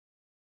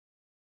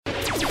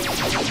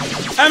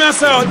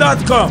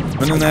Dotcom.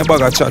 I know I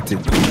bag a chatty.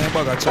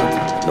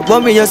 Don't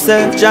worry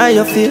yourself, dry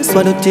your face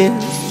for the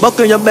tears.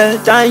 Buckle your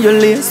belt, tie your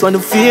lace for the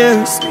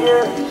fears.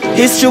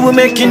 History will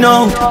make you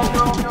know.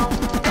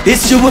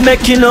 History will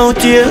make you know,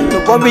 tear.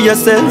 Don't worry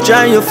yourself,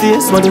 dry your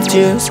face for the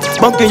tears.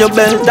 Buckle your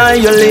belt, tie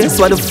your lace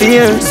for the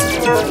fears.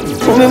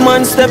 For me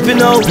man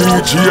stepping out.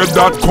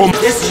 Dotcom.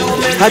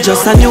 I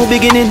just a new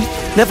beginning.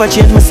 Never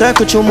change my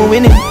circle, through my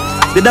winning.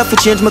 Did have to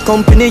change my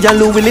company and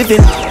who we live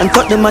in. And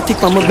cut the matic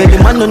from my belly,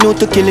 man no new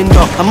to killing.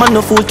 A man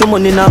no fool to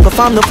money, now go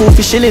farm no fool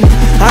for shilling.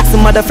 Ask the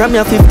mother from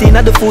your 15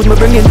 of the food me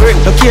bringing.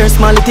 No care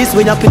small it is,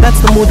 we happy, that's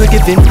the mood we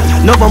giving.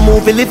 No one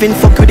move we living,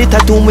 fuck with it,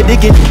 tattoo we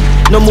digging.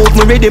 No move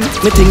me rhythm,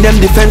 me think them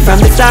different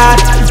from the start.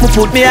 Me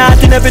put me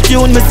heart in every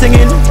tune me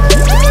singing.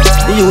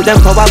 The youth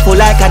them powerful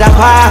like a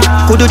dapper.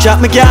 Could you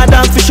drop me card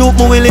down for shoot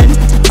me willing.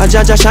 I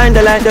judge shine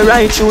the light, the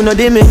right through no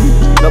dimming.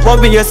 No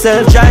worry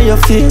yourself, dry your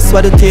face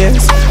for the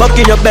tears.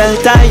 Buckle your belt,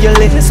 tie your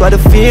lace for the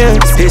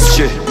fears.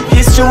 History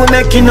will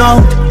make you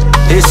know.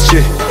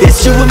 History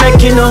will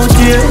make you know,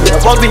 dear. No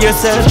worry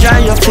yourself, dry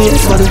your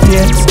face for the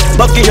tears.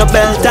 Buckle your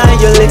belt, tie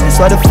your lace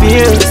for the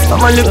fears.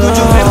 I'ma look good,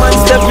 you man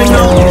stepping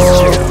on.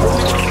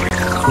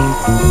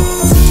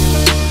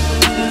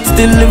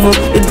 Still live up,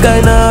 it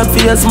kinda hard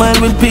for you smile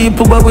with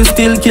people, but we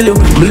still kill you.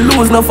 Me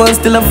lose no fun,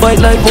 still I fight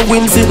like a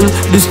win sitting.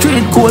 The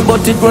street cold,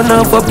 but it run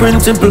off a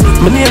principle.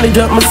 Me nearly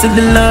drop, me see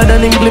the Lord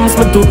and him glimpse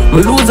me too.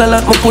 Me lose a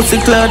lot, my pussy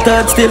clot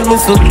heart still me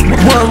so.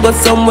 One got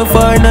somewhere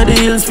far in the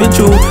hills for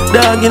true.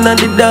 Dog in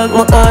the dark,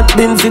 my heart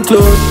been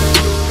secluded.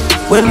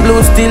 When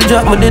blue still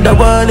drop, me did a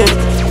warning.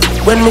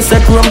 When me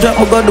set rum drop,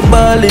 me got the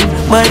ballin'.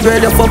 My girl,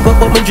 you fuck up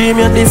me dream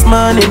you this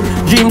morning.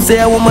 Dream say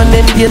a woman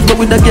engaged but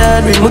with a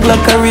gathering. Me Glock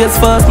careers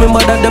fast, me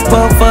mother the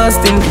pound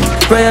fasting.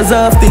 Prayers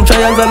often,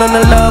 trials and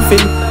I'm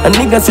laughing. A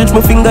nigga switch my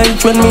finger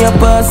each when me a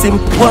pass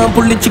him. One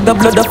pull the trigger,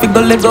 blood a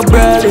figure, leg up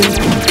brawling.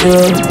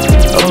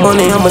 Yeah, I'm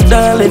money, I'm a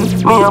darling.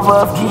 Me have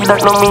half key,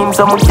 that no means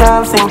I'm a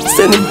can't sing.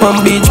 Send it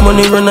from beach,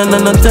 money running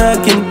and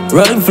attacking.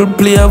 Rifle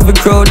play of the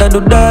crowd, I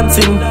do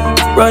dancing.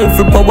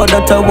 Rifle power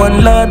that I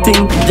want latin.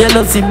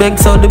 Jealousy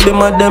begs how the be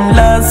my them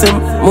last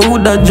him. Me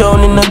woulda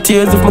drown in the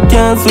tears if me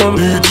can't swim.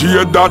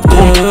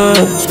 Dotcom.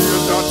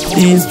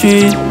 These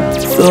streets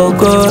so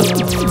good,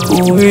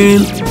 who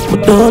real,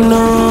 but don't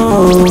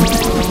know.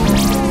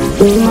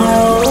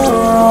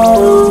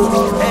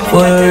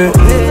 Fire,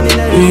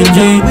 EG,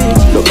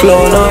 no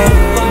clown out.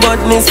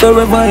 Badness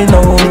forever I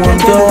know.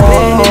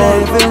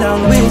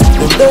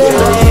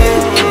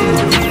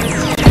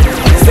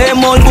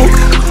 Same old book,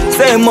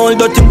 same old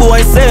dirty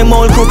boy, same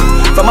old crook.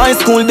 From high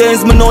school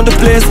days, me know the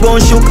place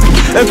gon' shook.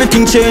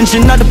 Everything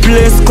changing, not the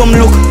place, come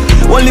look.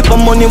 One lip of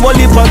money, one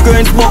lip of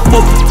grains, buck.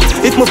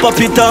 If me pop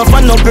it off,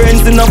 and no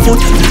grains in a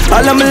foot.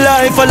 All of my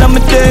life, all of my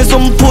days,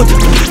 I'm put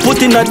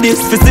in a this,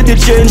 for see the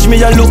change,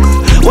 me a look.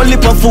 One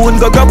lip of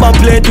food, go grab a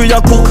plate with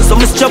your cook. So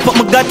me strap up,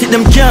 me got it,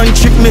 them can't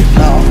trick me.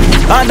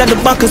 Hard at the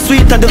back,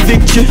 sweet at the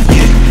victory.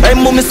 Hey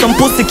mommy, some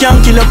pussy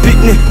can't kill a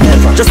picnic.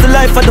 Just the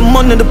life of the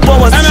money, the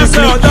power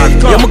strictly.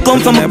 Yeah, me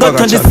come from a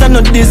gut and this is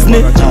not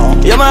Disney.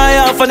 Yeah, my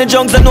eye off on the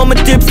junks, I know me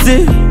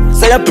tipsy.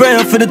 Say a prayer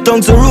for the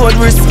tongues, the road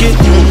risky.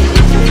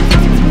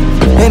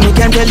 Hey, me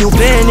can tell you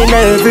pain in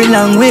every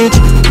language.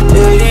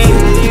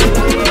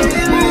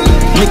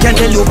 Me can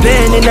tell you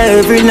pain in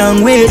every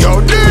language. Yo,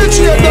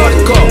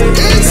 Dotcom.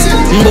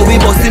 But we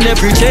bustin'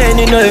 every chain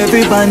in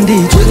every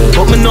bandage.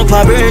 But me no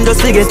pa brain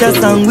just to get a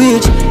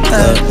sandwich.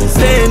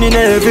 Pain in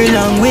every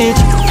language.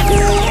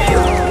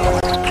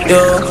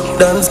 Yo,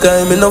 dance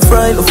guy, me no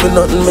fright for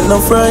nothing. Me no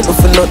fright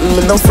for nothing.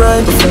 Me no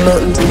fright for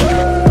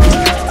nothing.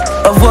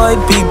 Avoid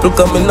people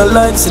coming no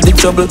like, see the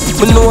trouble.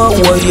 Me know how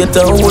I hate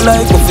and who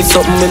like. If it's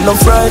something, me no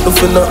fright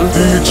for nothing.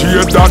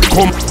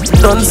 Dotcom.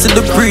 Don't see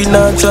the pre,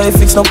 now try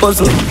fix no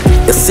puzzle.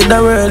 You see the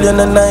world, you're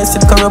not nice,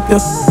 it corrupt you.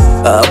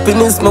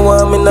 Happiness, me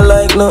want me no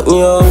like nothing,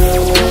 yo.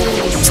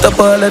 Stop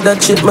all of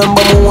that shit,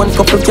 remember me one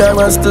couple car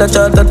and still a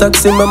charter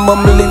taxi. Remember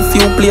me live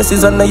few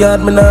places on the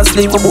yard, me not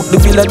sleep. I book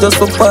the villa just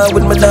for par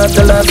with my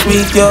daughter last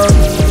week, yo.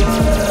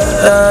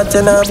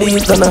 Ten a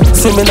beat and I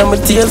swimming on my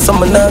tail, so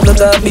me nah go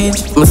to the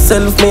beach.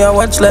 Myself, me I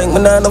watch like me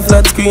nah no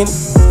flat screen.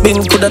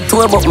 Been coulda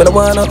tour, but me no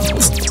wanna.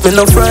 Me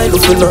no fright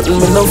for nothing,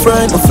 me no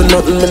fright for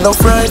nothing, me no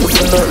fright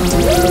for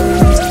nothing.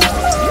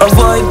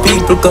 Avoid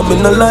people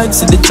coming no like,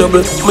 see the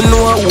trouble. Me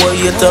know how I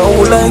hate and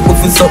who like.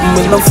 If it's something,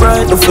 me no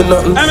fright for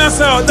nothing.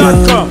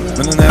 Dotcom.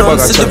 Don't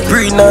see the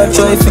pre, now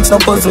try fix no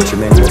puzzle.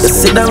 You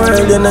see the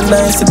world, you're not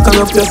nice, it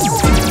corrupt you.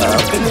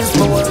 Happiness,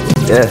 my one.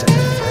 Yeah.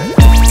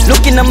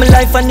 Looking at my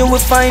life and you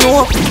will find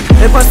hope.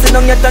 Ever sit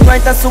down yet and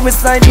write a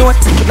suicide note.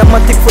 With a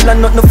matic full of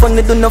nothing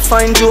funny, do not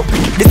find joke.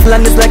 This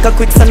land is like a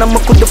quicksand and I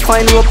could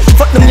find rope.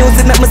 Fuck the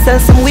music, make me sell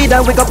some weed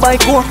and we got buy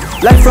coke.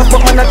 Life rough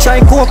but man I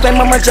try cope. And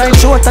mama giant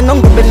short and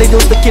hungry belly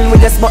used to kill me.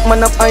 Yes but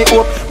man have high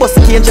hope. Bust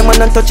the cage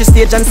man and touch the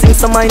stage and sing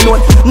some high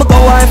note. Me go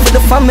wife for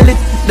the family,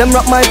 them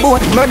rock my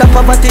boat. Murder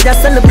poverty, a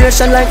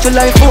celebration like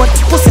July 4th.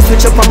 Pussy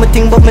switch up on me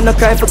thing but me no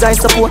cry for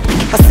guys support.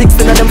 A 16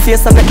 of them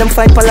face and make them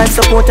fight for life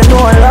support. And no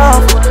I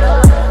laugh.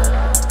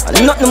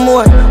 and nothing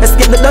more. Let's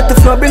get the dirty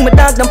floor, bring my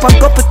dog down for a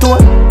couple tour.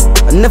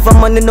 I never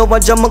money know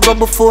what jam I go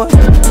before.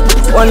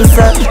 One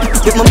side,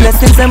 get my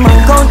blessings and my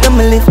count and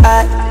me live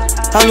high.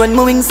 And when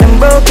my wings and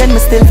broken, me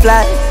still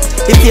fly.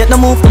 If yet no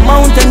move the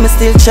mountain, me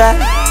still try.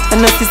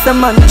 And if it's a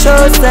man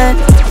chosen,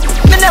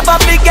 me never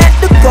forget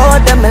the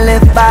code them me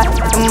live by.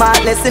 My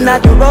lesson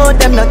at the road,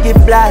 them not give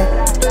fly.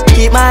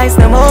 Keep my eyes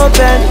them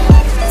open,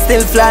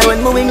 still fly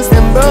when my wings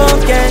them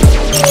broken.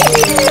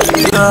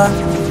 Yeah,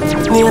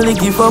 nearly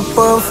give up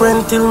a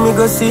friend till me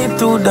go see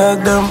two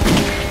dog them.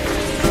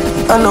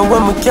 I know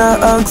when me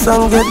can't ask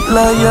and get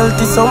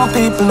loyalty, some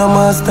people no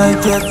master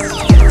yet.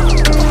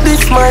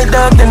 This my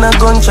dog, then a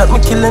gunshot, me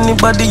kill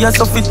anybody as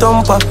of it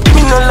thumper.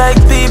 Me no like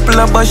people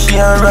a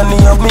bashy and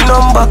running up me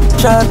number.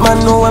 Chat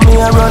man know where me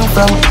a run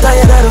from.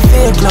 Tired of the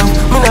fake love,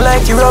 me no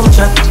like your rum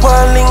chat.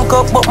 One link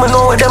up but me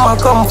know where them a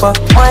come for.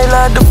 My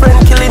lad the friend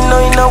killing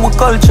no in our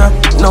culture.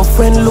 No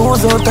friend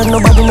lose out and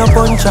nobody no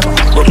puncher.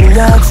 But me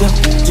ask you,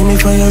 Jimmy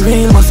for your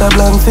real, must a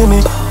blank for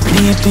me.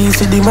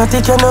 DPC, the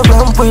matic and no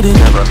bump with it.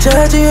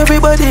 Charge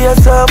everybody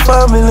as a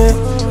family.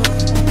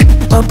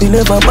 Papi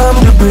never bomb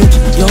the bridge.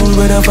 Young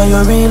brother for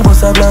your real,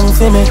 must a blank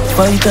for me.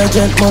 Fight a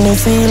jet, money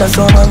seal,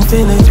 so I'm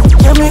feeling.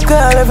 Yeah, me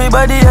call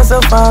everybody as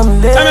a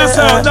family.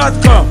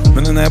 Dotcom.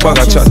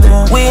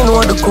 We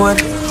know the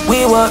code,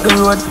 we walk the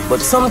road.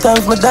 But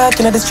sometimes me dark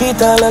in the street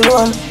all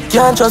alone.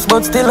 Can't trust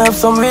but still have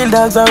some real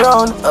dogs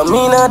around. I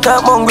mean I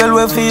talk mongrel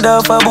we feed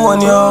off a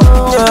bone, yo.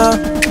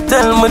 Yeah.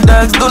 Tell my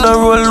dogs do not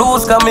roll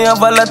loose, cause me have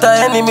a lot of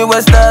enemy we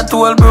start to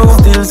all bro.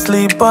 Still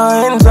sleep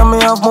on ends and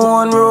me have my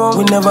own room.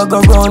 We never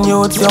go round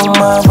you, it's young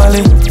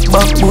Marvally.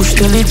 Back bush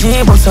till the G,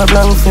 but a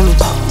blank for me.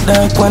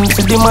 Dark one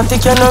for the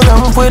matic and a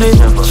ramp with it.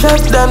 Shot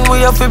down,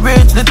 we have to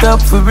reach the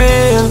top for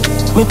real.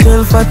 Me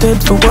tell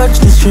Fathead to watch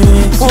the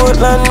streets.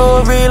 Portland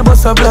no real, but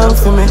a blank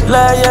for me.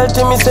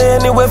 Loyalty me say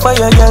anyway for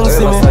your gang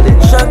see me.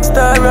 Shot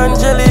star and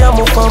jelly, I'm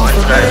a pump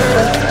for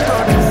real.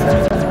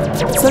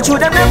 So true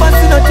them never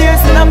see no tears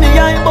in my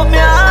eye, but me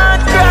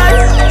heart cry.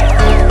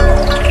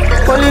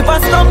 Call if I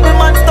stumble,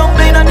 man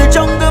stumbling in the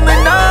jungle, me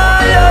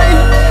nah lie.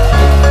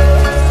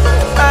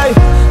 Aye,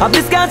 I'm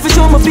this guy for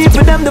show my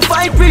people them the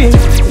fight real.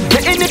 Me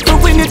in it to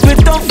win it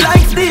with tough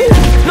like steel.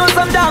 Know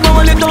some down, I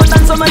only don't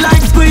and some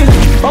like squeal.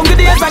 Hungry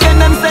days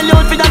again, them sell you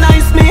out for the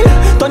nice meal.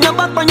 Turn your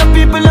back on your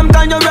people, them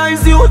can you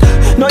rise youth.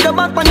 Know your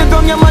back on the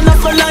ground, your man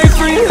that's so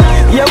life real.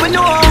 Yeah, we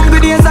know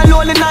hungry days and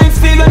lonely nights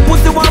feel. When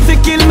pussy want to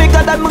kill me,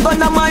 cause that me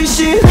gun on my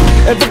shield.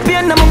 Every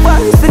pain in my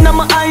voice, in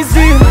my eyes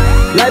real.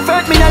 Life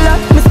hurt me a lot,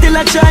 me still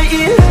a try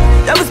heal.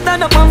 Yeah, we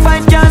stand up and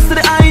fight cans to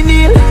the eye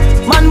kneel.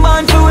 Man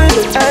born to win,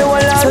 hey,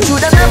 well, so true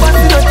them never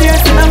see no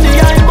tears in my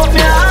eye, but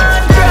me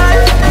heart cry.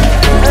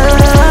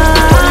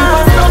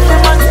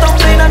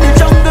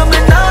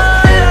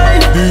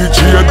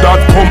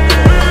 Dotcom.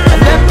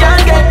 And them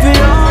can't get me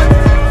on.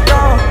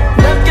 No,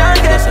 them can't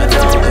get me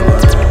down.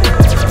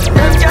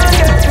 Them can't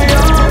get me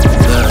on.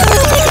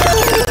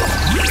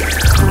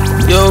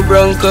 Yo,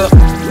 Bronco,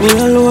 me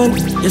alone,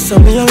 yes,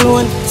 I'm me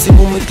alone. See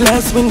when me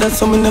glass window,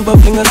 so me never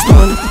fling a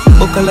stone.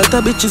 Book a lot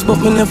of bitches, but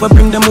me never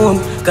bring them home.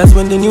 Cause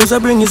when the news I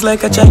bring, it's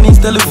like a Chinese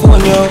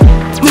telephone, yo.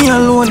 Me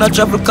alone, I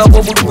travel car,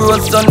 but we grow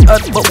sun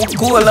hot, but we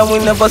cold and we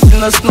never see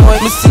no snow.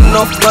 Me see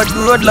enough bad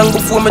road long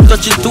before me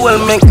touch it too.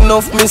 I'll make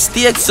enough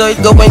mistakes, so it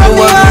go when you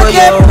want to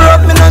get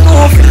broke, me no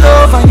know if you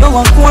love. And you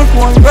want cold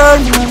girl,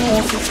 me no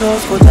know if you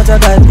trust. But that I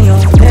got me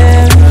out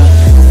there.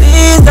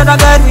 Please, that I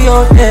got me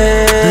out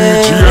there.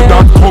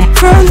 Dotcom.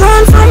 Friends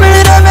and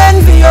family, them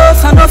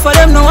envious. Enough of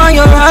them know on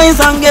your eyes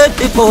and get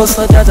the post.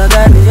 So that I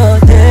got me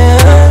out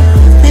there.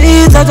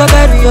 Please, that I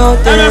got me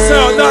out there.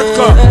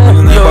 Dotcom.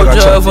 Yo,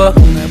 Java,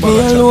 me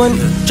alone,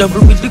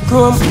 travel with the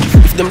chrome.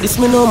 If them this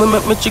me know, me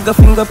make me trigger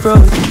finger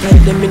proud.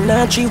 Like them in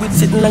a tree with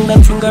sitting long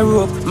that finger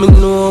rope. Me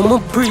know I'm a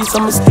priest,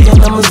 I'm a stay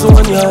in my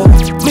zone, yo.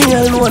 Me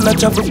alone, I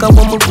travel cause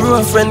I'm a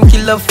grow. Friend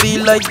killer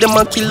feel like them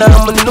a killer.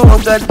 I'm a know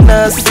God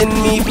nah send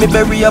me. If me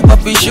bury a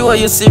papi show,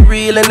 you see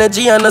real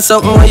energy and a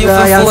something where you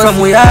feel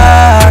from we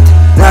heart.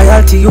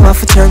 Loyalty, you have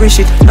to cherish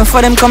it. Enough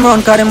for them come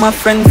round, cause them a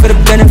friend for the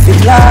benefit.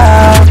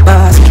 Love,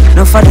 boss.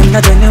 Enough for them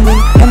not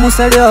genuine. Them who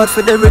sell you out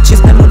for the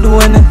riches, them don't do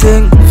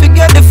anything.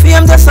 Forget the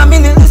fame, just a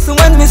minute. Listen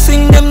when me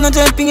sing, them no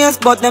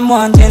JPS, but them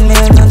want 10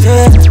 million a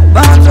day.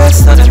 Band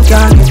rest, so them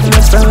can't get the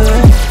rest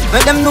away.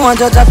 Let them know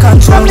that I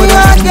control. Me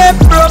I get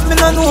broke, me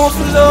no know if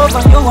you love.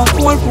 And you want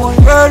cold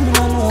girl, me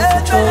no know if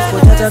you trust.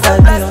 But that I got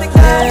me out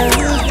there.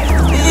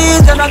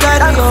 Please, that I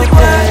got me out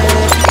there.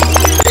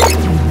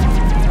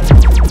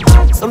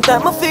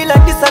 Sometimes I feel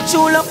like this a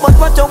true love, but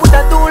what you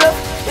woulda do love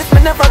if me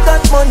never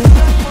got money?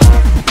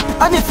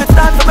 And if it's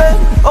time for me,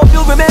 hope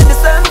you remain the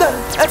same girl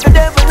every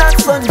day when not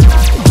sunny.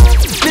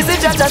 This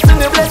is just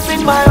sing a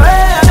blessing my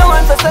way. I don't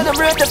want to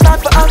celebrate, it's not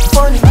for act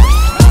funny.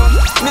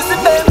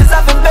 Missing babies,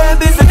 having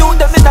babies, they do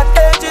them in that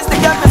ages. They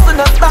get me so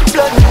not stop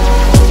blood.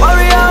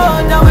 Worry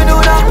on, now we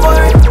do not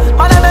worry.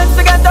 Man, I meant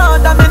to get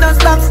out, I'm in a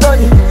stop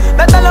study.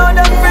 Better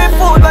load them free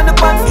food when the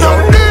pants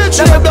story.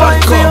 Never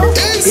point for you,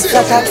 it's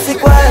a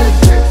toxic world.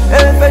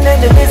 Every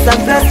enemies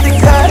and plastic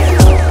card.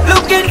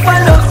 Looking for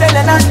love,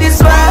 telling us this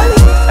world.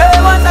 Hey,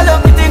 what a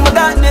lucky thing,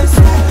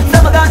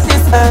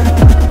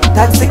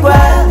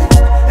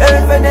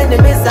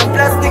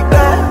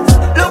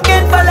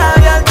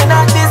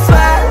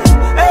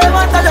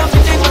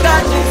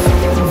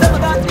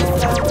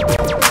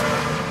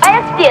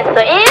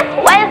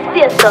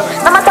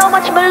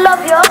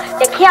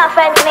 can't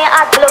find me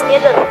at love, you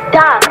just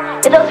dark.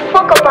 You just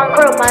fuck up and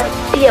grow up and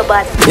stay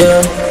bad.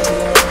 Yeah.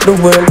 The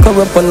world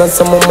corrupt and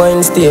that's my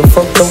mind stay.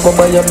 Fuck love, go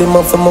buy a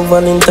beamer for my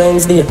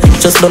Valentine's Day.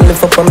 Just don't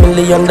live up $1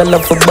 million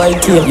for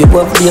bike here. You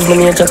have days my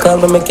nature call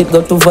me, make it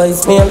go to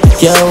voicemail.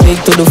 Can't wait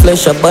to the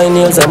flesh, I buy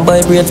nails and buy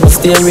braids. Me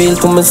stay real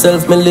to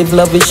myself, me live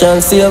lavish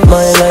and save.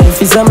 My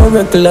life is a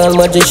miracle, all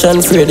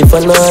magician afraid. If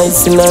I know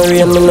ice in the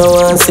rain, me no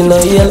want see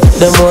no hail.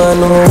 Them want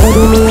know, what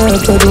do me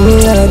heart, what do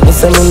me heart? Me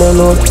say me no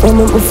know, what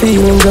make me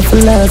feelings of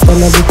last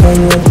when I be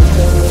tired.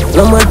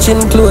 No matching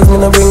clothes, me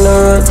no bring no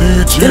road.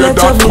 Still I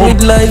travel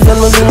with life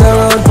and me bring a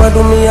road. What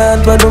do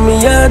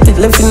me heart, it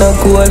left in a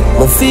cold.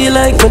 Me feel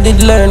like me did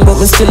learn, but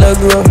me still a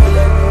grow.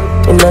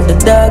 In the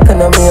dark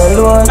and I'm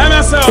alone. Can't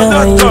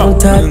even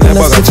talk till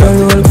I switch a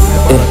roll.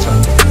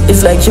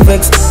 It's like she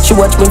vexed. She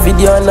watch me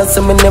video and I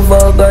say me never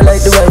go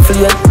like the rifle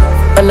yet.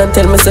 And I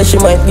tell me say she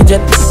might be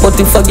jet.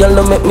 But if a girl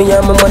no make me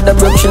and my mother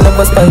broke, she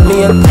never spite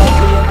me yet.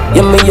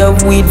 Yeah, me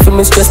have weed for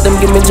me stress, them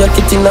give me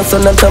jacket in the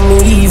sun and tell me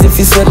easy. If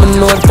you sweat me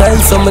no time,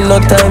 so me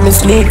no time me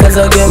sneakers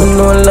again. Me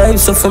no life,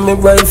 so for me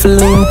rifle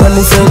in on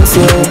the fence,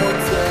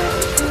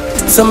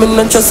 yeah. So me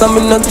no trust and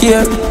me no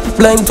care.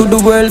 Blind to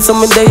the world, so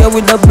me there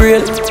with a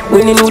braille.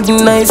 Winning would be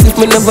nice if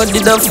me never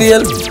did a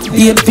fail.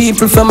 8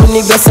 people from a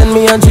nigga send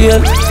me a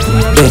jail.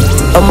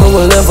 Yeah, and me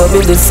will never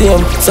be the same.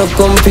 So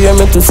compare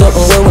me to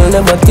something where will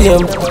never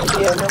tame.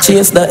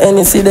 Chase the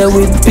NEC there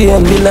with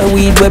pain. Be like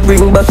weed we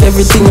bring back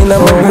everything in my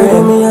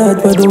brain. Me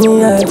heart, what do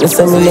me heart? Me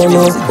say me no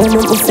know. What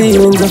make me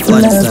feelings of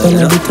life when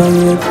I be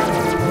tired.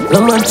 No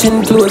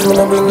matching clothes when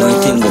I bring my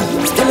heart.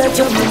 Still I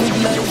travel with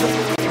life.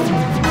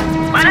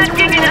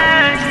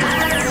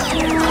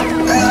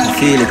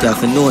 Feel it, you have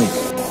to know it.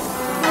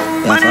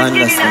 You have to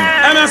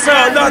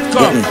understand.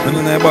 Dotcom. I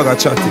don't know about a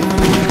chatty.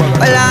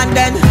 Well, and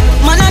then,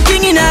 man, a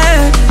king in a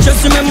head.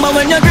 Just remember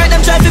when you're great,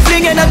 them try to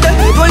fling it at the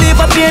Go leave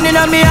a pain in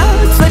me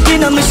heart,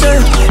 sweating on me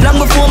shirt. Long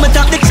before me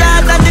top the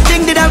chart and the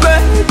thing did I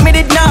work. Me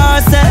did not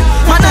say,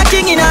 man, a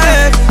king in a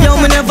head. Yo,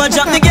 me never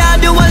drop the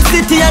guard, the whole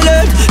city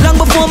alert. Long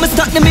before me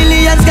start the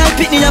millions, guys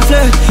pick me a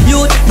flirt.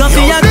 Youth, go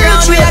for your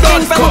ground, we a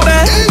king from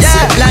birth.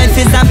 Yeah, life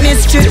is a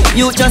mystery,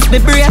 you just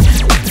be brave.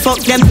 Fuck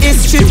them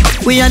history,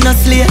 we are not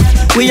slave.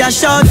 We are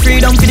short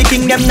freedom for the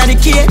kingdom, not the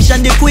cage.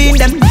 And the queen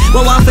them, we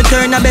want to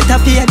turn a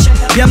better page.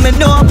 Yeah, me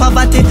know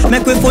poverty,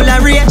 make we full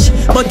of rage.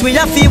 But we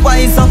have to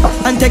wise up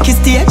and take his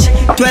stage.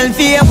 12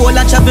 year old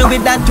I travel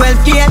with that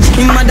 12 gauge.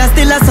 His mother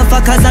still a suffer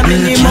cause a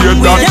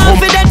minimum wage. Yeah,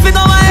 for that we go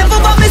wherever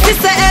but me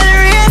sister L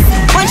race.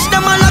 Watch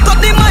them all lock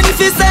up the money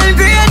for sell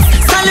grades.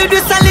 Solid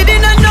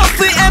in enough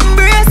we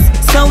embrace.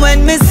 So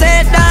when me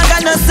say dog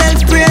I no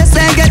self-praise.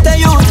 I get a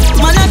youth,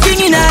 man a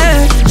king in a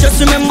head. Just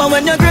remember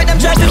when you're great, them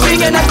try to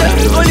bring in a girl.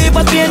 Go leave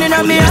a pain in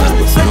a me heart,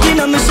 sweating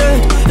on me shirt.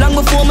 Long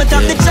before me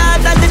top the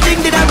chart and the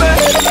thing did I burn.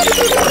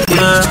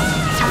 Yeah,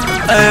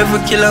 every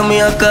killer me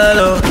a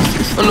call out.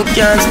 And you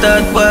can't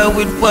start war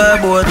with war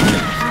boat.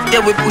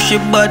 Yeah, we push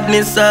it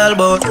badness all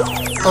about.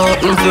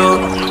 Out in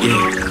view,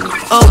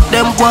 yeah. Out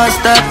them want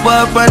start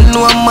war and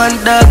no man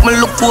dog. Me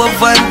look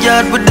over and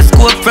yard with the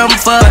scope from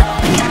far.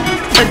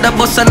 Head a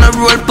bus and a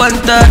roll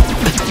panther.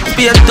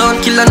 Spear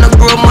down, kill and a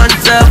grow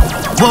man's up.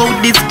 Wow,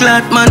 this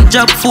clat man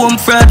job foam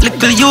fraud.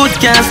 Little youth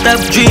can't stop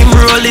dream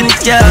rolling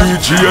car.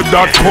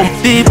 Dotcom.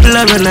 People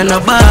are running a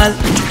ball.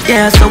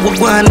 Yeah, so we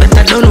go on, but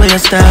I don't know where you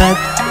start.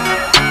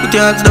 Put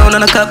your hands down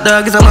on a cop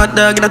dog. Is a mad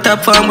dog in a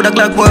top farm with a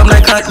Glock warm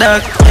like hot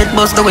dog. Head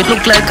bust go it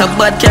look like a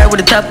bad car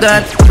with a top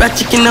gun. Rat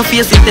chicken in the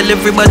face, it tell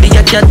everybody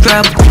a cat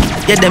crab.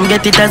 Yeah, them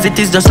get it as it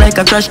is, just like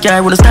a crash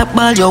car. With a stop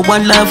ball, yo,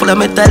 one line full of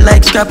metal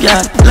like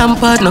scrapyard.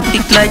 Lampard, no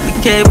kick like the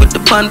K with the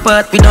pan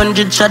part. With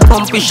 100 shot,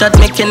 pumpy shot,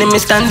 make enemy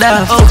stand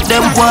off. Out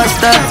them want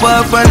start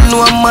war and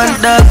no man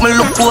dog. Me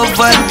look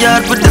over and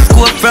yard with the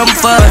scope from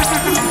far.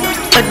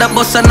 Head a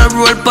bus and a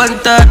roll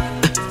panther.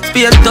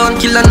 Spear down,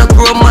 kill and a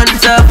grow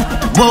man's up.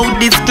 Wow,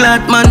 this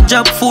clat man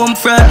job foam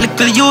fraud.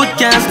 Little youth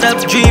can't stop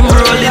dream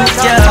rolling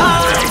car.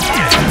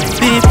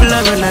 People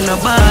are running a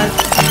ball.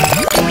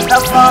 The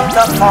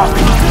fuck.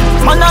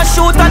 Man a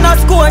shoot and a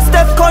score,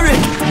 Steph Curry.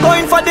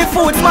 Going for the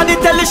food, man the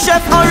tell the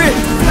chef hurry.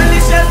 Tell the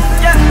chef,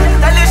 yeah,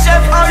 tell the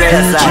chef hurry.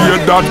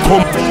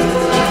 Dotcom.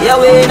 Yeah,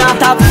 we in a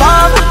top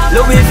farm.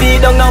 Louis V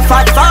don't no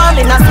fat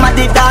farm. In a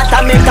smarty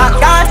data make a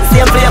gun.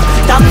 Same flame,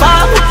 top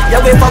farm.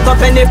 Yeah, we fuck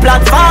up any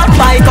platform.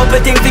 Buy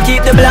couple things to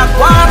keep the black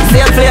warm.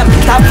 Same flame,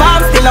 top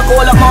farm. Still a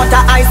cold amount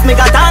of ice,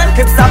 make a tan.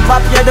 Crips up up,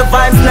 yeah, the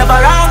vibes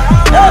never wrong.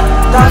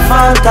 Top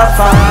farm.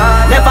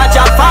 Never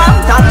jump farm.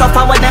 Top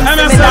tougher when them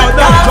see me that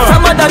talk.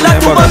 Some other lot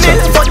to a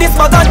mill. But this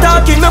bag of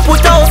talking, me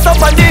put a house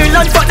up on the hill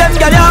and fuck them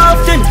get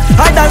often.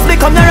 I dance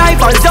become the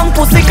rivals. Young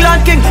pussy clan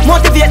king.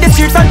 Motivate the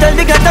streets and tell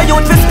the ghetto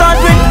youth to start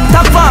with.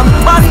 Top farm,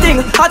 bad thing,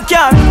 hot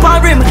car,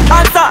 pan rim,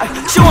 answer.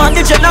 She want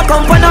the Genna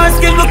come on her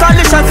skin. Look all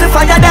the shots we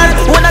fire there.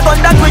 When I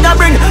gun that we a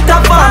bring.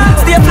 Top farm,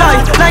 stay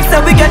fly, like say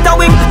we get a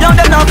wing. Young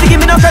them now to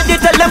give me no credit,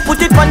 tell them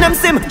put it on them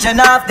sim.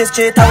 Genna off the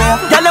straight away.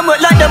 Tell them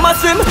work like them a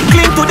swim.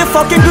 Clean to the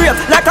fucking grave,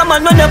 like a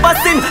man we never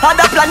sin.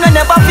 Other plan we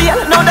never fail,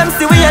 now them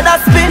see we hear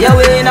that spin. Yeah,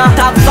 we in a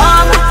top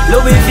farm,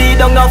 Louis V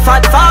don't no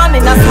fat farm.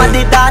 In a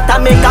smarty data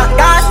make a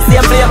gas,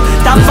 same flame.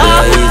 Top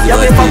farm, yeah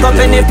we fuck up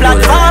any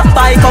platform.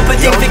 Buy couple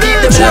things to keep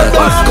the blood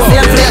warm.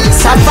 Same flame,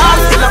 top farm,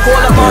 still a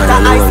cold amount of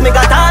ice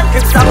megaton.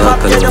 Grip some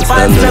up, get the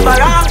fans never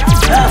wrong.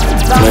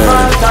 Top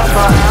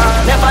farm,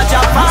 never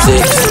jump off.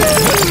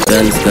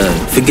 Dance guy,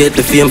 forget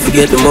the fame,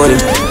 forget the money.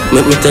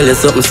 Make me tell you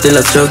something, still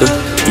a struggle.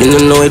 You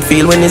don't know it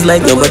feel when it's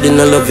like nobody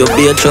no love you.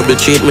 Be a trouble,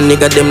 treat me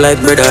nigga them like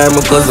brother, I'm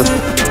a cousin.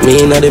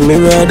 Me inna the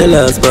mirror, the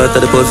last part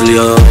of the puzzle,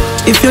 yo.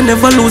 If you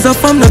never lose a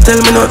fam, no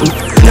tell me nothing.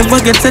 Never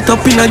get set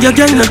up in a your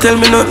gang, no tell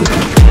me nothing.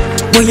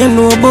 What you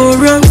know about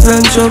ranks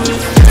and trouble?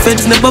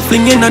 Feds never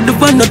fling in at the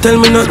van, no tell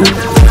me nothing.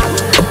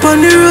 Up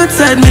on the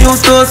roadside, me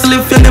used to hustle.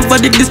 If you never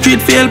dig the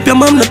street for help your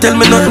mom, no tell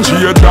me nothing.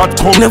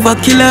 Dotcom. Never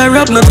kill a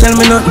rap, no tell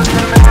me nothing.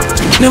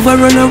 Never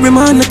run a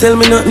remand, no tell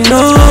me nothing,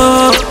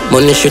 no.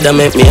 Money shoulda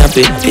make me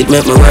happy, it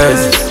make me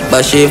worse.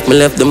 But if me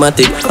left the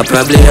matic, I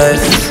probably hurt.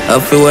 I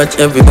feel watch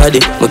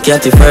everybody, my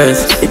catty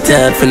first. It's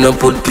hard for no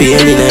put pain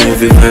in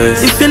every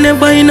verse. If you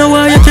never in a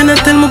war, you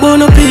cannot tell me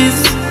about no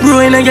peace.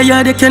 Growing in your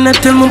yard, you cannot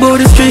tell me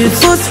about the streets.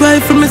 First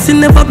rifle, me see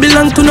never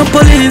belong to no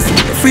police.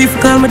 Free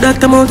for call me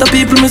that amount of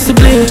people, me see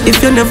bleed.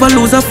 If you never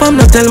lose a fam,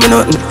 no tell me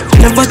nothing.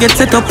 Never get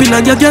set up in a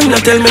your gang, no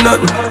tell me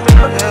nothing.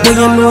 What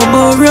you know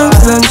about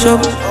ranks and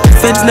trouble?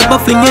 Feds never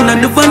fling in at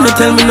the van, no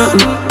tell me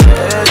nothing.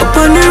 Up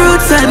on the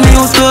roadside, me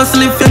used to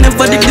hustle. If you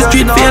never dig the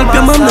street for help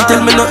your mom, no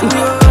tell me nothing.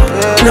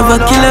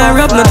 Never kill a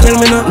rap, no tell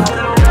me nothing.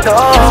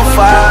 Don't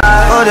fight.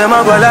 Oh, them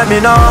a go like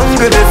me not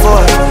hungry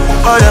before.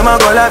 Oh, them a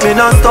go like me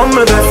not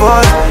stumble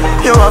before.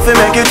 You want to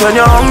make it when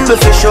you're humble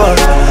for sure.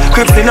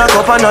 Crips in a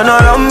cup and none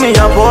around me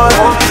a pour.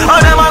 Oh,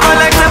 them a go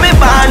like me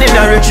born in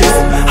the riches.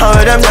 How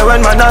them there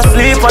when man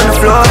asleep on the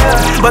floor.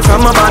 But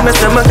from a band me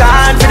say me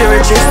gone for the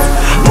riches.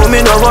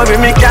 Mommy no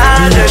worry me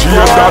can't let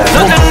go.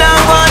 Nothing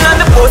now gone on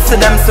the post to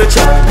them switch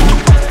up.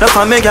 Look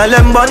for me girl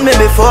them born me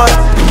before.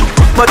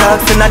 But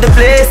I've seen at the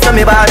place so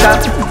me bother.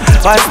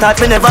 Why start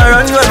me never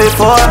run away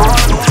before.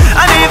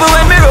 And even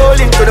when me roll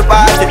into the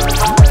party,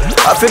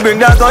 I feel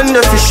bring that gun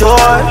to sure.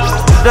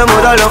 Them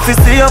woulda love to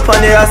see up on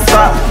the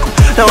asphalt.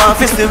 Now I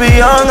feel still be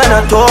young and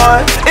a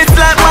toy. It's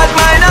like mad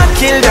mind and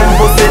kill them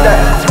pussy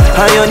there.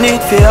 And you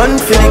need for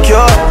for the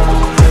cure.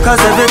 Cause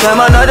every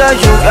time another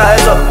you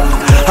guys up,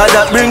 I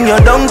that bring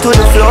you down to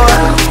the floor.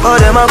 Oh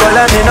them a go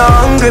like me not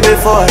hungry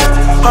before.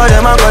 Oh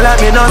them a go like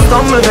me not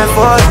stumble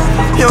before.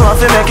 You want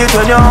to make it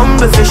when you're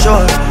humble for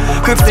sure.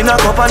 Crips in a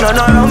cup and none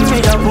around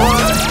me a boy.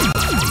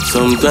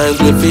 Sometimes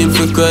me feel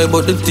for cry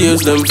but the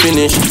tears them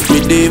finish. Me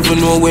don't even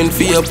know when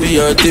fear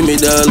or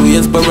timid.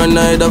 Always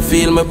paranoid, I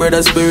feel my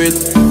brother's spirit.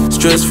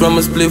 Stress from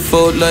a split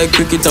out like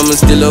cricket. I'm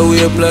still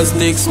away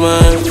plastic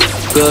smile.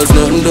 Cause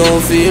nothing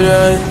don't feel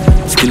right.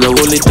 Still I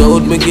hold it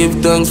out, me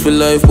give thanks for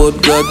life.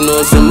 But God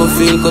knows I'm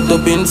feel cut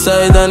up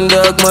inside. And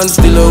dark man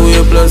still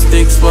away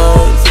plastic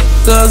smiles.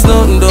 Cause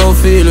nothing don't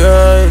feel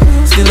right.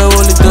 Still I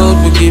hold it out,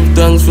 we give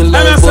thanks for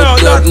life. But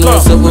God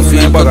knows I will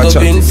feel cut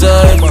up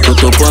inside.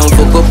 Cut up and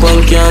fuck up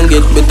and can't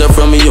get better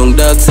from a young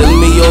dog. Sell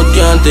me out,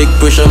 can't take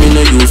pressure. Me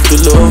no used to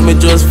love, me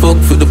just fuck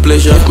for the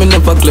pleasure. Me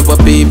never clever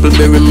people,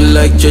 bury me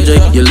like judge.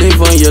 You live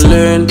and you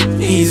learn,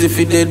 easy if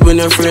you dead when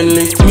you're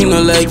friendly. Me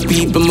no like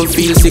people, me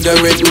feel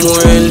cigarette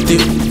more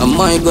healthy. Am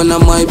I gonna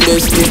my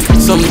bestie?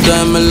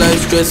 Sometimes my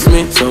life stress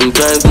me.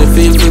 Sometimes me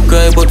feel to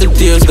cry but the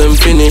tears them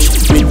finish.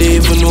 Me don't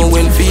even know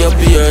when fear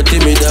or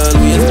timid.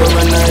 Always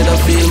paranoid, I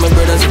feel my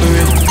brother's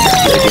spirit.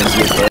 Legends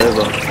live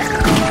forever.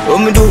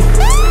 What me do?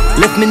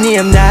 Left me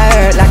name now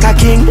hurt like a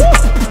king.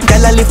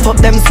 Tell her lift up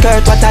them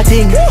skirt, what a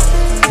thing.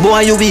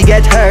 Boy you will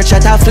get hurt,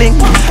 shut a fling.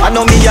 I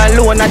know me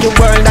alone at the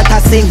world that I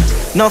sing.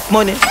 Enough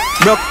money,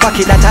 broke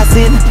pocket that I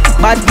sin.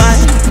 Bad man,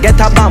 get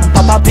a bomb,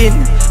 pop a pin.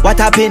 What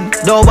a pin,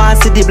 don't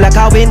want see the black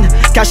a win.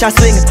 Cash a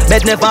swing,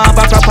 bed never have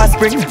a proper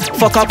spring.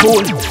 Fuck a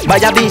pool,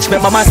 by a beach,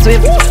 make mama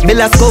swim.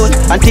 Build a school,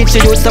 and teach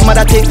you some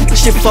other thing.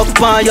 She fuck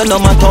pan, you no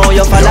matter how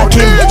you fall a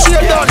king.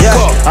 Yeah,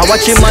 I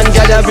watch him man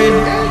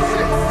gathering.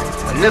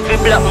 Every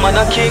black man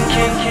a king.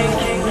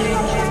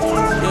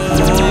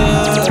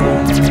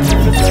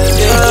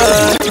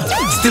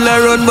 Still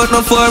I run but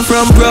not far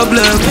from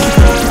problem.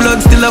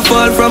 Blood still a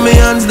fall from my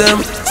hands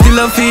them. Still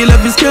I feel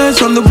every scratch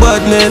from the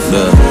badness.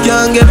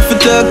 Can't get for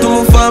talk to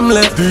my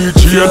family.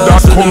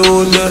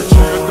 Dotcom.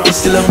 It's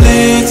still a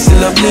bleed,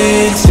 still a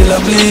bleed, still a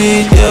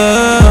bleed,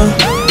 yeah.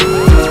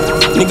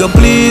 Nigga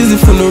please,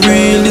 if you no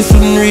real, this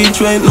wouldn't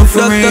reach right now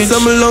for reach. Doctor,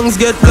 my lungs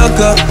get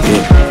blacker.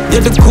 Yeah,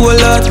 the cool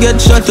heart get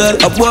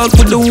shattered. I walk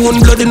with the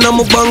wound blood in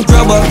my bank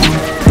robber.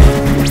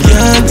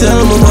 Can't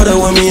tell my mother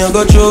when me I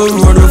go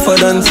through road rougher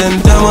than St.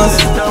 Thomas.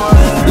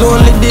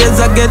 Lonely days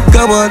I get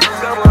covered.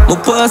 My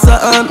pass a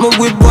aunt, my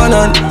whip one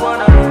hand.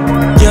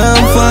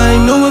 can't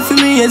find no way for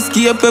me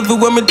escape.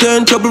 Everywhere me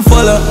turn, trouble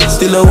follow.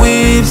 Still a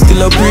wave,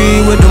 still a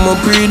breathe. Where them a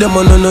pre, them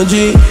on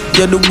energy.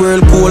 Yeah, the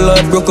world cold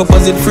out, broke up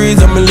as it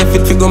freeze. I'm left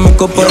it figure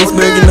make up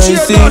iceberg in the sea.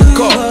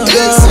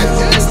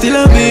 Still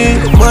a be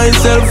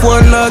myself,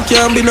 one lock,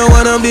 can't be no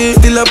wanna be.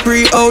 Still a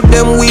pre out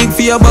them weak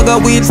for your bag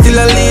of weed. Still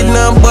a lead,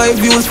 now buy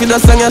views for the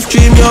song you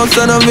stream, young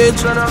son of it.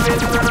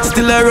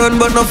 Still a run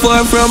but not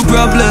far from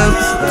problems.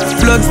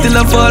 Blood still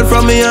a fall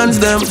from me hands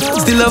them.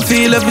 Still a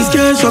feel every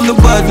scared from the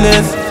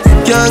badness.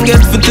 Can't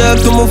get for talk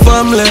to my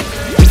family.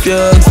 If you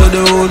ask for the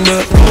own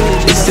day,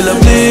 it's still a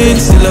bleed,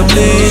 still a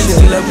bleed,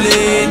 still a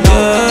bleed,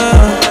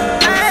 yeah.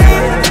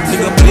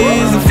 Nigga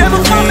please, if you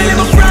don't feel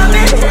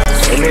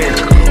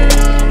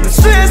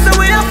Stress the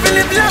way I feel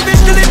it,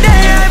 lavish till the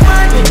day I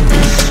find it.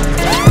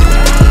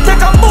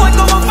 Take a boat,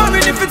 go on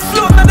foreign if it's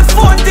float on the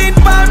 14th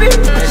Paris.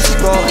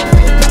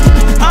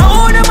 I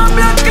own them a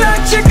black clock,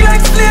 chick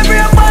like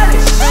slavery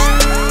abolish.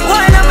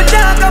 While I'm a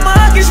dog, I'm a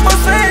hoggish, my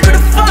friend with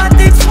a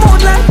 14th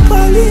smooth like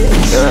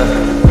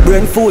polish.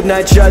 Brain food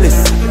night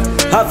chalice.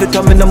 Have it,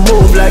 I'm in the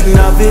move like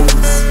novice.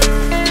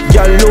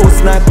 Y'all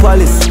loose like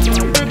police.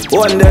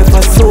 Wonder if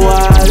I saw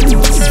all.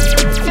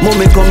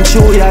 Mommy come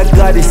show ya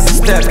goddess.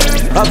 Step,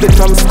 I been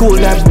from school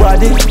like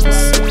body.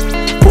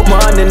 Put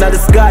my hand in the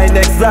sky,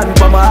 next land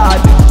for my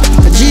heart.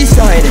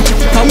 G-side,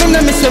 I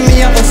wanna miss when me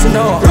a hustle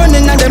now.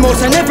 Running on the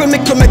mouse and every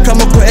make a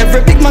muckle.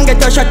 Every big man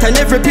get a shot and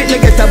every pit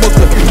get a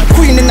buckle.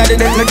 Queen in the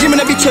dead, no give me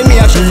a bitch when me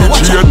a shuffle.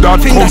 Watch out,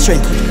 finger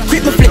strength,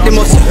 quick me flick the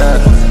muscle.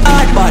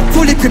 Hard bad,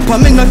 fully equipped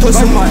and me not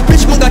hustle.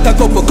 Bitch man got a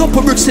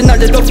couple bricks in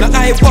the duff. Now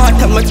I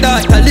water my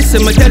daughter,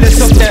 listen me tell you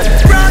something.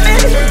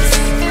 Promise.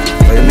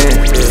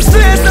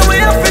 Stress the way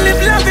I feel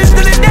it, lavish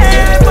till the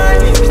day I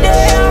find it.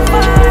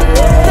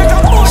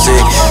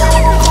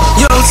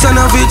 Yo, son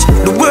of it,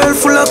 the world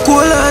full of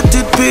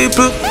cold-hearted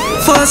people.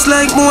 Fast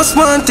like most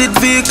wanted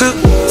vehicle.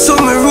 So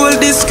me roll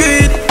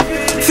discreet.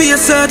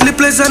 Face hardly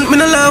pleasant, me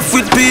no laugh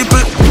with people.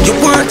 You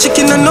want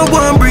chicken and no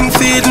one bring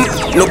feeding.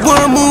 No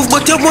one move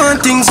but you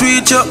want things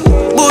reach up.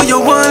 Boy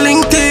you want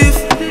link thief.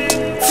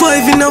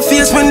 5 in a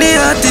face when the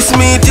artists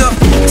meet ya.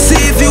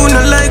 See if you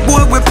no like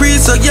boy we pre,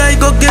 so yeah I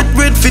go get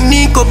red for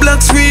Nico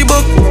Blacks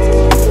Reebok.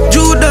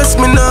 Judas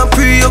me not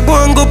pre, you go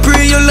and go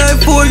pre your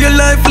life for your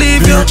life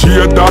leave ya.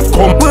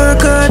 Dotcom.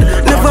 Work hard,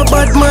 never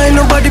bad mind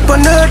nobody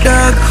pan her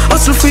dog.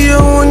 Hustle for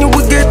your own, you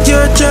will get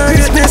your chance.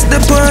 Greatness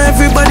depend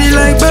everybody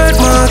like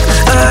Birdmark.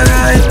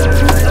 Alright,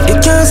 you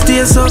can't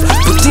stay so.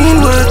 Put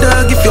in work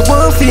dog if you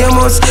want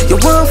famous. You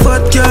want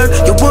fat car,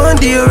 you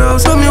want dear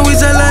house. Come here with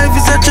a life,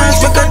 it's a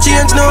chance, make a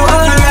change now.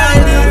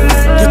 Alright,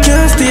 you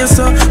can't stay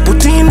so.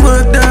 Put in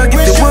work dog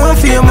if you want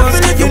famous.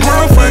 You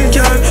want fat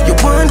car, you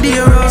want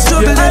dear house.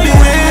 Struggle every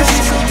way.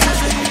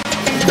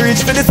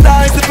 Reach for the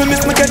stars if you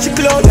miss me catch you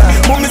cloud.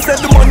 Mommy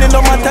said the money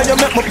no matter you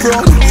make me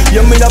proud.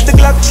 You me have the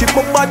Glock chip,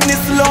 my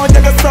badness loud.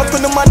 I got stuck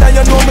on the matter, you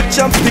know me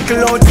champ stick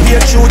loud.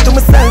 Stay true to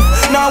myself,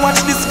 now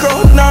watch this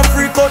crowd. Now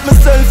freak out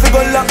myself, you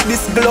go lock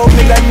this glove.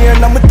 Millionaire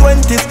now my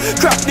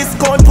 20s, crack this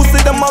code. Pussy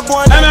them a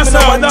go and me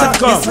no attack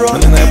this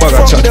road.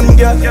 Fuck them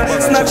girl,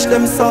 snatch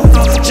them soft.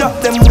 Drop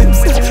them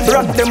whips,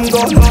 rock them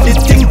gun. They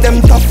think them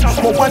tough,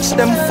 but watch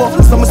them fall.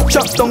 So me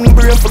strap down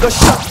brain for go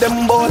shot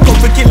them ball. Come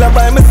for killer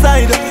by my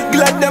side,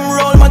 glad them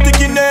roll. My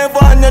ticket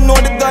never and you know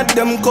the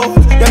goddamn code.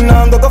 You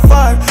know go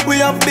far, we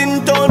have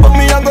been told. But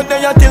me I go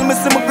there till me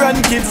see my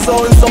grandkids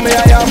soul. So me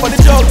I am for the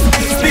job,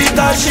 speed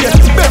and shit.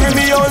 Bury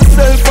me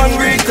yourself and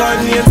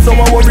reincarnate. So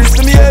I worries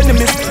to me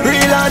enemies.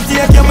 Real and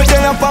take you me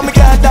there for me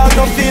cat out.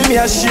 Don't feel me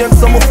ashamed.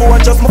 So my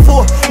foe just my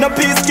foe, no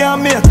peace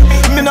can't make.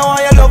 Me know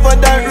I love her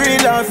that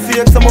real and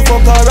fake. So my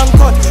fuck her and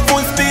cut,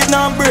 full speed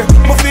now break.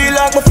 Me feel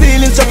like my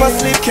feelings drop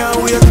asleep, can't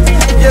wait.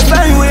 Yes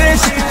I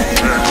wish.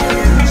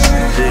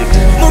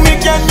 Mommy,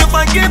 can you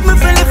forgive me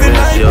for living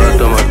like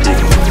this? Automatic,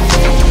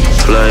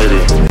 fly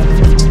it.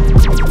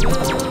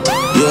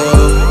 Yo,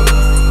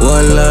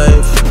 one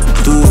life,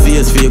 2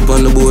 face fake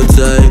on the both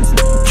sides.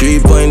 3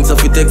 points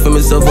if you take for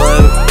me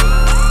survive.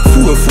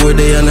 4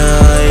 day and a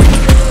high.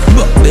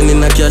 Back then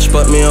in a cash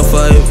pot me a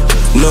 5.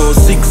 Now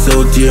 6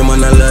 out here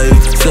man alive.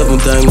 7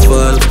 times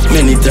fall,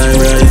 many times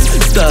rise.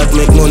 Start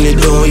make money,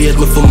 don't hate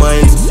me for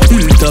mines.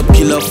 Hilltop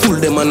killer, full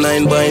them a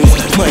 9 binds.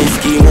 My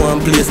scheme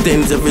one place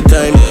 10s every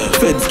time.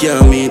 Feds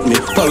can't meet me,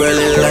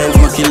 parallel lines.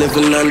 Mac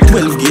 11 and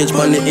 12 gauge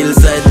on the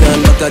hillside.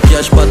 Gone back a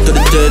cash pot to the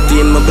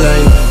 13 my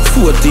blind.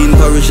 14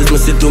 parishes me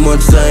see too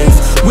much signs.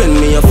 When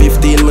me a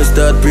 15 me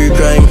start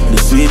pre-crime. The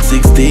sweet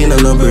 16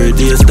 and a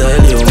birthday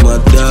style, yo my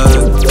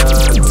dog.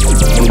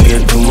 I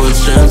get too much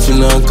chance we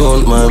not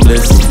count my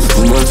blessings.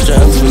 Too much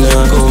chance we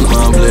not count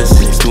my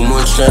blessings. Too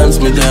much chance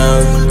me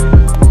down.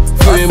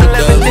 Free me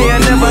dog,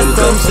 but the man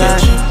come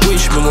catch.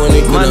 Wish me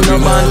money could have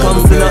been man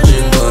come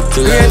virgin.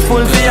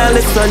 Grateful for all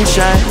the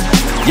sunshine.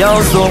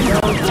 Yo so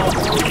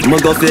me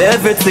go for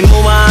everything I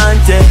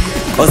want,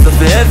 yeah. Also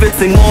for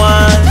everything I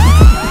want.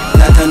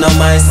 That I know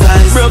my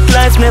size. Broke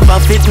life never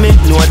fit me,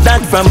 know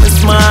that from a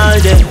small,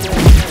 yeah.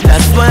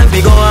 That's why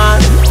we go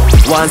on.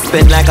 One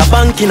spend like a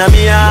bank in a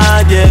me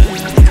yard, yeah.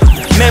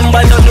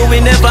 Remember no we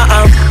never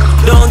have.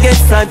 Don't get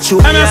sad, you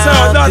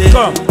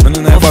Dotcom.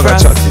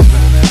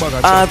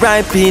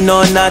 R.I.P.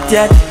 no not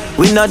yet.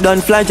 We not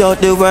done fly out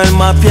the world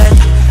map yet.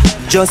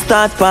 Just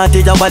start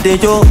party the body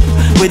yo.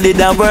 We did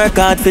a work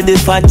hard for the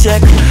fat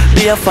check.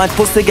 Be a fat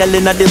pussy girl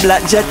in the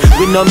black jet.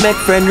 We no make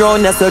friend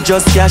round us, so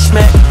just cash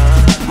me.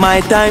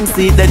 My time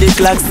see that the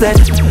clock set.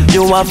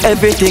 You have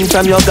everything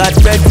from your God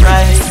bread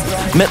price.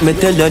 Make me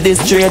tell you this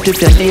straight, if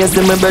you're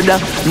lazy my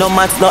brother, no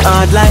maths no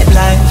hard like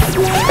life.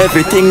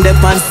 Everything they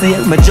pan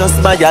sale, me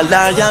just buy a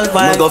loyal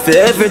vibe. Go for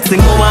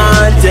everything I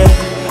want, yeah.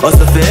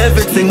 Also for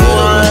everything I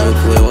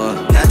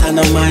want. That I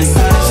know my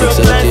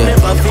side.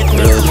 Never fit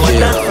me more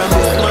than from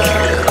this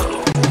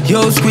world.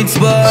 Yo, Squids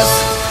boss,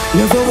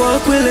 never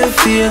walk with left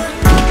fear.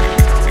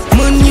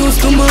 Man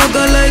used to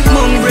maga like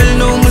mongrel,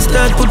 now me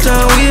start put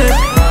on weight.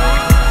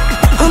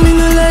 I'm in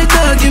a light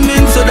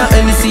argument, so that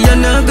NC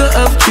and I go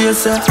have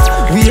chaser.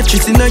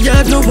 Waitress in a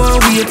yard, no one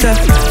waiter.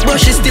 But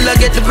she still a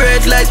get the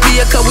bread like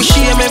baker. We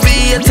shame every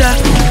hater.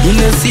 In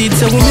the seat,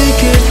 so we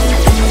make it.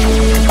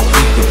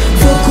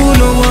 Fuck who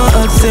no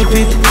one accept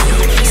it.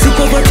 Sick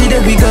of party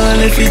that we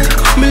gon' left it.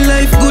 My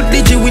life good,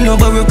 digi, we no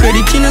borrow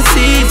credit in a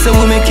seat, so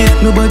we make it.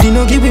 Nobody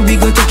no give it, we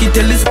go take it,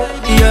 tell us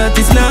the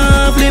artist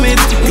not limit.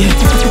 Yeah,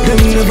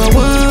 them never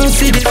want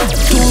see this.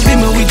 Two be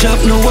my we drop,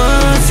 no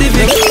one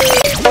civic.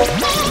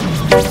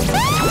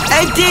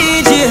 Hey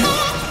DJ,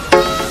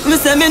 me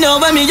say me know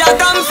where me a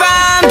come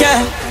from,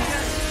 yeah.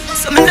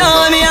 So me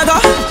know where me a go.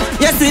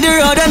 You see the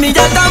road where me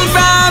a come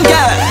from,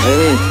 yeah.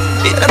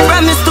 It's a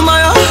promise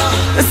tomorrow.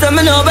 Me say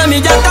me know where me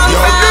a come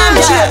from,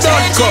 yeah.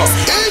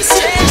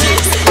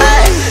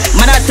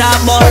 Man I talk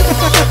about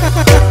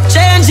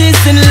changes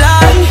in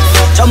life.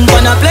 Jump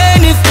on a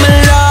plane if me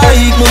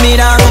like. Mommy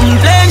da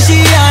complain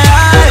she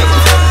alright.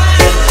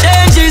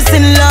 Changes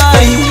in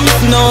life,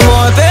 no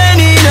more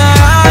pain in her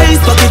eyes.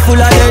 Pocket full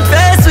of dead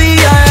face we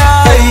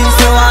arrive.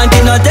 No one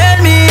did not tell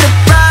me the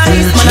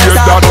price. Man I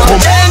talk about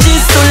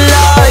changes to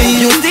life.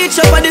 You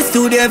teach up at the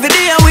studio every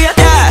day away.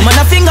 Man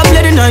I finger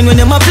play the 9 when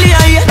them a play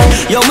here.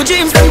 Yo my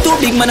dreams them too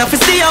big man I fi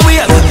stay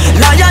away.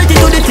 Loyalty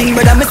to the thing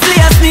brother me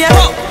slay a snake.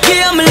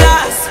 Game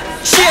last,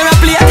 share a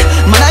plate.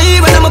 Man I hear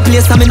when I'm a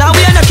place, I'm in a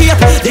way and a cape.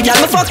 The girl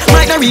me fuck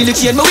might not really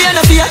change me way and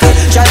a fake.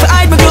 Try to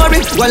hide my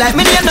glory, well like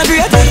me name not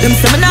great. Them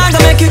say me nah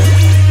gonna make it,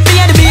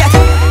 pay the bait.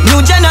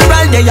 New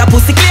general, they a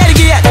pussy clear the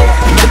gate.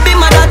 The be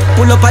my dad,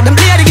 pull up at them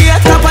play the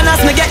gate. Top on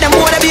us, me get them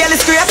more to be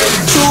straight.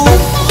 True,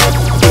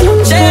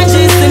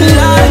 changes in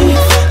life.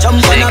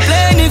 Jump on a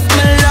plane if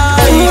me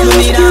like. You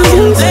need a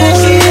plane.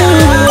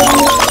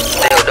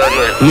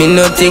 Me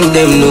no think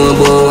them know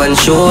about one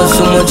show.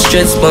 So much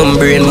stress from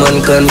brain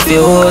man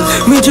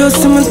confused. Me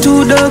just see me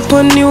too dark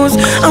on news.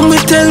 And me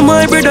tell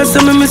my brother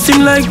say me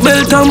missing like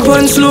belt and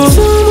pants slow.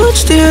 So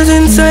much tears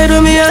inside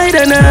of me hide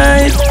and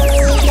hide.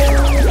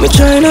 Me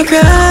tryna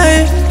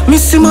cry. Me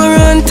see my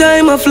run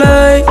time I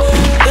fly.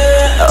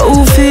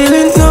 Who feel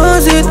it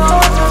knows it.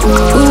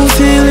 Who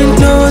feel it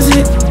knows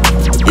it.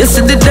 You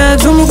see the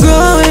dogs when me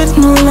grow it.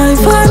 No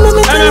life I know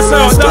me tell you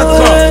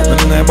story.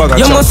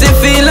 You must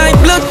feel like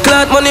blood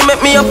clot. Money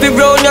make me happy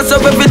brown. Yes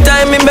up every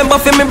time. Me remember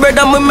for me bread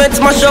and me met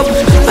smash up.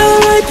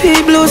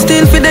 R.I.P. blue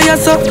still for the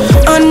yes up.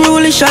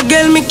 Unruly shot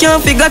girl me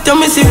can't figure to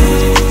me see.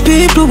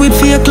 People with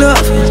fake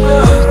love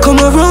come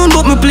around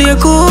but me play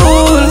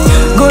cool.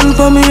 Gun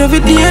for me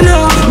every day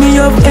now. Me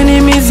have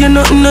enemies, you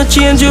nothing no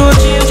change you.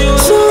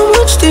 So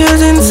much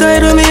tears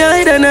inside of me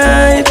hide and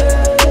hide.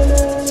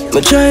 Me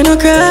tryna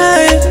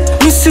cry.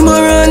 Me see my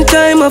run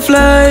time I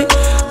fly.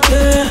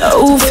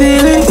 Who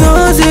feel it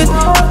knows it.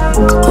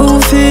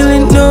 Who feel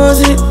it knows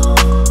it.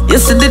 You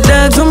see the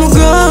dogs when me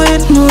grow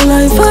it. No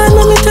life hard,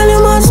 let me tell you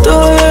my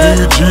story.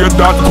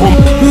 Dotcom.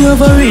 Me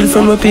have a real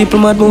from my people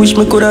mad, me wish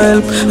me coulda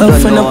help. Have a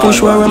friend a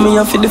push war and me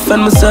have to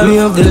defend myself. Me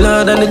have the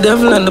Lord and the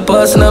devil and the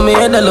person and me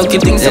head. The lucky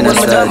things that when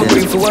me die me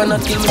pray for one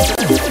not kill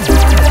myself.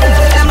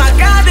 I'm a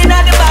cabin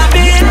at the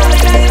Babylon.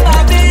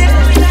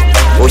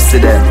 What's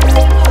it then?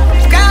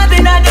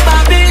 Cabin at the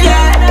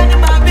Babylon.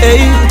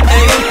 Hey,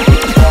 hey.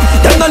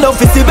 Them no love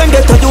to see when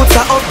get a youth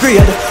a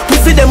upgrade.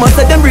 Pussy them and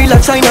say them real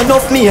a China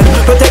enough made.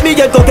 Protect me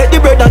yet go get the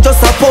bread and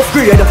just a puff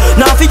grade.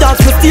 Now if you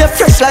ask me stay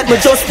fresh like me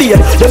just stayed.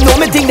 Them know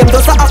me think them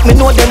just a act me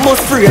know them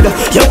must afraid.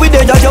 Yeah we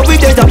there,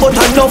 but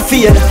I no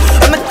fear.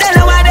 I'ma tell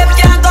you why them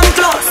can't come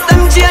close.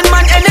 Them Jane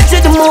man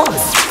energy the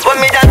most. What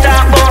me that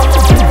talk about?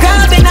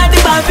 Crabbing at the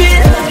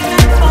Babylon.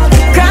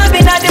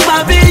 Crabbing at the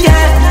Babylon,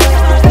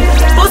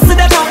 yeah. Pussy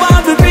them a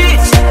want to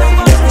reach.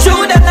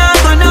 True them not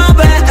gonna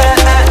nowhere.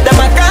 Them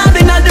a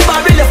crabbing at the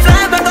Babylon.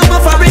 Fly back up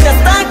for it. They're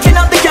stacking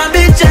up the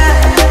cabbage,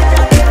 yeah.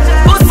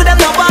 Pussy them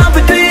not want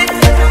to do it.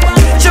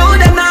 True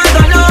them not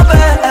gonna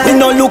nowhere. Me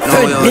no look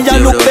red, me a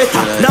look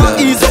better. Now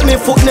ease up me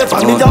foot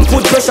never. Me a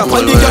put pressure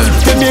on the gas.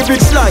 Give me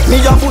rich like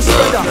me a push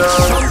better.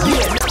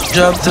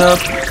 drop top.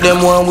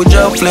 Them one we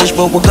drop flesh,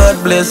 but we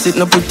God bless it.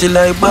 No pretty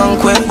like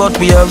banquet, but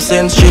we have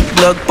sense. Shit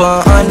block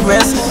pan and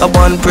rest. I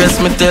want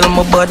press, me tell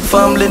my bad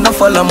family, no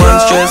follow man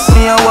stress.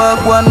 Me I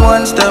walk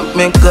one step,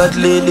 make God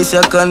lead this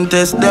a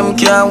contest. Them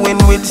can't win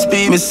with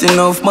speed. Missing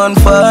enough man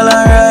fall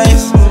and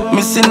rise.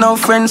 Missing enough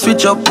friends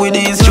switch up with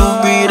these true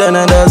breed, and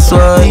that's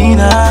why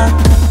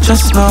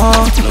just know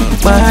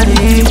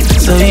nobody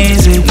so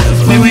easy.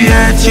 Me we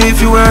hurt you if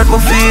you hurt my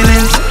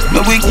feelings. Me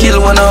we kill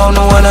one out,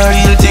 no one a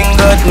real thing.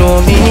 God know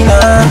me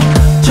nah.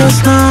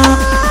 Just know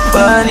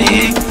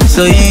nobody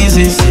so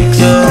easy.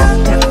 Yo,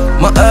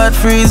 my heart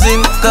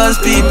freezing, cause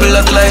people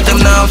act like them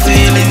now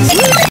feelings.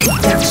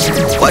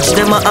 Watch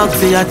them a act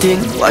for your thing.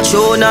 Watch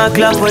you not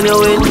clap when you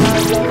win.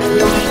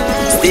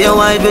 Stay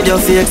wide with your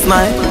fake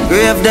smile.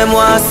 Grave them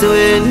wants to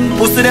win.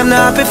 Pussy them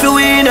not happy if you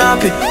win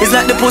happy. It's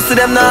like the pussy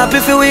them not happy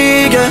if you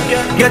win, girl.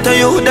 Get a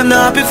you them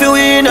not happy if you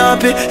win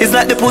happy. It's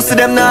like the pussy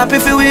them not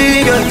happy if you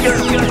win, girl.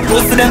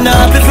 Pussy them not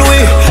happy if you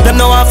win. Them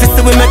no office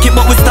till we make it,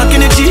 but we stuck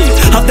in the G.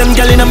 Have them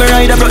gal in a me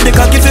ride, I brought the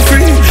cocky for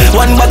free.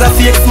 One bag of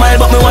fake smile,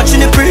 but me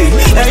watching it pre.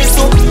 Hey,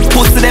 so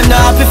pussy them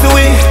not happy if you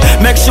win.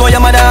 Make sure your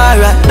mother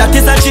alright, that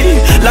is a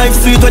G. Life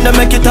sweet when they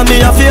make it, and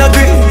me have to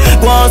agree.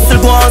 Go on, still,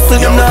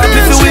 them not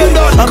happy if you win.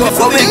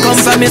 We come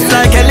from it's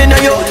like hell in a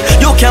youth.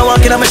 You can't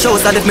walk in on my shows,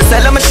 and if me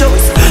sell on my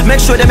shows,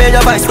 make sure they made your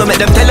voice, don't make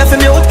them tell if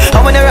I'm mute.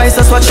 And when they rise,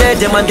 just watch it,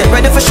 them and get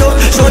ready for show.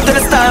 Show to the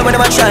style when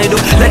them a try do,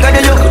 like on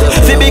the youth.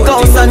 Fi big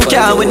house and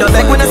car, with no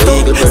bag when I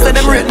stop. Say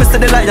them rate me,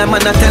 say the lie, I'm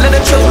not telling the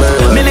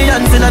truth.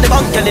 Millions in the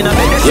bank, telling a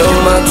million. Yo,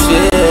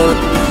 Maxfield,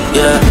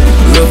 yeah.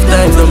 Rough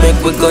times don't make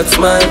we cut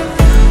smile.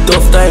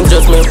 Tough times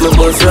just make me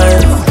bust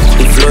right.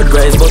 The flood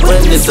rise, but when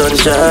the sun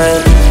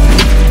shine,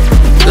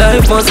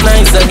 life was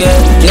nice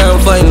again.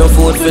 Can't find no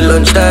food for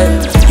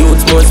lunchtime.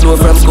 Youths more slow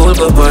from school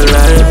go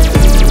online.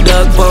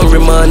 Dotcom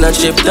remand and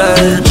ship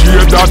time.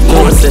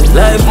 More say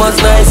life was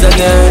nice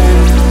again.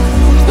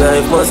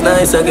 Life was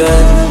nice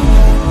again.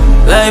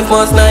 Life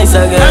was nice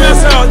again.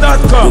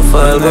 Dotcom. We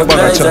fall but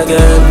rise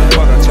again.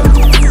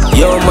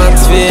 Yo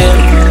Maxfield,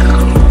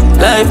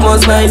 life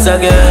was nice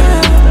again.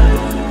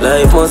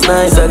 Life was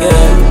nice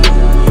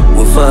again.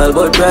 We fall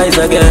but rise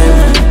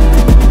again.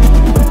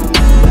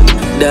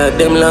 Dog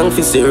them long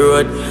for see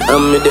road,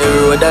 and me the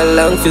road and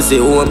long for see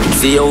home.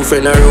 See how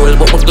friend a roll,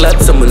 but my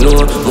glad some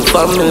know. My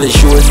family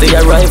sure say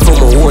I ride for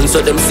my own,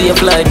 so them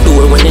safe like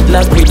door. When it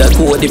lock with a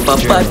code, if I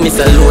badness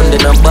alone,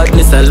 then I'm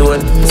badness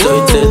alone. So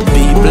it tell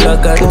people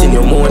I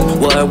continue mourn,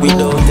 why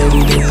without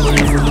them they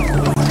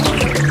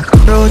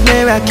Road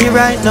may rocky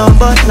right now,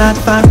 but not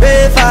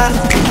forever.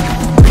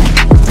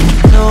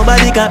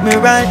 Nobody got me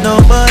right now,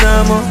 but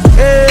I'm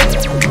okay.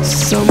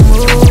 Some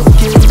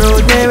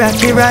road may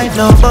rocky right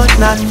now, but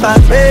not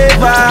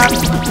forever.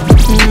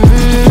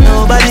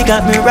 Nobody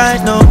got me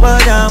right now,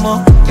 but I'm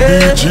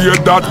okay.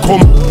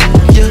 Dotcom.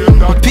 Yeah,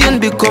 my pain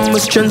become my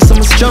strength, so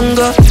I'm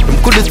stronger.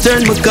 I could've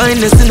turned my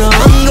kindness into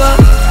hunger.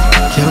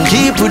 Can't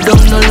keep it down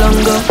no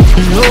longer.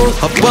 No,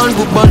 I born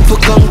for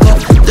conquer.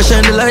 Just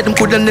shine the light, them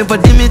coulda never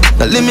dim it.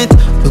 The limit,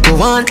 we go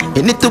on,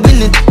 you need to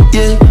win it.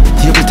 Yeah,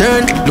 table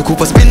turn, look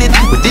who spin it.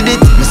 We did it,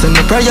 we send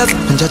my prayers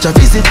and judge a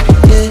visit.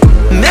 Yeah,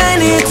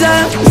 many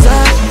times I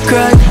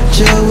cried,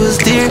 Jah was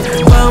there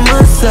by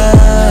my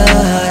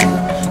side.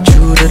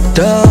 Through the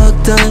dark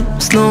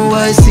times, now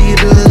I see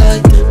the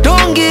light.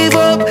 Don't give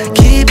up,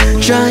 keep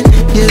trying.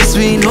 Yes,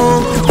 we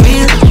know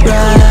we're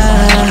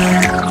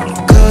right.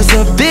 Cause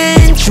I've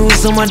been through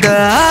some of the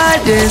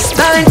hardest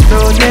times.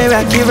 Road may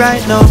rocky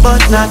right now,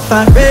 but not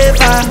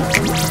forever.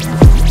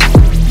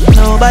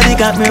 Nobody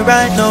got me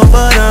right now,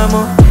 but I'm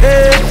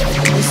okay.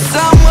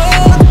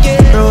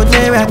 Road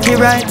may rocky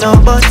right now,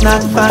 but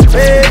not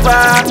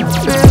forever.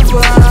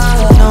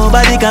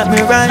 Nobody got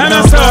me right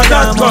now, but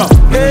I'm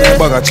okay.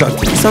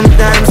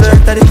 Sometimes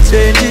earth at the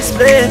strangest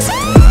place.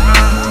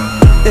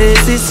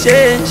 Places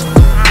change,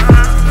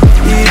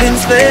 even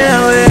stay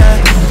away.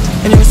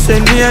 And you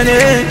send me an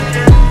end,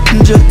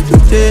 just to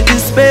take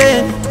this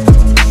pain.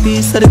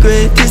 Peace of the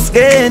greatest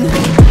gain.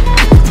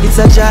 It's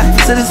a joy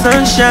to the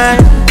sunshine,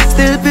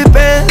 still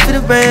prepare for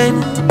the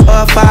rain.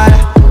 Oh Father,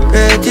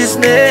 break his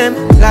name,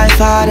 like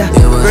Father,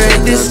 break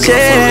this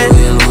chain.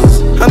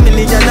 A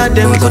million of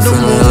them could do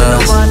move,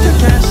 no one to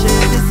cash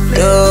it.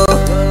 Yo,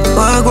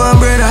 walk one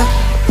brother,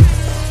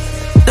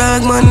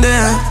 dog man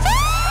there.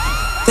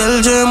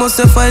 Tell Jay must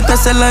a fight,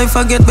 cause the life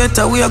I get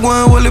better. We are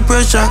going holy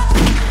pressure.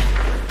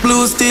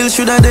 Blue steel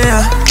shoulda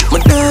there. My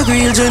dog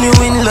real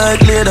genuine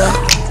like leather.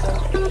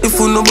 If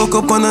you no buck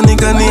up on a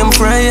nigga named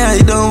Fry, I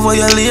don't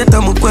violate,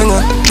 I'm a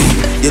quenga.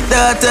 Your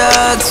daughter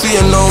asks for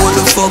you know what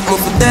the fuck me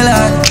for tell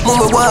her.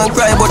 Mama want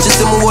cry but she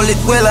say me hold it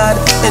well hard.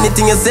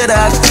 Anything you said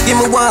that, give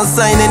me one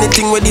sign,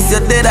 anything where this you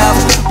dead off.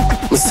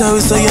 Me sorry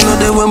so you know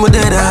that when me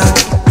dead hard.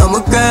 I'ma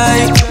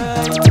cry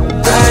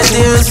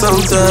tears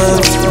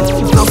sometimes.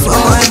 No for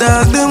my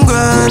dog them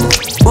gone,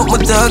 but me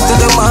talk to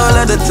them all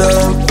of the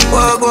time.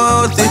 Walk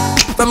out it.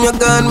 From your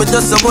gun, me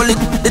just a bullet.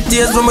 The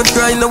tears when me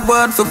cry in the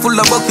water for full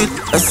of bucket.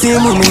 I see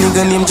him when me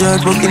nigga named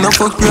George, but in a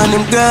fuck you and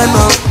him gone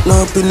now. No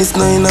happiness,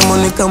 no in a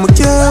money, cause we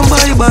can't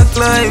buy back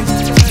life.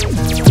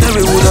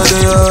 Every woulda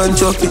there and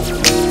chuck it.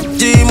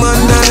 G-Man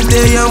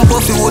Dante and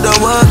Puffy woulda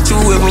walk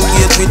through every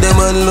gate with them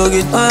and lug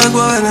it. I go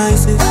and I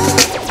say,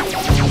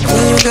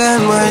 when you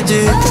got my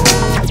G.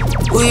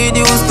 Weed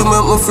used to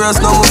make me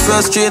frost, now me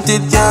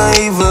frustrated, can't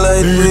even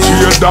light me.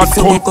 If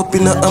you look up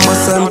in a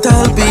Amazon,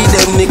 tell me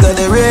them nigga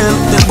they real.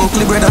 Them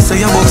Buckley brothers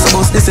say you box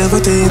about this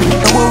everything.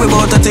 Don't worry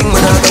about a thing, but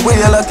the way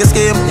I like a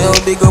scheme. Yo,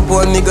 big up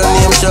one nigga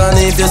named Sean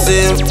if you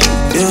see him.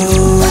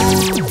 Yo,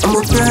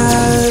 I'ma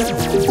cry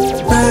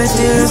right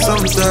here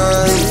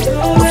sometimes.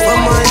 But for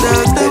my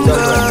dogs, them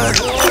God.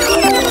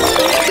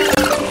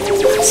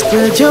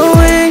 Spread your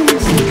wings.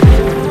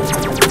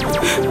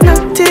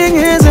 Nothing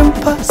is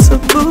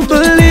impossible,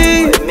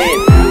 believe me.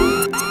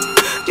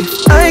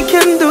 If I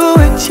can do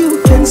it,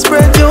 you can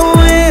spread your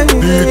wings.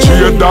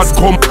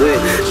 Dotcom.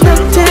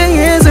 Nothing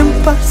is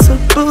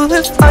impossible.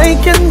 If I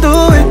can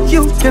do it,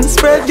 you can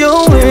spread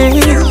your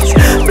wings.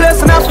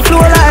 Blessing off a flow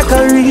like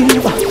a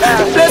river.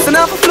 Blessing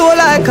off a flow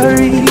like a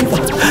river.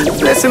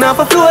 Blessing off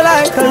a flow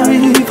like a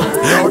river.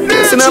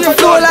 Blessing off a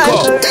flow like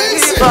a river.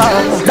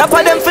 That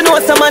for them for know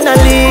some man a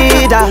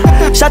leader.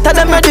 Shatter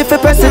them ready for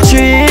press the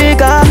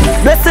trigger.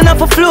 Blessing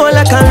off a flow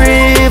like a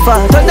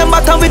river. Turn them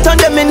back and we turn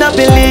them in a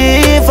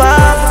believer.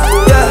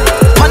 Yeah.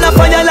 Man a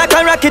fire like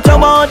a rocket, you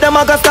want them,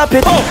 I gotta stop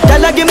it.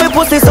 Tell her give me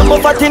pussy, some more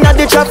fat inna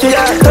the traffic.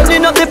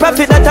 Turning up the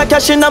profit that I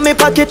cash inna me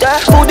pocket.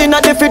 Food inna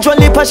the fridge, one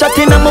lip a shot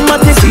inna my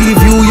matic. See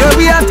you, yeah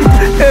we at it,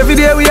 every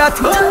day we at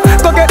it.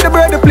 Go get the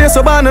bread, the place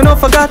so bad, and don't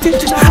forget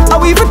it. I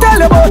will even tell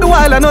you about the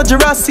wild, I know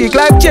Jurassic.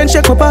 Life change,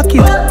 shake my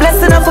pocket.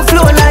 Blessing off a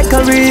flow like a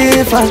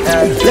river.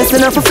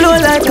 Blessing off a flow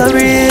like a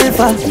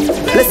river.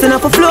 Blessing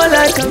off a flow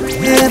like a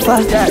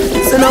river.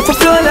 Blessing off a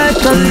flow like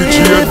a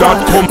river.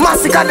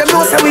 Masicka them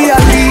know say we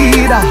a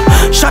leader.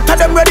 Shatter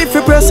them ready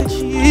for press the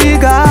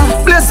trigger.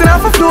 Blessing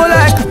off a flow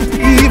like a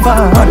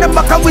river. Turn them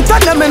back and we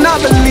turn them in a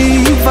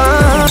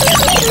believer.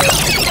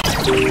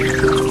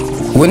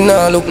 We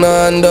nah look no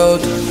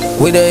handout.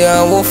 We there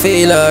and we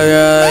feel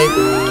alright.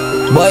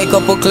 Buy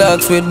couple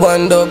clocks with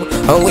one dub,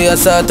 and we a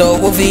sort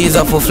out with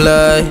visa for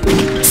fly.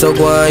 So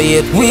go on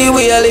yet, we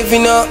are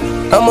living up.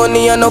 And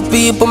money and no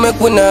people make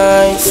we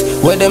nice.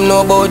 Where them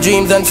know about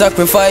dreams and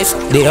sacrifice.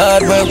 The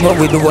hard work but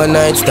we do one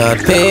night start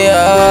pay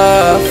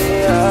off.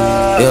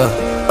 Yeah.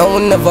 I will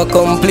never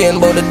complain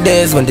about the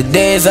days when the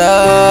days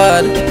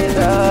hard.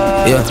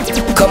 Yeah,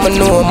 come and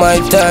know my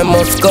time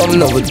must come,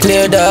 now we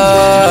clear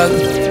dog.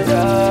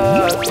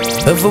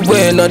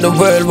 Everywhere in the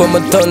world where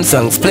my ton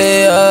songs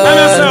play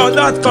hard.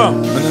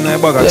 Dotcom.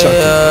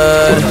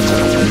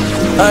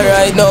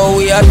 Alright now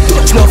we are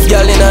touch enough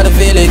y'all in the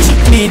village.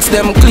 Beats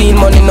them clean,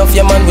 money enough,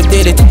 yeah man we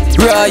did it.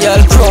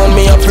 Royal crown,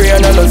 me a prayer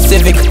and no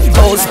civic.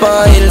 House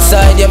pan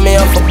hillside, yeah me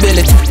have a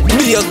billet.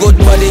 Be a good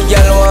body,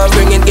 y'all want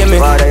bring it, give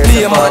me.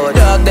 Be a mad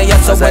dog, they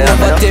are so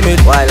never timid.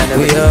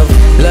 We have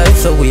life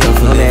so we have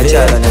to live it.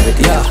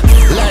 Yeah,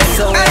 life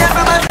so we have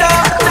to.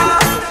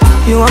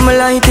 You are my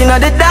light in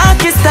the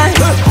darkest time.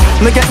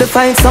 Me get the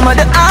fight some of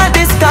the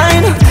hardest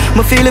kind.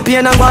 Me feel the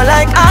pain and go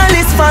like all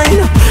is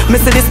fine. Me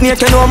see this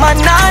snake and no man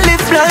not live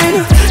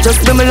blind.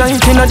 Just be my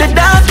light in the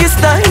darkest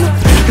time.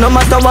 No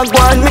matter what go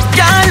on, me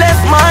can't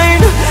left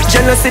mine.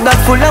 Jealousy that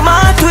full of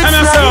heart with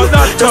slime.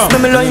 Just be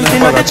my light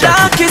in the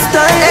darkest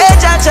time. Hey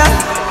Jaja,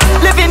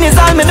 living is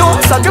all me know.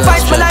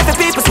 Sacrifice my life for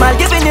people smile.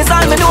 Giving is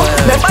all me know.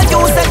 Never you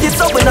said it's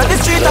up in the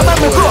street about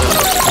me grow.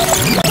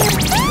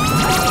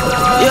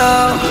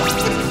 Yeah.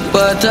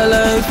 But a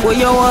life where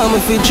you want me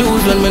fi choose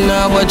when me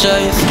not have a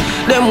choice.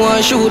 Them want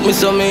shoot me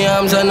so me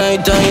arms a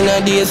night time in a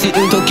day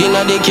sitting talking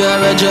a the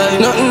car a drive.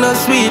 Nothing as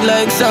sweet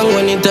like song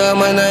when it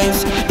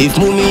harmonize. If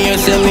mommy hear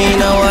say me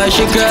now why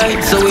she cry.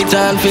 So it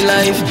on for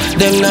life,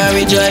 them not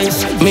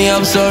rejoice. Me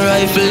have some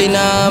rifle in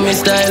a army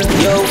style.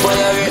 Yo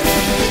fire it,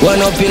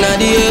 one up in a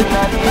the head.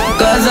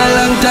 Cause a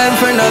long time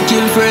friend a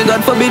kill friend,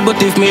 God forbid.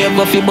 But if me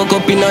ever fi buck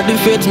up in a the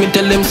feds, me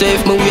tell them say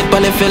if me wait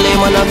pan the fella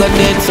man I got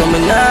dead. So me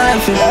not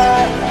life it.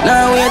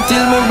 Now wait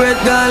till my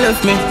breath gone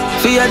left me.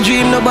 For your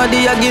dream,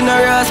 nobody a give no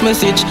ass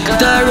message.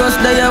 Taros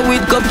there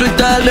with couple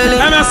tall belly.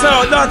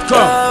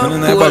 Dotcom.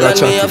 Hold on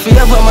me, I feel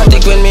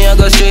dramatic when me I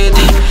go straight.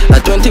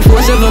 At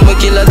 24/7, me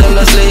killer them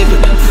no sleep.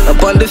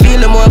 Upon the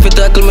field, them want to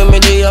tackle me,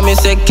 G. And me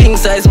say king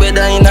size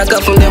better in a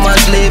coffin, them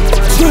asleep.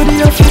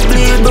 Sweaty I feel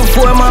bleed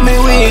before mommy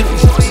weak.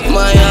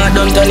 My heart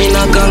done turn in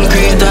a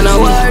concrete and a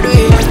wide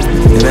way.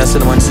 You may see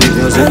the man sweet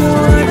music.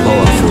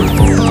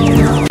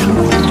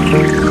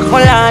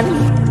 Hold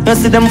on. You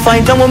see them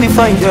fight and when me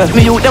fight,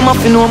 me youth them have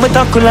to know me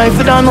tackle life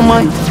without no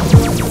mind.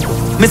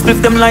 Me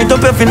split them light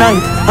up every night.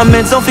 I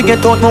made some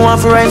forget out, me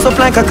want to rise up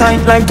like a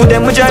kite. Like to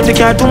them we drive the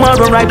car,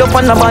 tomorrow ride up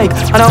on the bike.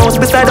 And a house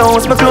beside the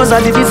house, me clothes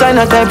are the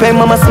designer type. Hey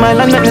mama smile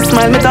and make me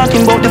smile, me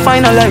talking about the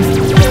final life.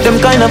 Them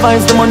kind of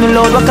vibes, the money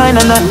load, what kind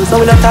of nice, so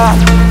we'll talk.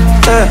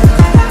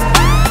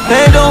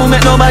 Hey, don't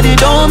make nobody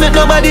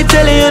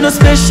tell you no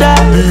special.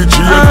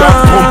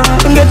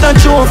 Get a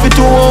trophy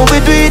to how we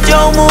do it,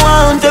 yo, me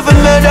want every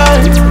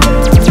medal.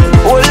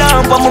 Hold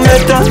on for my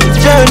metal,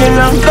 journey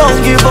long, don't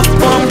give up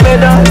on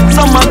pedal.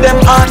 Some of them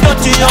are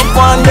dirty up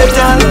on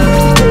metal.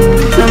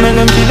 Some of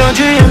them still don't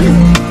dream.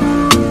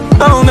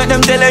 Don't make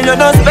them tell you you're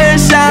not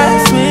special.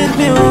 Sweet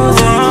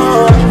music.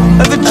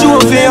 Every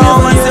trophy,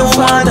 always you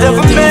want,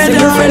 every medal.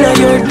 Your friend or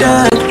your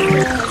dad.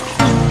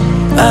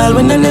 All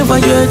when I never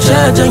hear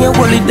charge and you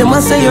hold it, them I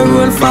say your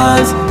roll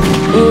falls.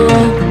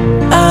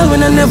 All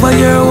when I never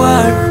hear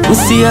war, we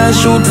see I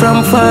shoot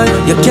from far.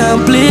 You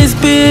can't please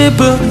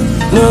people,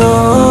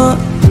 no.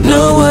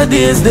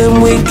 Nowadays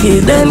them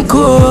wicked and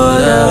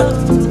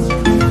cold.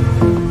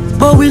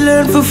 But we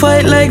learn to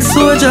fight like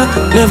soldier.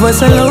 Never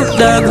sell out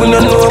dog, we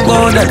don't know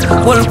about that.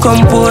 Whole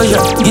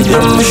composure, give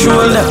them my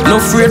shoulder. No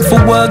afraid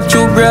for walk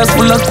through grass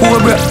full of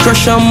cobra.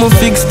 Crush on me,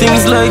 fix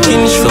things like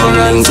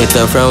insurance. Get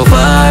her from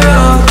far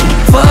out,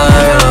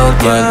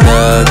 my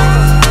dog.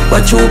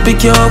 Watch you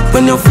pick you up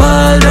when you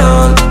fall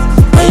down.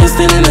 Are you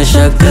still in a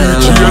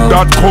shotgun?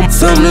 Dotcom.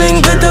 Some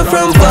link better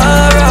from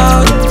far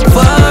out,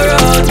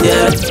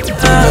 yeah.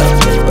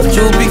 Watch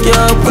you pick you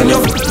up when you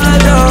fall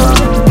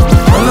down.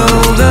 I know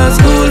who got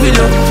school with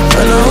you,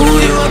 I know who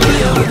you are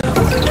playing.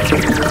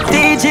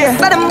 DJ,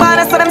 let them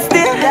bother so them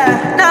still.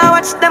 Now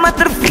watch them at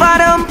the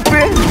bottom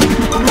pray.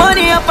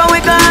 Money up and we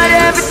got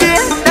every day.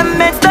 Them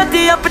men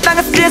study up with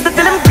a space to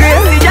tell them great.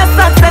 See your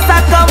success,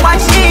 I come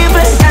watch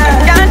evil.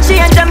 Can't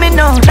change them, me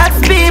know, that's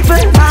people.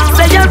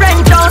 Say your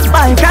rent don't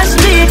buy cash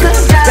vehicle.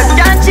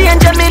 Can't change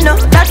them, me know,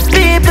 that's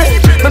people.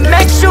 But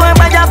make sure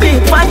when you be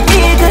one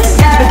eagle.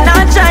 But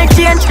not try to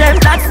change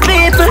them, that's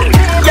people.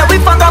 Yeah,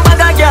 we fuck up a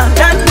girl,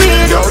 that's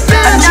people.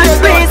 And that's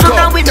reason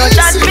that we don't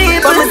judge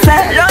people. But we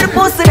say, Lord,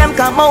 pussy them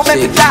come out,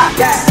 make it talk.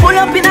 Pull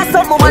up in a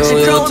summer, watch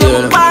it through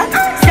the bar.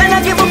 Can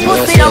I give a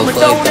pussy and we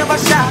don't ever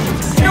shot?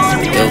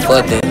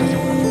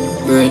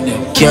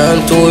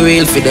 Can't too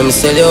real for them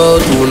sell you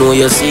out. Who know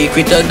your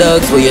secret of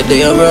dogs where you're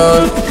there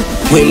around.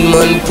 When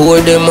man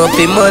pour them up,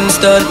 a man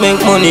start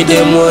make money,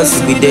 them was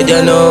be dead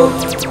you know.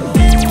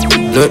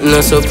 Nothing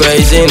no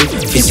surprising.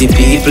 Fizzy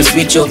people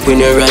switch up when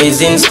you're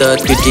rising.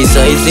 Start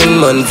criticizing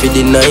man for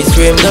the nice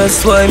frame.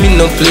 That's why me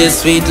no play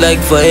sweet like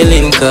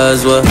violin.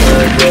 Cause what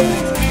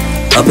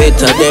I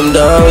better them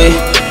down way.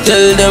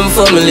 Tell them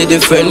family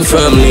different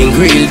from link.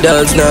 Real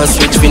dogs now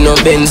switch for no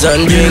Benz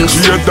and drinks.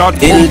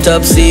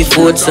 Hilltop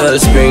seafood Salt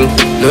Spring.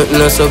 Nothing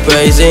no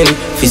surprising.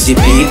 Fizzy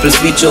people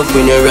switch up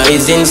when you're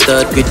rising.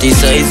 Start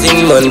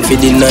criticizing man for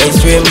the nice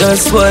frame.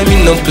 That's why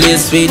me no play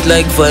sweet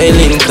like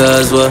violin.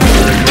 Cause what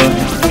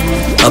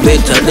I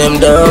better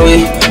them down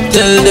way.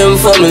 Tell them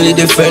family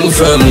different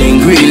from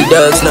link. Real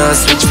dogs now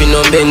switch for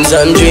no Benz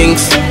and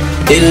drinks.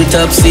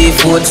 Hilltop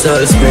seafood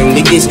Salt Spring.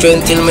 Biggest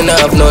strength till me not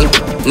have none.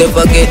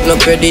 Never get no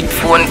credit,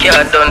 phone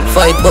can't done.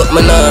 Fight but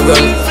me nah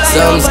run,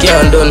 Psalms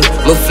can't done.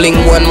 Me fling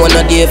one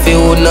a day for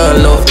who nah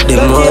love.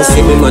 Them want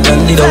see me mad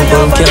and they don't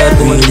want can't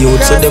do it youth.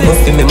 So them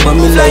must remember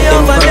me like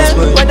them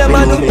password.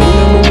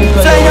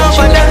 Fly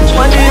over them,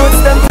 when the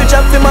youths them switch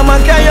up for mama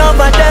cry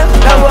over them.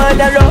 That word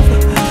a rough.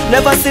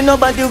 Never see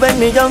nobody when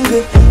me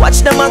younger.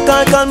 Watch them a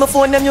call my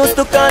phone, them used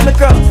to call me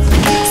crap.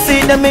 See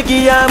them me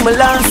give her my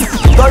last.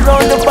 Go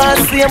round the bar,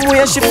 same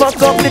way she fuck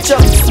up the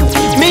chops.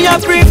 Me a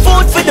free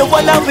food for the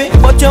one of it,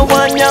 but you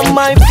want your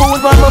my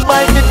food while me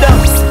buy the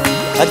dogs.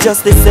 I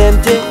just the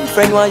same thing,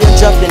 friend while you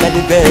dropping at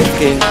the Burger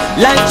King.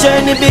 Life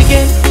journey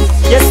begin,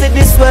 you see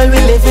this world we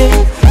live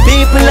in.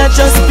 People are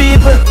just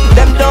people,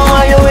 them don't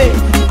want you in.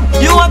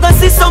 You are gonna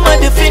see some of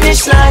the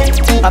finish line.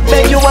 I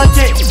beg you want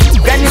it.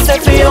 Granny say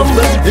be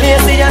humble,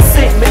 lazy and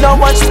sick. Me don't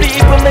watch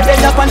people, me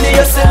dead up on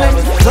the ceiling.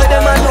 So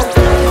them a know,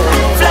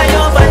 fly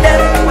over them,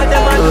 what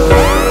them a do.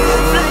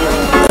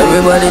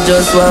 Everybody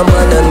just want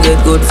man and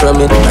get good from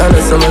it. And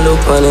that's how me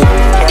look on it.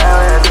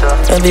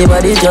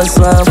 Everybody just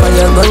want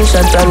fire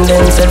gunshot and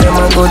then say them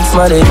a good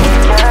smarty.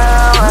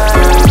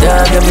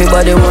 Yeah,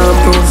 everybody want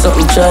prove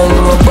something, trying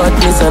to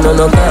badness and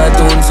no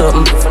cartoon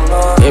something.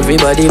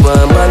 Everybody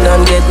want bad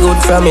and get good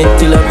from it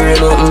till I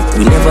brain open.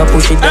 We never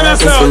push it down,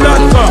 it's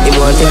nothing. He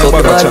want to take up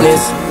the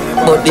badness.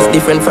 But this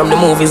different from the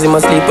movies. He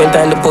must sleep when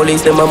time the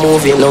police them a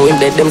moving. Now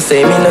him dead them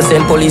say me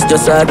innocent. Police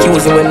just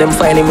accuse him when them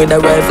find him with a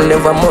rifle.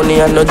 Never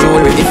money and no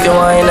jewelry. If you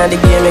want in the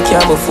game you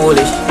can't be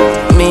foolish.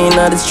 Me in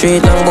the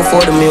street long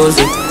before the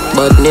music.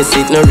 Badness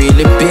it no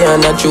really pay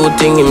and a true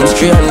thing. Him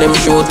straight and them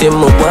shoot him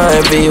up on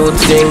every youth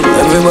thing.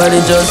 Everybody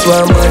just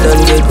want bad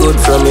and get good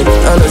from it.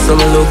 And that's how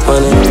me look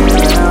on it.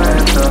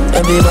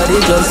 Everybody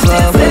just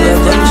want fire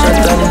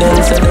gunshot and then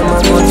say them a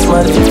good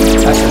smarty.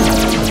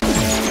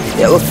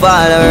 Yeah, we fall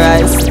our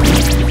rise,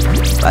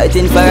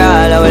 fighting for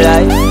all our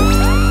life.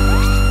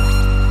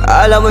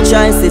 All our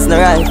choices not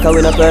right, cause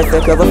we not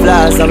perfect, we have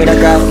flaws and we not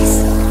cries.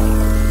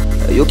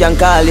 You can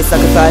call it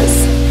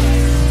sacrifice.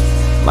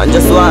 Man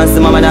just wants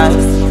the mama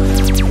nice.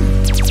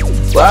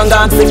 One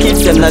gangster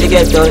kids them not the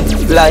ghetto.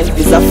 Life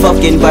is a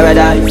fucking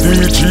paradise.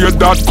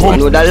 Dotcom.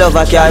 Man with a love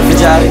I can't be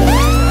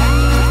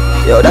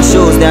jive. Yo, the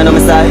shoes they are on my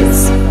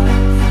sides.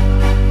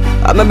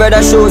 And my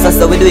brother shows us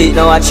how we do it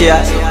now watch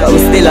here. Cause we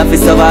still have to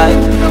survive.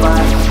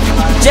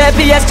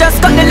 JPS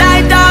just cut the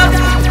light off.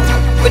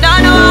 We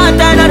don't know how to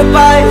turn on the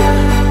pipe.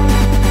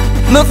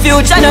 My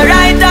future no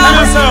right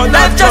off.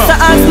 Life just a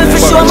ask me for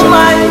show my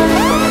mind.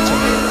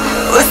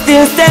 We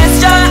still stay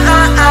strong.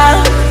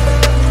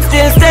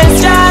 Still stay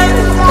strong.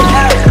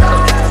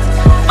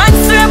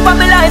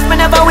 life, me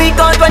never weak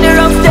out when the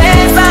rough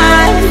days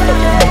on.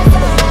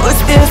 We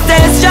still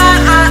stay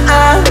strong,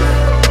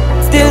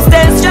 still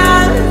stay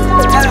strong.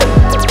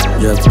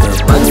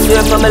 Man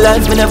swear for my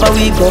life, me never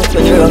weak out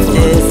when the rough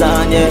days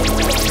on, yeah.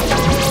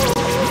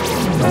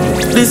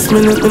 This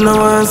minute me no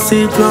want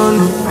see it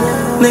round me.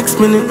 Next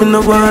minute me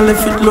no want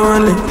left it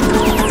lonely.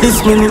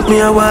 This minute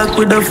me a walk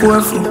with a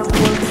 4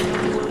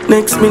 feet.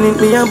 Next minute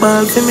me a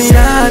ball for me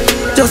heart.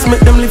 Just make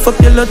them lift up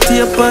yellow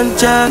tape and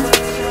chat.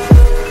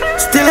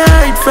 Still I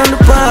hide from the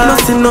past. No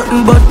see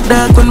nothing but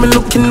dark when me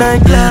looking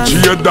at glass.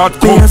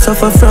 Dotcom. Me a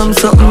suffer from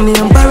something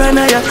named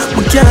paranoia.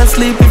 Me can't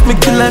sleep if me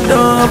kill a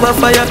dog over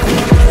fire.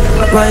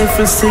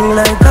 Rifle sing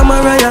like a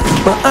Mariah.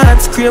 My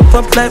heart scrape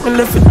up like me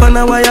left it on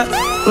a wire.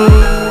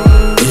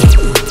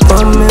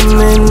 But me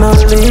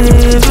not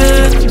leave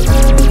it.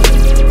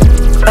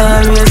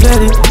 Always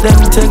ready. Them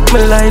take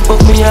me life but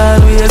me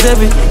always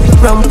heavy.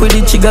 Ramp with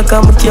the trigger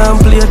cause me can't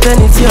play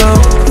tennis, yo.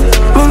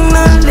 Me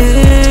not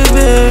leave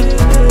it.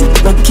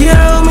 No care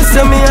how me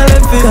say me a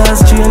left it. Cause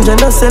stranger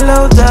no sell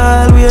out,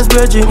 always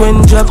virgin.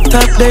 When drop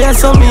top there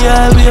so me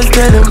always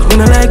tell them. Me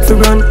no like to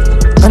run,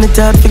 and it's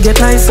hard to get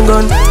ice and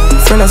gun.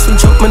 Friend I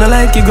switch up, me no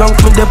like it grunk.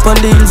 Me dip on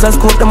the hills, I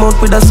scope them out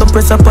with a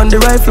suppressor on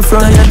the rifle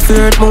front. I had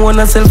fear it, me want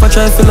myself a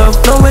try to love.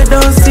 No way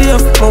down see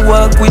up, me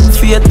walk with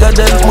faith. God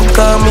help me,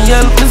 call me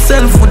help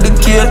myself with the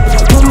care.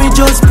 But me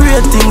just pray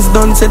things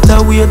done, set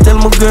away.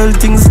 Tell my girl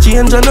things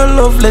change and I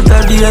love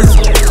letter days.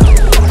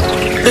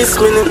 This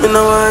minute me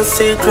no want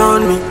see it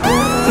round me.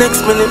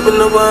 Next minute me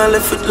no want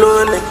left it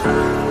lonely.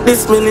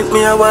 This minute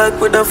me a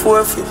walk with a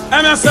 4 feet.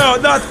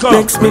 Dotcom.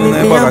 Next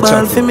minute me a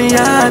ball for me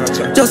heart.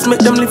 Just make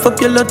them lift up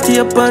yellow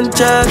tape and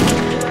chat.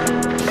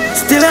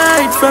 Still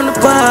I hide from the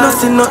past. No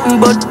see nothing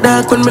but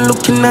dark when me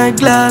looking at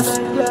glass.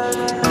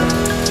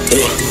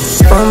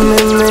 For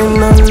me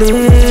not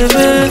leave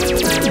it.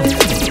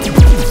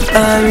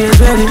 Always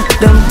ready.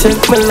 Them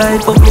take my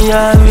life but me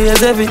always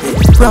heavy.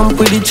 Ramp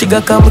with the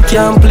trigger cause me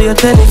can't play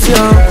tennis,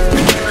 yo.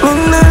 Me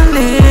not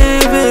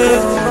leave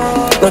it.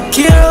 No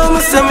care how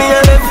me say me a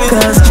left it.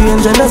 Cause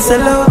stranger no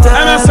sell out,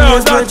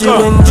 always virgin.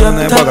 When drop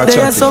top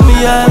there so me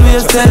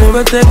always tell him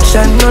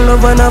protection. No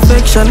love and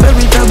affection,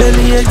 very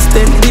belly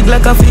extend. Big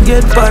like a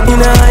forget pan. In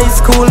a high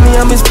school me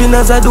and me spin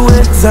as I do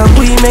exam.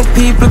 We make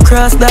people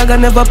cross dog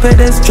and never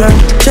pedestrian.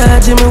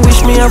 Charging me wish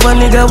me have a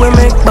nigga we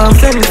make bam.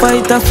 Friend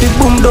fight a fi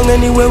boom down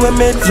anywhere we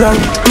make drunk.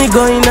 Me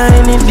go in a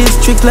any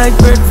district like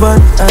bread van.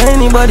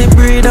 Anybody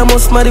breed I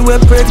must marry we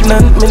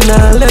pregnant. Me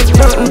nah left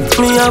nothing.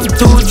 Me have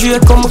 2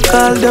 J come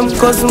call them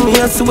cousin. Me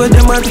I swear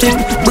them a think.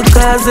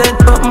 Because head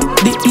button,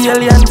 the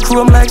alien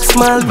chrome like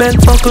small belt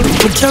buckle.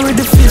 Me carry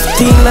the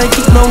 15 like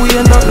it no way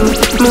nothing.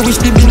 Me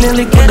wish the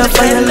Benelli could have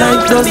fire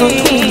like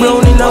dozen.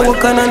 Brown in a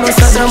walk and I know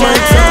Saddam and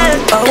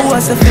I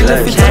say feel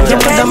like it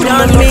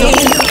on me.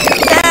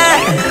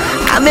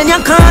 I'm in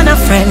your corner,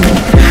 friend.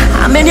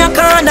 I'm in your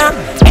corner.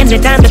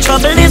 Anytime the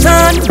trouble is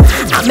on,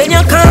 I'm in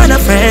your corner,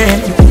 friend.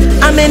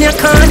 I'm in your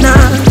corner.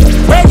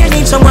 When you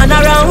need someone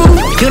around,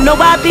 you know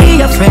I'll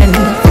be your friend.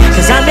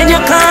 Cause I'm in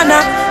your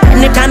corner.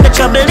 Anytime the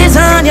trouble is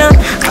on you,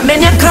 I'm in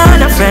your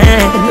corner,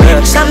 friend.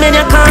 Cause I'm in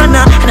your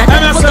corner. And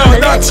I don't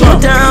gonna let you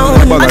down.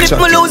 And if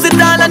me lose it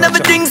all and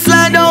everything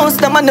slide down,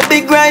 stand on the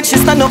big ride, she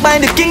stand up by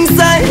the king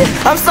side.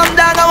 I'm some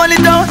dog, I want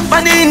it down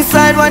on the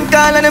inside. One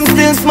call and them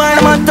still smile,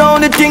 I'm on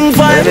town, the thing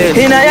vibe.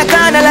 In your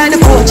corner like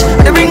the coach,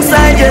 the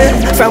ringside, yeah.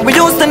 From we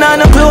used to know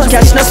no clothes,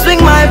 catch no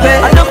swing my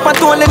way. I knock my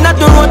toe, not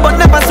the road, but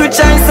never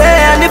switch I say.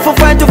 And if we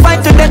fight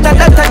to death,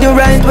 that's the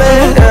right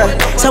way, yeah.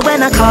 So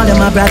when I call you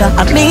my brother,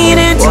 I mean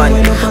it.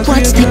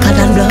 What's thicker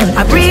than blood?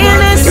 I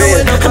realize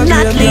I'm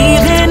not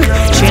leaving.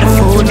 Share the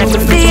food, make we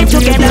feed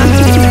together.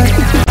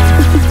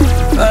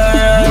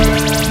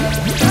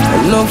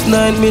 Enough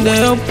night, me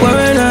day up for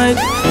a night.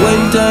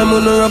 When time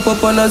when I wrap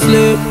up and I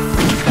sleep.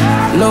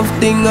 Enough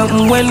thing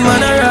happen when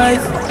man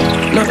arise.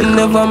 Nothing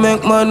never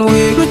make man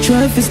wake. Me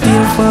try to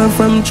steal far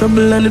from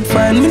trouble and it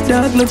find me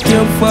dark. No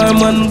care far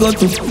man go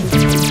to.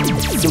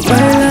 So my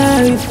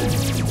life,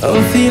 I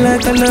don't feel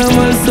like a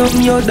normal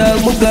something. Yo dog,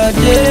 but got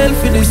jail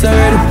for this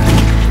already.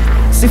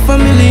 See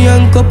family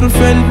and couple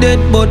friend dead,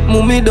 but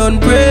mommy done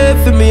pray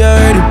for me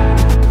already.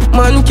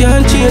 Man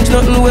can't change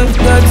nothing what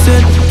God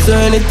said. So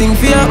anything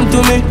fi happen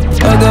to me,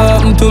 I go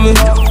happen to me.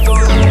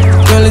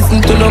 Don't listen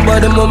to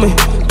nobody, mommy.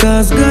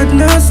 Cause God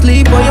not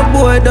sleep on your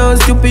boy down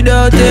stupid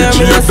out there.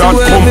 Me I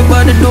swear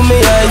everybody do me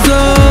eyes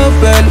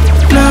open.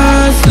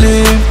 Not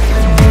sleep,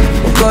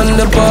 on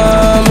the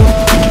palm.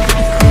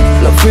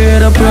 Not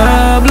afraid of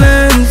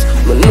problems.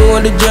 But know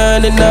the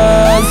journey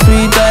now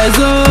sweet, eyes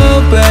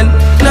open.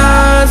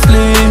 Not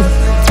sleep,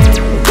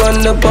 on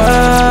the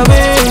palm.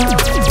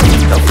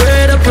 Not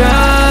afraid of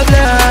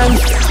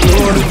problems.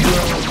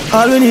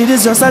 All we need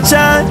is just a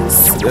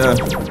chance. Yeah.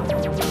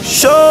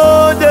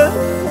 Show them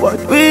what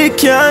we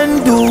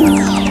can do.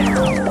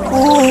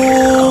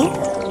 Ooh.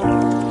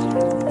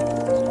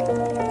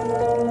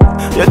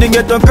 You didn't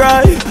get to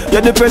cry,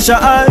 you the pressure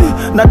high.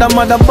 Not a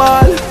mother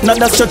ball,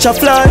 not a stretch a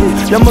fly.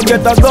 You me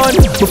get a gun,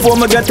 before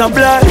me get a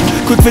blind.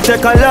 Quick fi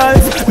take a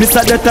life, miss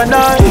a death and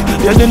I.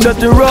 You didn't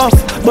dirty rough,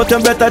 but you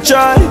better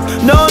try.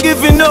 No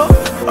giving up,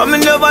 I me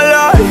never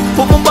lie.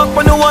 Put my back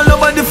on the wall,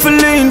 nobody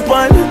feeling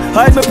pan.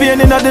 Hide my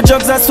pain in the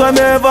drugs, that's why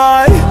me ever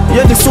high.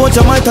 Yeah, the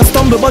soldier might have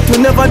stumbled, but we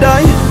never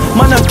die.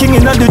 Man, I'm king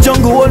in the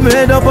jungle, hold me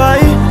head up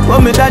high.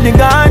 When me daddy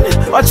gone,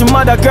 watch your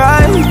mother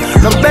cry.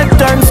 No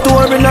bedtime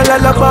story, no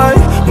lullaby.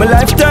 My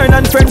life turn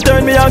and friend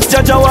turn, me ask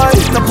Jaja why.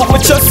 Now put my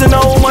trust in a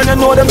woman, I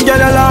know them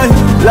get alive.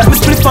 Like me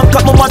split and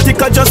cut my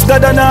matic, I just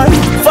got a knife.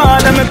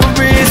 Father, make a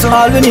reason,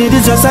 all we need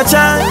is just a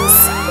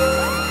chance.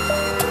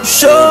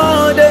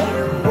 Show them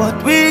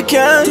what we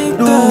can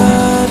do.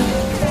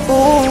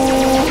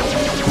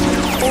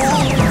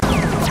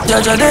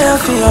 Jaja, they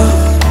for you.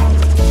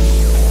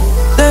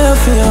 They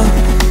for you.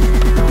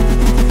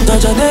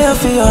 Jaja, they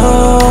for you.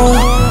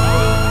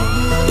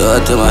 You're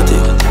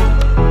automatic.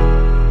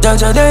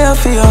 Jaja, they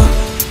for you.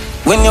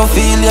 When you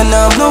feel you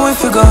now, nowhere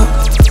to go.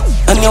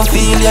 And you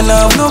feel you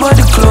now,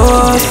 nobody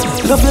close.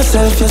 Love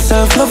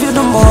yourself, love you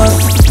the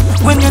most.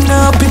 When you're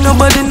not happy,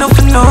 nobody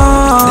nothing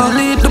know.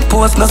 Delete the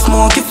post, no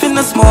smoke if you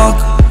no smoke.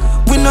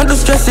 We know the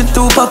stress is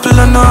too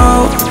popular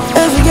now.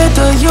 Every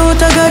ghetto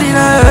youth I got in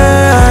a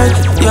hurt.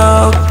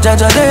 Yo,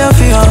 Jaja they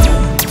for you.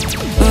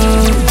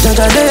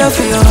 Jaja they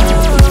for you.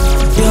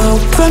 Yo,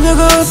 from your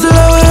girls to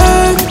the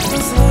work.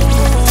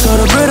 So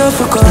the brother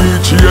for come.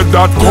 Yo,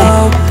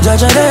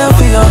 Jaja they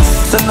for you.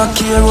 So no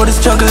care what the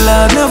struggle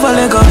I never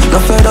let go. No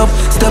fed up,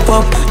 step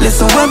up,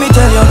 listen when me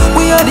tell you.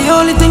 We are the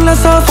only thing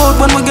that's our fault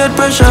when we get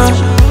pressure.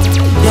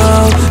 Yo,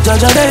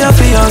 Jaja they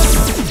for us.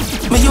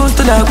 Me used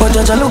to die, but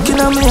Jaja looking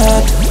at me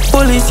head.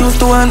 Police used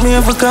to want me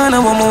every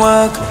corner when I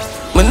walk.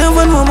 Me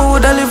never know me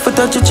woulda live for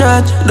touch a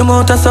charge. The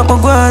amount of stuff I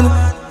gone,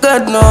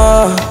 God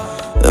no.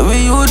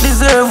 Every you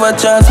deserve a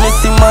chance. Me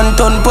see man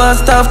turn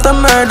past after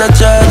murder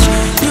charge.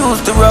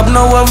 Used to rob,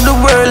 now of the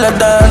world a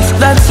dance.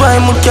 That's why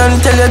me can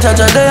tell you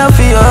Jaja they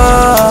for you.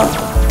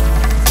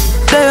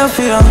 They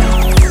for you.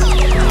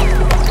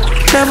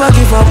 Never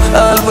give up,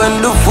 all when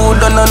the food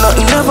done and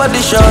nothing never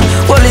dish out.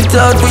 Hold it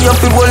out, we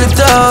have to hold it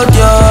out,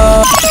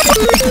 yeah.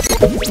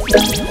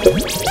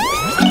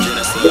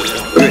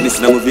 Greatness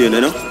in our view,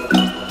 you know?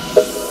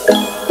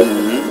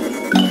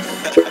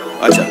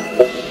 Watch out.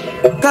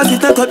 Cause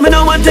it a cut, me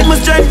now want take my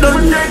strength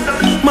down.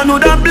 Man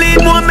would have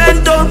bleed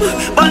momentum.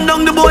 Burn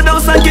down the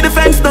boathouse and keep the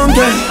fence down,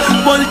 yeah.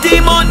 One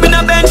team out, me no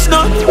bench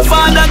now.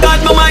 Father God,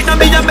 me might not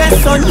be your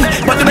best son,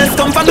 but the best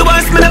come from the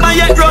worst, me never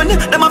yet run.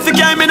 Them have to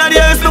carry me in the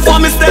earth before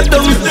me step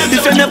down.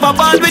 If you never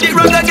ball with it,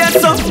 run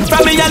against some.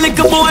 From me a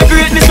little boy,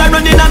 greatness I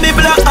running on me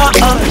blood,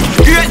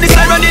 Greatness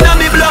I running on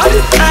me blood,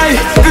 ay.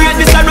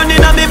 Greatness I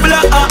running on me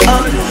blood,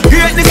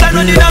 Greatness I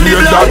running on me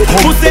blood.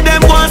 Who see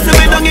them once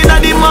me down in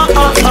the mud,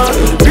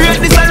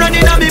 Greatness I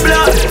running on me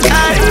blood,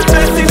 ay.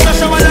 Blessings I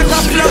shower like a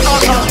flood,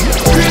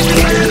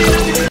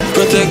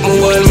 Protect me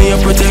while me I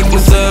protect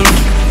myself.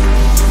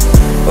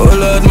 Oh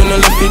Lord, me no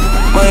left it.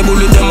 My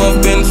bullet them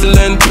have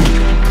penicillin.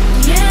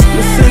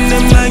 Me send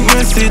them like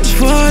message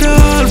for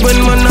all.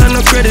 When man on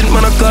no credit,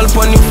 man I call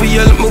upon you for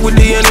help me with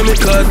the enemy,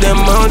 cause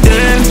them out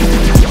there.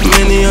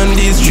 Many on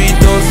these streets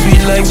don't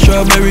sweet like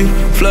strawberry.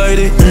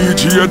 Friday.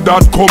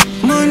 Dotcom.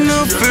 Man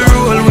I feel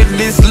roll with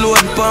this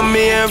load for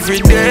me every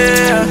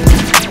day.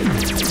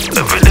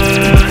 Every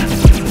day.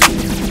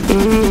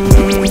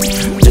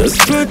 Just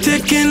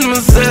protecting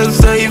myself,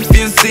 so if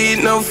you see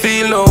it, no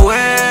feel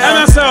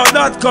nowhere.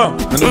 Dotcom.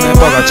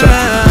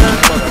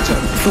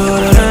 For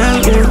the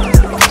help.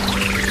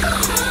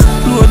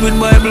 Load with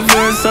Bible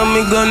verse and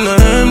me gonna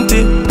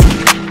empty.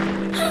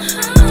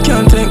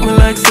 Can't take me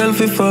like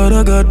selfie,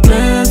 Father God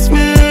bless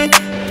me.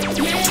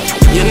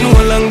 You know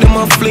how long them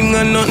a fling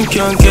and nothing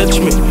can catch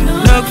me.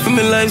 Dark for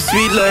me life,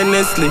 sweet like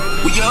Nestle.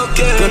 We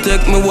okay.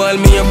 Protect me while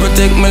me and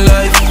protect my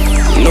life.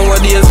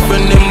 Nowadays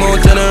spend them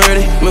out and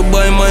already. Me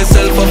buy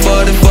myself a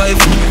 45.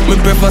 Me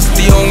prefer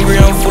stay hungry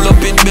and full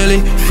up it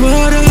belly. For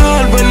the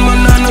all when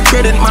man on no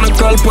credit, man I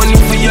call upon you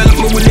for help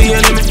me with the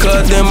enemy,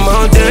 cause them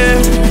out there.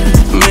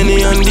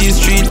 Many on these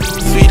streets,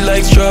 sweet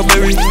like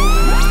strawberry.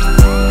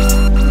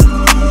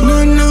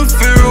 None of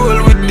you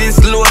roll with this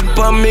load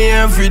for me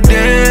every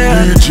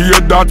day.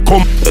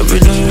 Dotcom. Every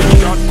day.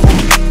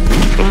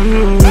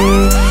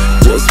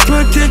 Just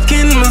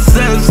protecting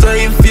myself, so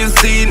if you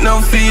see it,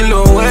 no feel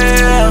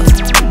nowhere.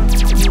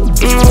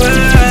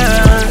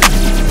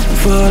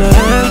 For the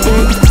help.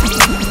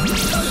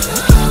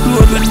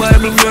 Load with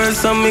Bible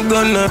verse and me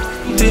gonna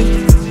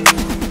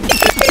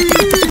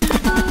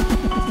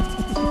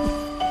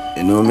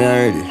You know me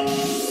already.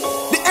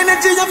 The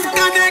energy of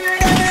connect.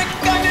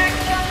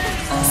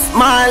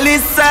 Smiley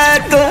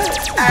circle.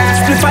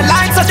 Split a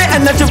line so the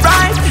energy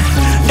right.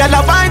 Girl a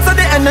wine so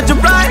the energy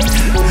bright.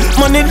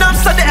 Money enough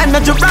so the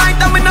energy right.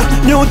 And we know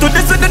new to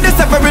this, we do this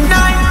every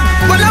night.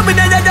 Well I'm with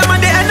the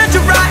energy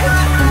right.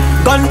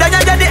 Gun down,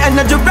 yeah, the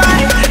energy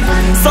bright.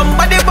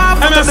 Somebody want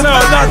to the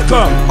fight.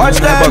 Watch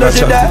the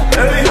energy there.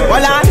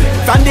 Well,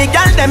 From the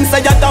girl them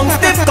say your tongue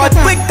stiff, cut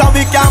quick, cause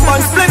we can't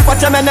burn split.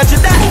 Watch your energy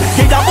there.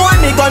 Give a boy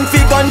me gun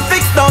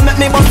fix. Don't make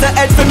me bust the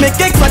head for me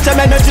kicks. Watch your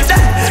energy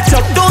there.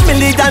 Chuck 2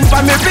 million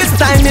for me wrist.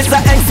 Time is an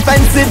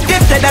expensive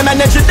gift. Tell them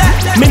energy there.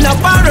 Me no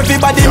bar,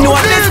 everybody know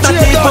this. Not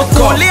people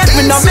too late.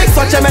 Me no mix.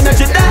 Watch your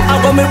energy there. I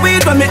got me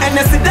weed when me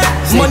energy there.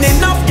 Money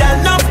enough, girl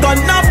enough, gun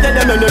enough. Tell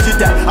them energy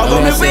there. I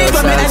got me weed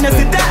when me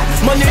energy there.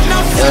 Money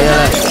enough.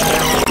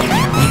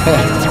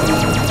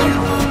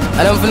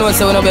 I don't feel no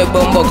say when I beg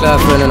bumbo class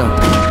friend, you know.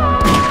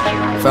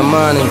 From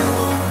morning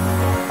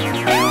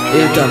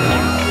Hilton.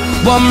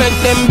 One make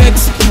them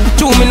begs.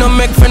 2 me no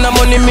make friend of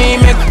money me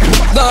make.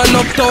 Gone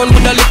uptown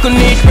with a little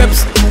neat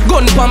reps.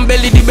 Gun pan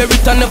belly the berry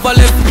never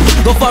left.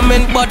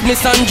 Government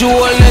badness and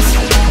jewelness.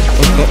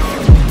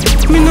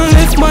 Me no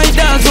left my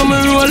dogs when me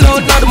roll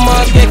out of the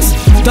markets.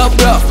 Top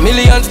bro,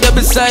 millions they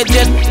beside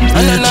yet.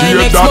 And then I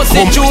next must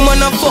say true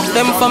man and fuck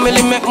them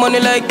family. Make money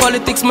like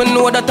politics, me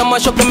know that I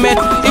mash up the med.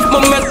 If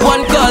me make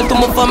one call to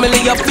my family,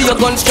 I feel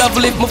guns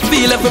travel. If me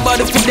feel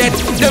everybody for dead.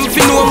 Them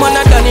fi know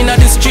man a done in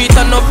the street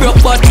and no broke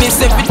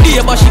badness. Every day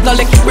but she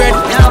collect bread.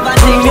 Never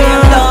think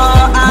them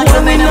low,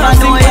 answer me never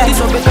know yet.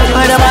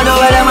 Where them a do,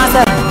 where them a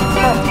say?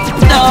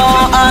 No,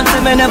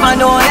 answer me never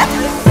know yet.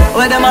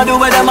 Where them a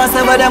do, where them a say,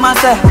 where them a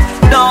say?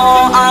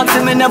 No, answer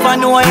me never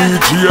know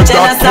yet.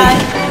 Genocide.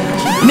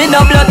 Me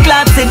no blood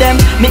clot see them.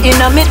 Me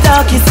inna me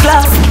darkest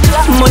class.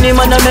 Money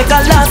man a make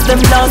a last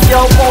them last. Yo,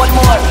 one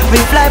more. We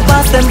fly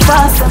past them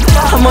fast.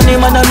 Money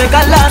man a make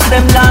a last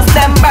them last.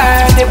 Them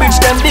burn. They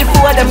reach them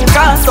before them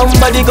cross.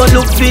 Somebody go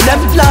look for them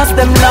last.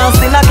 Them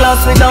last in a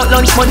class without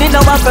lunch money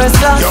now a first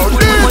class.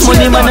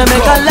 Money man a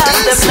make a last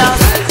them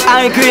last.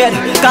 I grade.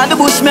 Cause the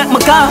bush make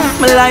me calm.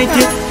 Me light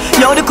it.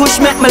 Yo, the kush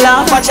make me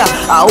laugh, watch ya.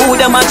 Who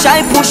them a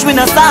try push me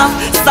no stop.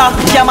 Stop,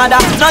 yeah mother,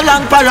 no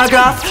long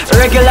paragraph.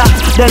 Regular,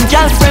 them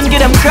girlfriend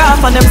give them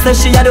crap. And them say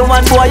she a the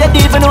one boy, you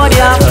didn't even know the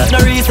half. No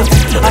reason,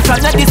 I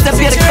try not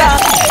disappear the car.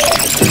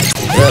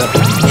 Yeah.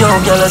 Yo,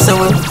 girl, I say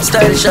we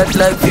style shot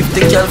like 50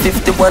 girl,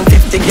 51,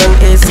 50 gang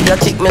AC. I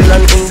kick me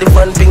land in the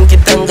van,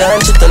 pinky tanga and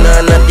she turn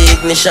on at the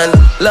ignition.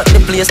 Lock the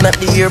place, not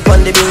the ear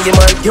pan the bingy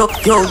man. Yo,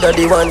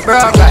 daddy one, bro,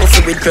 I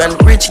see we grand.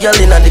 Rich girl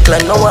in the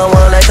clan, no one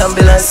want like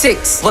ambulance.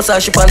 6, what's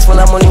her she pants full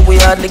of money, we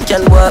hardly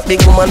can walk.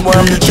 Big woman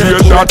want me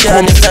church in a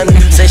Afghanistan.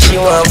 Say she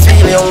want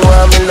feel young,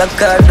 want me lock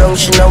her down,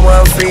 she no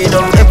want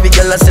freedom. Every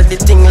girl I said the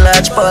thing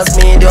large past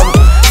medium.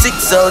 6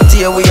 out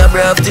here, we are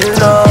brave till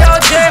now. Yo,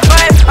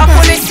 J5, I'm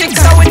only 6,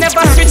 so we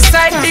never switch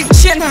side. Big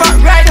chin, fat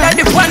right, like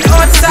the one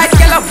outside.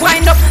 Girl, I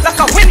wind up like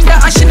a window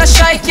and she no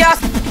shy, yeah.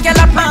 Girl,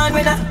 I man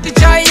with the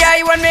joy, yeah,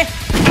 when me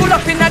pull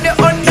up in the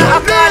under a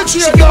car.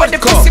 She give her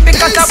the pussy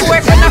because I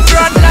work on the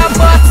front love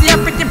boss. See a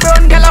pretty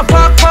brown girl, I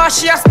walk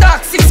past. She a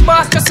stock 6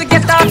 bars just to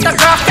get out the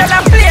graph. Girl,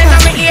 I'm playing on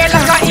me ear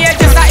like a ear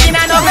just a in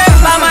a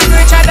November. Man,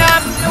 Richard,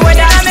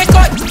 when I make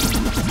cut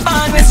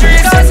on with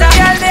 3 girls,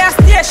 girl, they a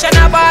station,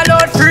 a ball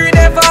out free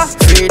never.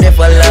 Free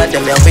never land,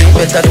 them a way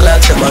better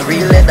clock. Them a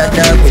real leather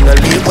dog, we no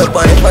leave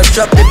weapon. If I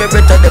strap the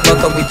baby to the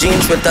back of we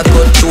jeans with a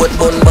cut short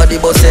bun body,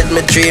 but said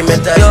me 3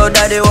 meter. Yo,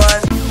 daddy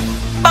one.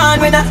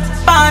 Born winner.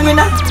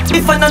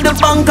 If I know the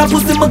bank, I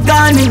pussy my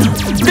gun in.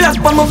 Glock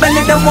on my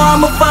belly, them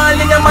want me fall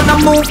in. Man, I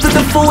move to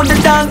the food, the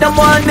dog, them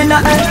want me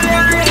not.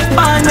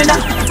 Born winner.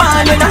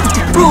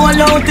 Roll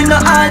out in the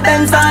all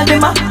dance, all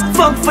them a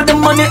fuck for the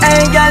money,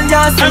 hey girl,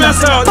 just in a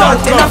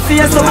fuck in a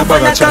face, so we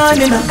put a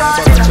gun in.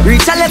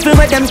 Reach a level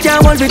where them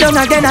can't hold me down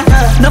again.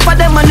 Enough of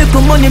them a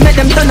little money, make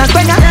them turn a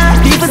quenna.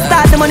 People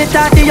start the money,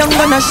 talk the young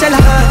gun a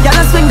sheller.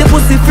 Y'all swing the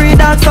pussy free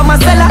dog from a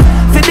seller.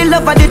 For the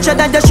love of the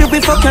cheddar, just should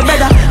be fucking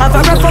better. Have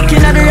her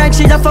fucking on the right,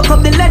 she just fuck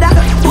up the leather.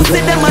 Pussy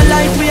them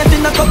alive, we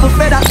in a couple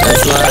feather.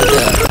 That's right,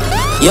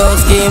 yeah. Yo,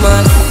 ski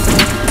man,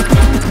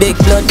 big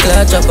blood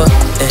clot chopper,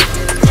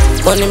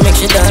 money make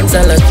she dance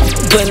a lot.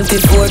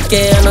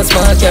 24K and a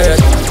small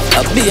carrot.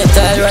 A be a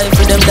tile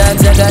rifle them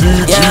dogs I got.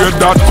 Yeah,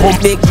 Dotcom.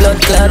 Big blood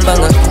clot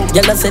banger.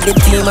 Y'all said the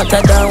team at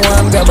a down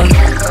one grabber.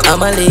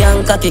 I'm a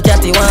young cocky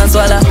catty one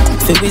swallow.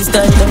 Fi we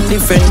style them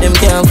different, them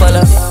can't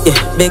follow. Yeah,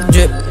 big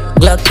drip,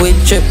 Glock with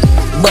trip.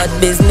 Bad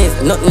business,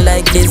 nothing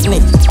like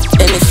Disney.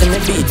 Anything me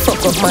beat,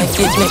 fuck up my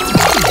kidney.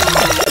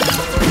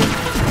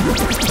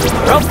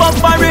 Rough up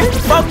Barry,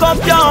 fuck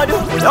up yard.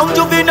 Young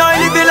juvenile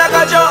living like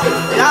a job.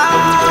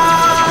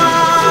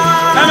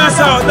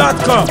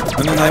 Dotcom.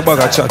 And then I bag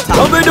a chat.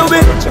 Dooby,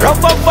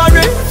 rough up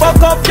Barry,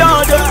 fuck up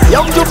yard.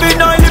 Young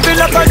juvenile living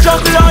like a job.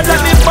 Lord,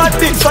 let me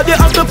fat it, so the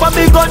angle for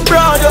me gun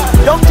broad.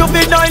 Young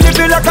juvenile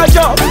living like a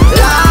job.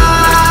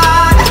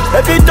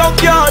 Every dump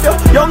yard,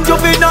 young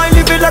juvenile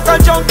living like a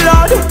junk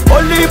lad.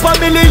 Only for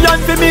million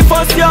for me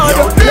first yard.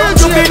 Young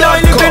juvenile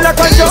living like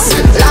a junk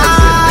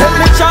lad.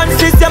 Every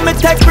chances, yeah, me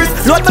take risk.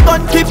 Load my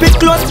gun, keep it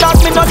close, dog,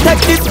 me not take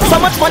this. So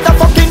much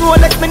motherfucking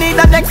Rolex, me need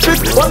a next trick.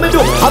 What me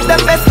do? Have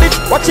them best bitch,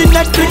 watching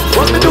Netflix.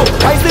 What me do?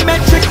 Rise the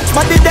metric,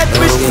 smarty dead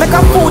rich. Make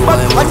a food, but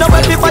I know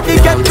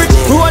everybody get rich.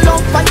 Roll out,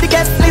 pan the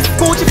guest list,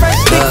 Gucci fresh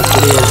stick.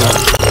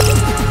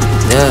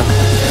 Yeah.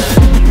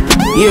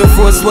 Air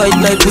Force white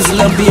like whistle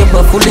and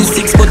paper. Fully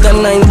 6 foot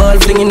and 9 ball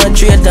flinging a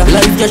traitor.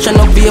 Life cash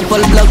and a paper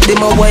black,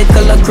 them a white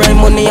collar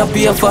crime money a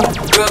pay for.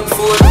 Drug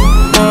food.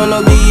 No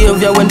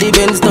behavior when the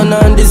Benz turn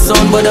on this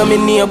sound, but I'm a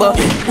neighbor.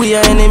 We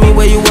are enemy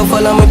where you will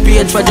follow my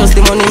page for just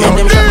the money. Make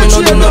them shot me, no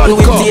do nothing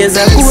with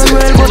taser. Cool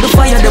world, but the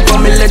fire the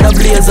on me leather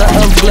blazer.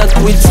 Have black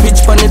with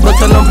switch pan it, but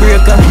I no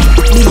breaker.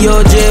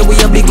 DOJ, we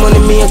a big money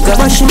maker.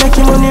 But she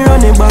making money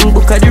running bank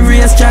book at the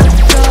race track.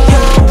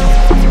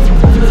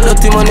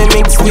 Dirty money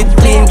mixed with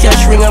clean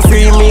cash, ring a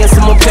free me,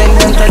 some more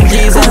pendant and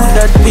Jesus.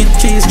 That with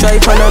cheese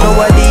stripe and I know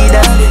what did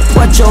that.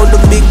 Watch out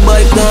the big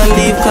bike, don't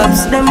leave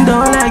cops. Them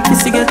don't like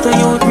this, you get a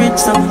youth rich,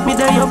 so me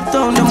die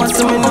uptown, them must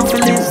me no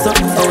feel it, so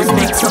I was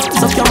big, so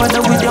your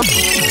mother with your.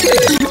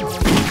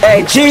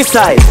 Hey,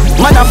 G-side,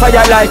 man a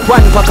fire like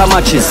one pack of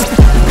matches.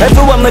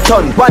 Everyone me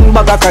turn, one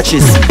bag of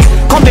catches.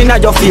 Come in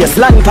at your face,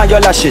 land on your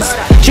lashes.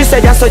 She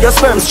said I saw your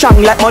sperm strong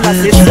like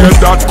molasses.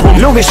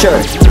 Louis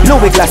shirt,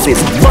 Louis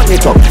glasses, burn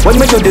it up. When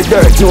we do the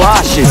dirt, no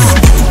ashes.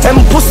 Them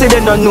pussy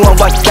they don't know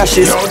what cash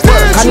is.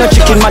 Work and a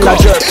chicken man a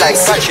jerk like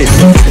scratches.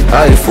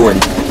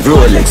 iPhone,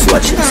 Rolex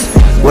watches.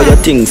 What you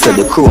think said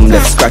the chrome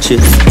left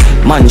scratches.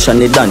 Mansion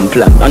the done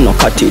plan and no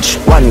cottage.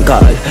 One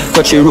call,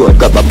 touch the road,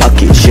 grab a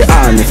package. She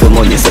earn me for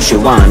money so she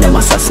want them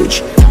a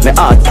sausage. Me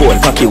heart cold,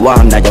 cocky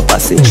warm na your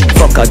passage.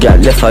 Fuck a girl,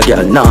 left a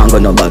girl, nah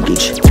got no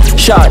baggage.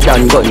 Shot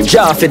and gun,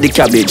 jar for the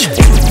cabbage.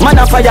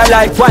 Man a fire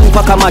like one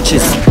pack of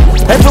matches.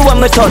 Everyone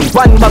me turn,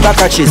 one bag of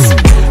catches.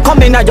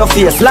 Come in at your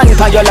face, land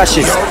on your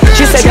lashes.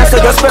 She said I saw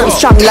your sperm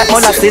strong like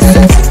molasses.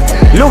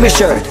 Louis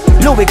shirt,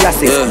 Louis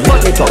glasses,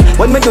 burn it up.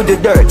 When me do the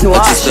dirt, no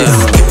ashes.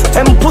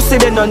 Them pussy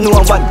they don't know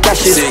what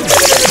cash is.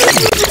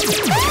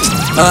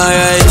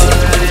 Alright,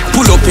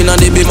 pull up in a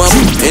the beam up.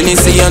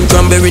 NEC and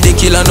cranberry the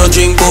killer no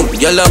drink boom.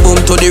 Yalla boom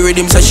to the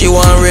rhythm say she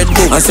want red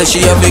boom. I say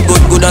she have a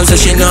good and say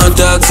she not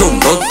talk soon.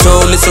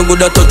 Uptown listen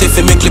good at 30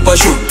 for me clip a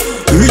shoe.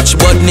 Rich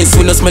badness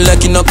we no smell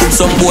like in a cook.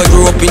 Some boy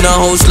grew up in a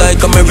house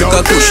like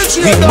America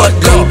Kush. Big bad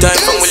long time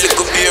from we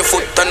little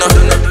barefoot and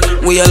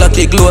we all a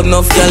take load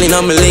enough gal in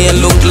a me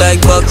lane. Look like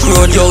back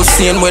road. Yo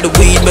saying where the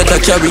weed better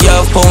carry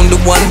half pound. The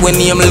one when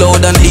name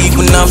loud and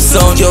even have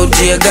sound. Yo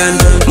Jagan,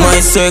 my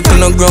circle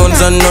no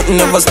grounds and nothing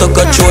ever stuck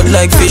a throat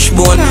like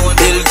fishbone.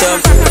 Hilltop,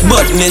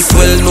 badness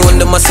well known.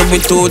 Them a sub me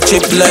two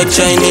chip like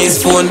Chinese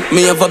phone.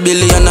 Me have a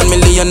billion and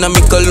million and me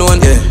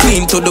cologne.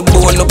 Clean to the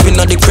bone up in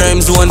the crime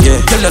zone.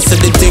 Tell us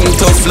the thing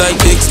tough like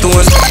big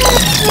stone.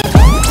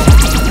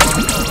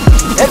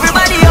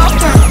 Everybody up,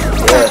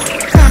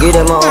 Give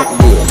them out,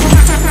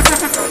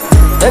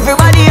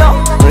 everybody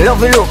up.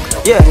 love you look,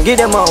 yeah, give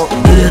them out.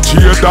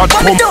 DJ.com.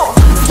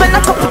 Spend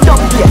a couple down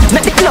here,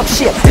 make the club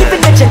shake.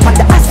 Living legend on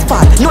the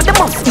asphalt, know the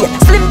must here.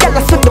 Slim gal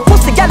a swing the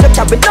pussy, gal a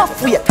carry enough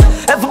weight.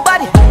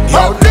 Everybody,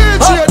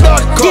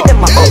 DJ.com. give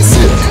them a up.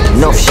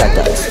 Enough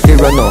shatters, they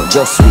run out,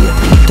 just wait.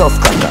 Tough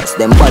crackers,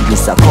 them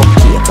badness a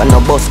cupcake. And a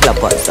bus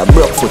clappers, a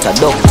broke foot, a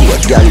duct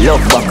tape. Girl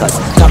love backers,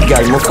 top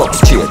girl move up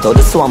straight. Or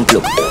the swamp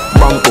look,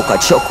 bank hook, a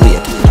chuck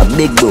weight. A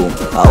big broom,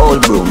 a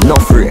old broom, no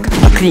freak.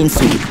 A clean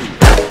sweep,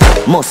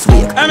 must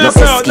wake, no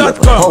escape.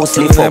 House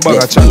lift up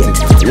left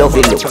gate. Love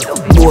it look,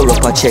 bore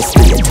up a chest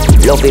plate.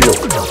 Love it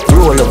look,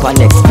 roll up a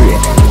next grade.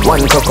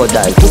 One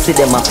crocodile, pussy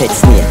them a pet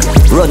snake.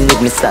 Run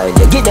with me style,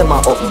 they give them a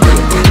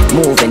upgrade.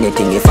 Move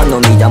anything, if I no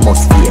need I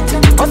must wait.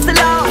 Hustle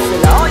out,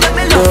 oh you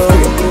me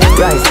love.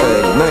 Rise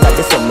early, murder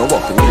the sun, no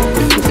walk away.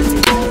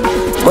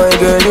 My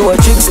girl, you a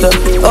trickster.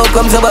 How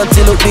comes about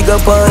you look big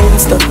up on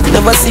Insta?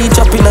 Never see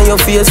chopping on your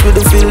face with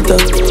a filter.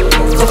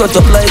 Cut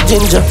up like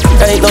ginger.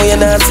 Right now you're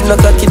not seeing no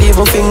cocky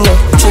even finger.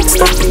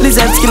 Trickster.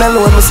 Lizard skin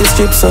alone must see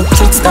strips so.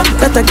 Trickster.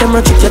 That a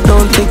camera trick you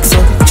don't take so.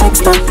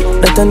 Trickster.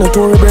 That a no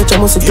Tory branch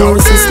I must see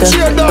Tory sister.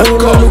 I you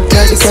no look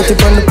like the cat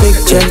on the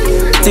picture.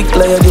 Tick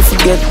lion if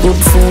you get good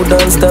food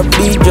and stop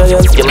be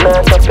giant. You're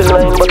not happy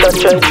line but I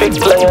try trick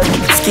lion.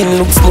 Skin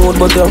look smooth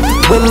but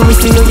when me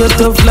see you get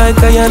tough like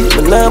iron.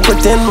 Me not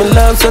pretend me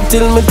laugh so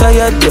till me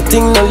tired. You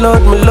think no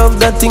loud, me love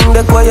that thing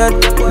that quiet.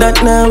 That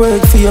now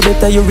work for you,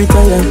 better you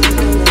retire.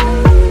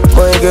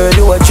 My girl,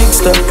 you a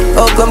trickster.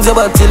 How comes your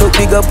body look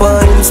big up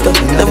on Insta?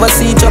 Never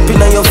see chopping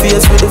on your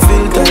face with a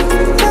filter.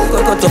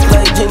 Cut up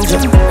like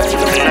ginger.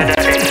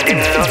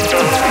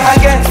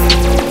 Again,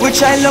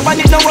 which I love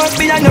and it no work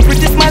behind a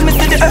pretty smile. Me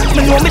see the earth,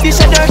 me know me dish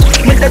a dirt.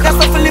 Me dead as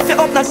if I lift you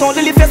up, not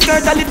only lift your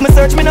skirt. I lift me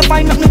search, me no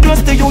find nothing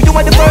close to you. You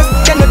are the first.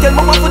 Can you tell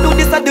me what to do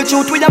this at the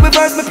truth? We are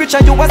reverse, me preach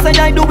and you as I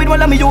do it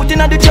while I'm youth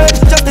in the church.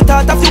 Just the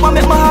thought of you and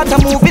make my heart a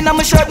move in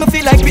my shirt. Me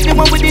feel like Whitney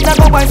when we did not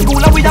go by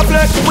school and we a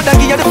flirt. Would I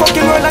give you the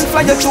fucking world and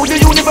fly you through the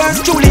universe?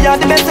 Truly you're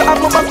the best to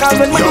have my back on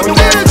when we do the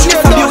work.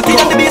 The beauty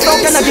and the beast, how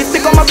can I gift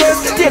become a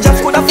curse? Stage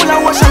just could have full of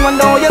wash and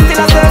wonder how you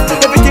still a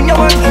thirst. Everything you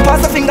want,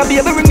 pass a finger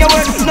baby ring your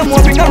word. No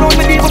more bring around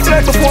me leave a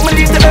flirt before me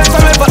leave the earth.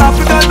 Forever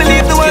Africa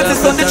believe the words is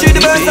so the tree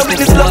the verse. So with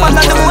this love and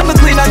the moon me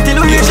queen until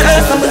we reach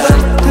earth.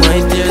 My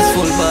tears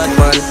full bad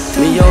man.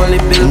 Me only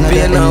build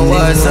pain and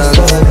war songs.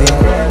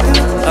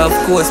 Of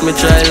course me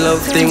try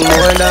love thing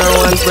more than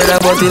once, brother,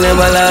 but it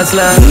never last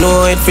long.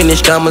 No it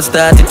finished, I'ma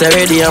start it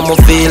already. I'ma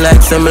feel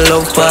like some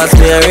love past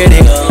me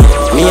already.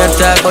 Me a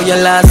talk or you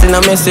lost in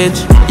a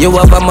message. You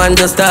have a man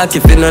just talk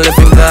if you no left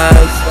him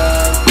cause.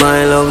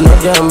 My love no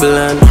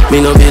gambling. Me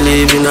no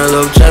believe in a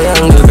love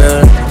triangle,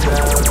 girl.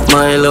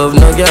 My love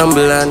no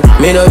gambling.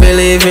 Me no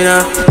believe in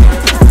a,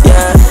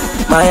 yeah.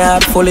 My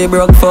heart fully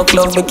broke, fuck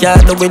love, me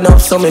can't do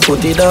enough, so me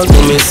put it out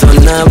to me son.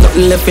 Now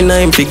nothing left in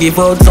him to give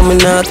out, so me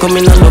not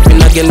coming and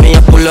loving again, me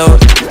a pull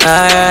out.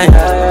 Alright,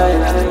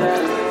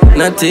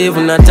 not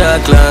even a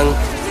talk long.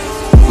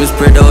 Me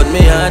spread out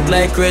me heart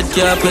like red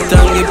carpet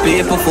and give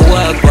people for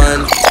walk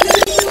on.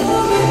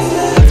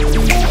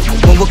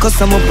 When we cuss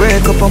and we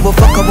break up and we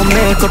fuck up we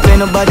make up,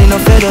 ain't nobody no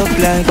fed up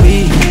like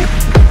we.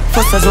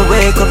 First as we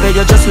wake up,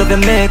 you just love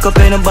your makeup,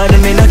 ain't nobody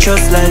me not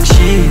trust like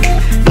she.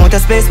 Want a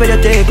space where you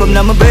take up,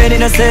 now my brain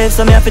in a safe,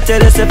 so me have to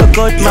tell yourself I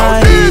cut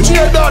my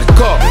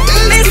Dotcom.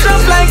 This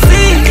love like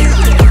sea,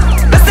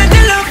 I said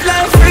the love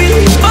like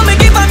free. But me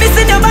keep on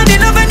missing your body,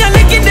 love when you're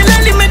licking the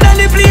lolly, me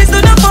dolly, please do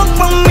not fuck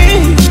from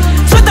me.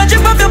 Sweat a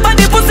drip of your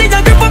body, pussy,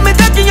 you grip on me,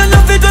 touching you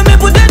love it when me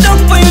put it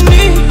down for your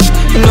knee.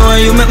 You know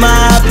you make me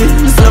happy,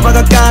 this love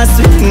I can't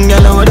swing,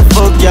 girl, know what the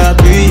fuck you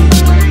be.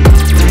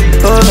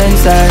 Come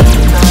inside.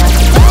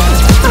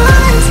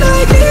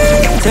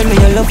 Tell me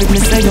you love it, me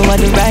say you want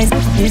the right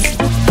is.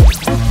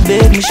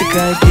 Babe, me should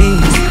cry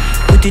please.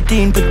 Put it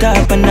in, put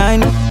up a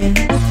 9.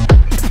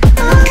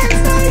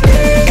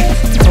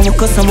 I'ma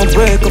cuss, I'ma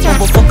break up,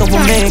 I'ma fuck up, I'ma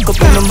make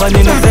up, and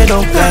nobody no fed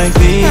up like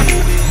me.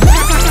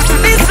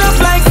 This love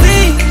like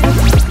sea,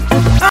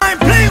 I ain't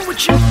playing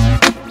with you.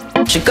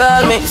 She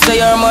call me, say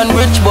her man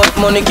rich, but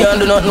money can't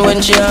do nothing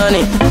when she on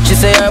it. She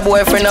say her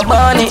boyfriend a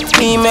Barney,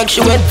 he make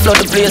she wet, flood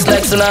the place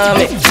like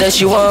tsunami. Say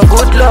she want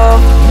good love,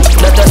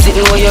 that a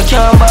sitting where you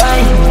can't buy.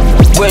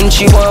 When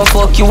she want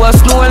fuck you a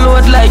snow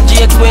load like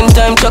Jake when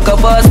time chuck a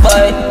boss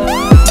by.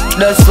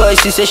 That's why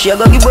she say she a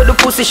go give her the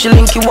pussy, she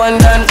link you one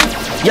gun.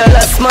 Y'all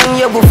last man,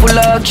 you go full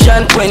of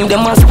action. When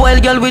them a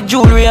spoil girl with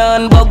jewelry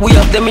and bag, we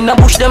have them in a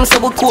bush, them so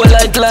we cool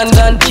like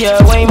London.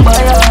 Care wine by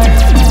her.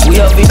 We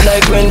have it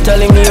like rental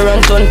in here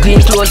and turn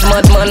clean clothes,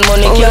 madman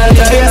money can't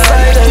carry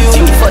inside of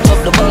you. You fat up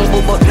the bank,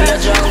 but me a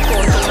jam.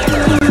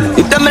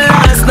 You tell me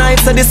last night,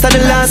 so this is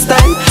the last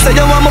time. Say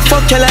you want me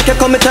fuck you like you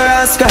commit a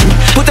rascal.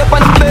 Put up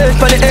on the bed,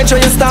 on the edge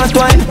when you start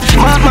wine.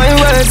 Mark my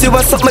words, you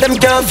are something them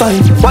can't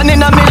find. 1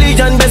 in a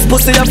million, best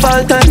pussy of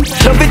all time.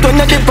 Love it when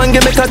you dip and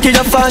give me cocky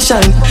your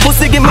fashion.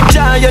 Pussy give me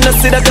joy, you know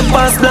see that you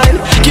pass blind.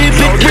 Keep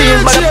it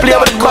real, but I play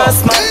with the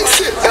cross, man.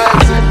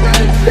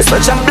 It's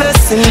such a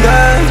blessing,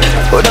 girl.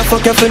 Who the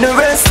fuck you for the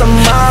rest of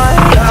my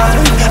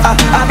life?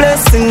 A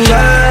blessing,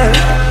 girl.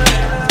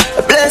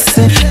 A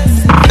blessing,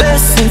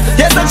 blessing.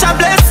 You're such a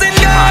blessing,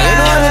 girl.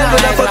 Who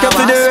the fuck you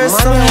for the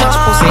rest of my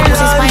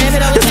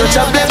life? You're such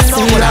a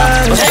blessing,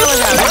 girl.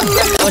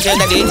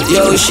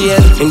 Yo,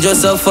 Shane, him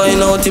just a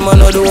find out him a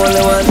not the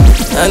only one.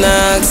 And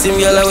I ask him,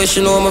 girl, where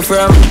she know me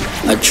from.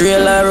 A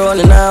trailer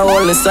running a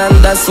hole in the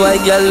sand. That's why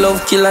girl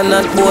love kill and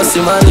not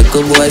bossy man.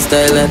 Little boy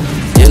style and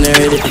you know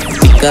ready.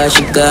 Because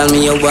she call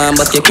me, you want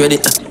back your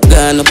credit.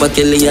 Gone up a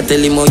Kelly, I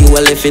tell him how you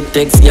a left it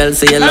text. Girl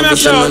say you love it,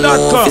 she don't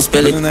know if you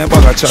spell it.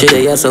 She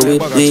there so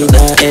with weed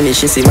and any.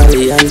 She see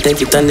Mary and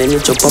take it and then you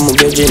chop on my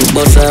virgin.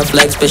 Bust off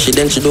like special,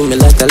 then she do me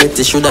like a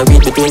letty. Shoulda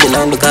read between the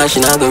line because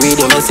she not go read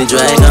your message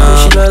right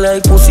now. She don't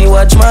like pussy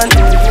watch man.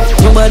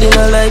 Nobody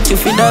don't like you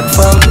for that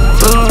fam.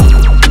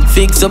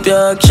 Fix up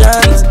your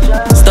actions.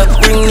 Stop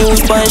bring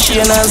news pan she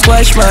and a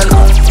squash man.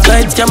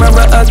 Light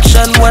camera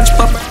action, watch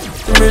pop.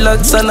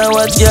 Relax and I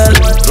watch girl.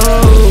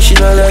 She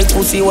don't like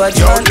pussy watch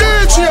man.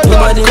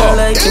 Nobody don't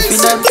like you for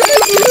that.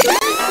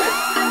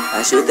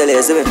 I should tell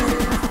you something.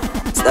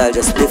 Style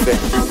just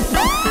different.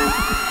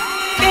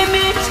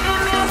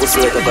 Pussy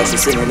wake up and she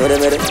sing, you know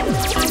them,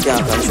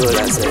 can't control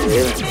herself,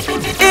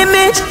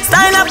 Image,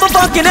 style up for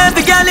fucking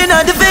every girl in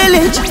the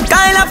village.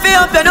 Kyle up for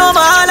up, you know me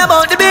all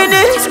about the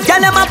business. Girl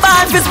them a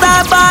ball for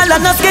star ball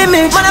and no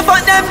skimmage. Man I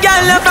fuck them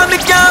girl from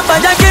me camp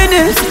and your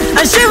Guinness.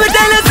 And she will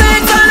tell us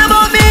it's all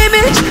about me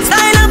image.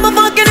 Style up for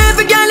fucking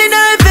every girl in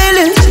the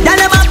village. Girl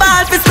them a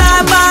ball for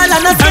star ball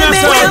and no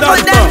skimmage. Man I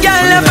fuck them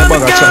girl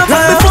from me camp.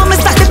 Before me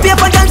stack the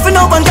paper, girl for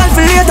now and girl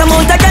for later.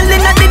 Mount a girl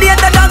in the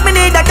data, dog me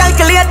need a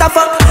calculator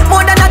for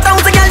more than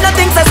 1,000 girl.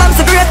 Nothing says I'm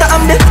so great.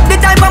 I'm the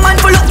type of man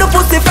pull up the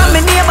pussy from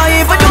me neighbor.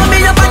 Even though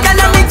me up a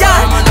girl on me jar,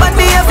 but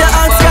behavior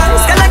and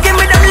scams. Girl give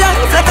me the love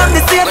like I'm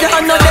the savior.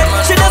 I know that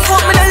she just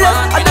want me the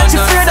love. I thought she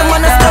feared them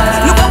when I stop.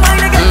 Look how I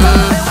get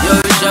Yo,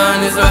 Sean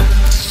is right.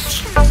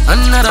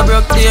 Another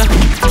broke day.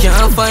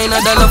 Can't find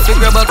a dollar fi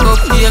grab a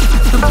cupcake.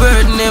 The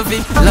burden heavy.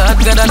 Lord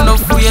got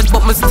enough weight,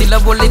 but me still a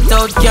pull it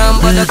out.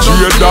 Can't bother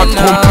complain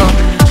now.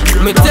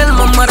 Me tell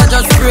my mother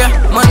just pray.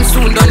 Man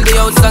soon done the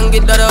house and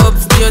get that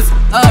upstairs.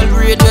 All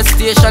radio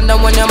station that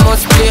when you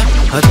must play.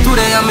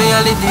 Today I'm a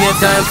holiday.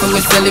 Time for me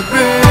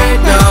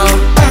celebrate now.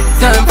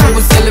 Time for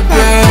me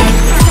celebrate.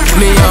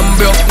 Me and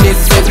brokeness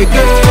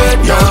segregate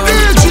now.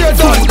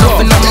 Food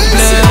up in my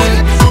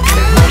plate.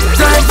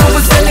 Time for we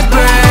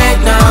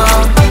celebrate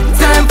now.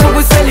 Time for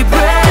we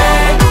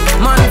celebrate.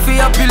 Man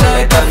feel happy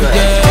like every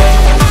day.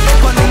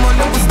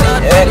 Money we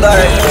start.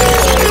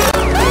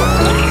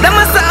 Them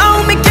must say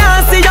how me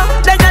can't see you.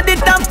 They got the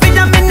top for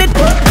a minute.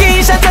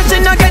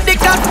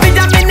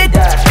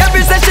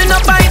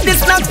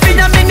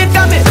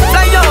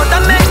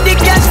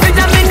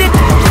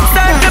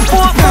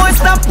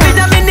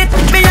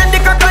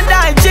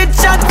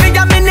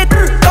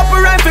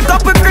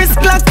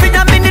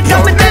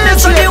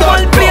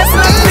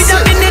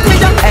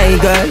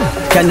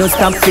 Can you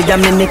stop for a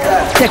minute?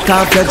 Take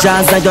off your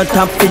jaws and your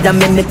top for a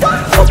minute.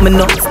 Up me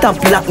no, stop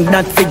like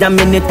that for a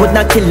minute. Put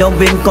that killer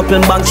win, couple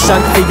back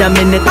shot for a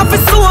minute. I feel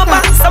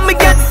sober, so me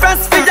get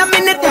fresh for a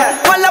minute.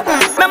 Call up,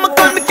 me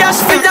call me cash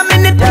for a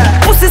minute.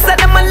 Pussy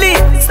said them a lead,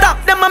 stop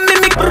them a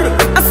mimic.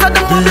 I saw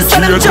them move, saw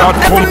them jump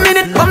every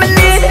minute. But me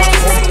need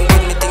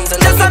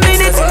just a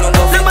minute.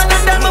 Them a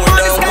done my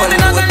money spending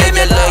on the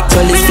limit.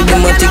 Tell it to the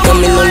matic and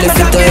me no lift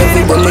it to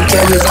everyone me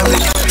carry.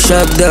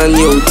 Shop down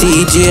yo,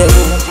 TJ.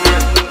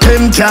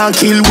 Them can't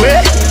kill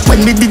way.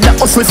 When we did that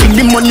hustle, see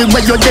the money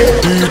where you're there.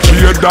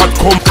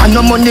 Dotcom. And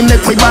no money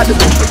make we bad.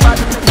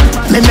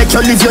 Me make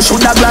you live your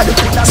shoulder glad.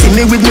 See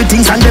me with me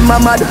things and them a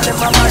mad.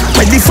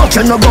 When the fuck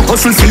you no go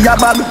hustle for your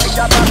bag.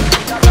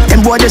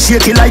 Them boy they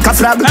shake it like a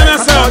flag.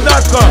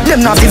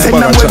 Them not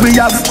defend them where we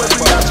have.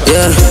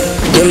 Yeah.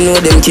 Them know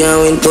them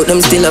can't win, but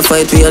them still a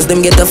fight. We as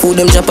them get a food,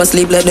 them chop a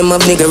sleep like them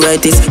have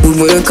niggeritis. We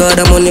work hard,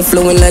 the money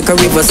flowing like a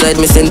riverside.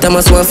 Me send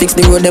Thomas want fix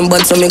the road, them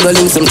bad, so me go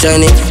link some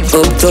Chinese.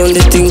 Uptown,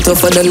 the thing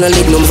tougher than a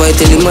lignum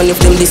vital. Man,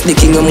 if them this the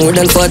king, I'm more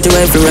than 40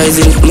 rifle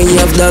rising. Me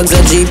have dogs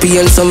at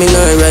GP and some in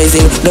not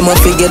rising. Them a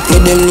forget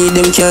what them need,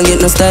 them can't get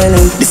no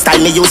styling. The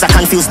style me use, I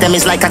confuse them,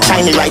 is like a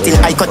Chinese writing.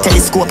 I got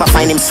telescope, I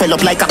find him swell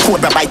up like a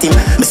cobra biting.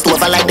 Me stove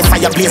I like the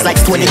fire blaze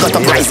like stone, it got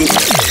up rising.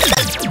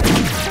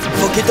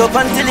 Fuck it up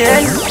until the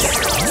end.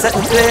 Set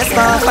the place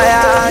on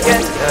fire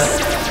again.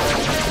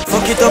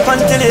 Fuck it up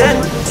until the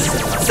end.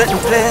 Set the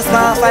place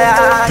on fire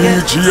again.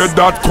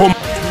 Dotcom.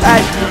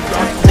 Aye.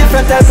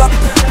 Different type of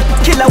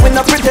killer with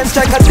no pretense,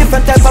 strike a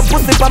different type of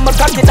pussy from my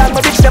cocky down,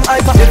 my bitch them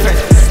hyper.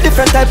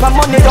 Different type of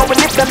money, don't we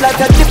lift them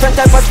like a different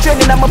type of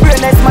training. I'm a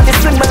brain nice man, they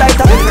swing me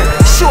lighter.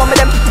 Show me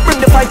them,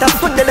 bring the fighter,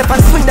 swing the left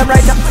and swing them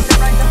right up.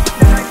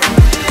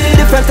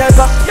 Different type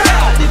of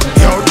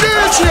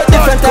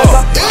different type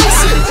of.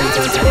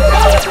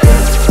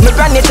 My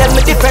granny tell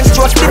me different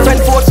strokes, different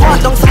force. One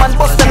down some man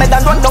bust them head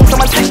and run down some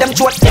man split them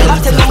throat. I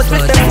tell them I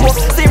split them throat.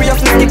 Serious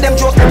me stick them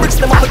joke, bricks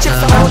them up, chips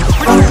them out.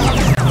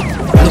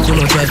 Look who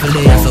no trifle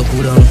there, so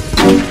cool down.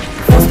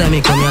 First time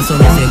me come here, so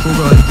me say cool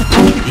gun.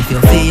 If you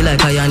feel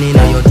like I ain't in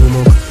your too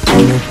much,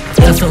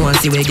 yeah, someone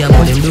see where gap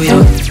what them do you.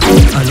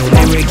 I know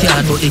memory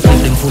card, but they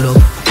keep them full up.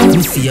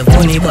 You see a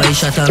funny boy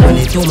shot and run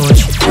it too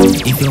much.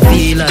 If you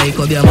feel like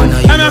a beer man,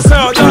 you know.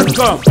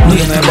 Dotcom. Do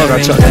you never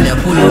bag a chat?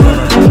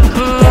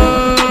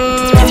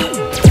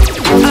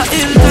 I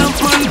ill dump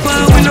man,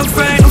 but we no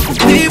frightened for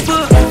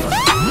people.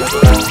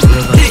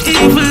 The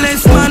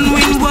evilest man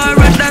win war,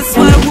 and that's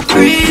why we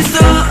praise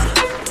her.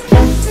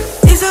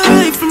 It's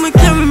alright for me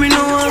carry me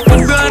no one for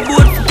broad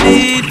boat for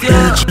beat,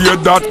 yeah.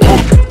 Dotcom.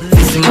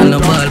 Listen man, no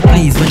ball,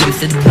 please, when you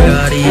said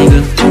broad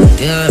eagle,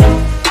 yeah.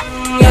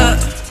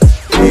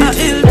 I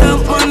ill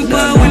dump man,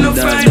 but we no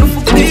frightened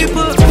for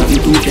people. You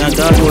two can't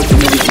talk about the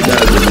music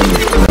dog.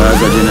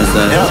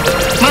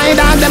 My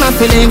dog them a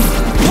feelings.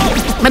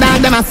 My dog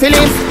them a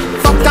feelings.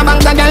 Fuck a bang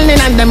the girl in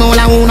and them all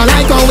a who no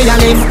like how we a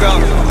live.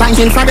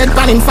 Punching for bed,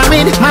 panning for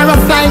it. My rough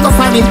fly go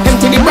for it.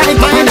 Empty the bright.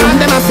 My dog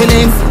them a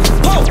feelings.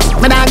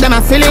 My dog them a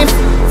feelings.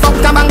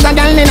 Fuck a bang the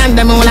girl in and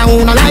them all a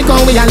who no like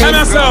how we a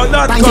live.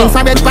 Punching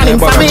for bed, panning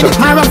for it.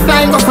 My rough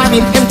fly go for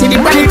it. Empty the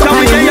bright.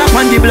 Come here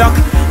on the block.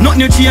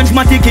 Nothing you change,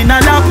 my tick in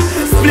a lap.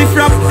 Split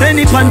rap,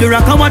 any pan the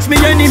rock. And watch me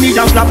enemy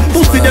down flap.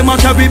 Pussy them a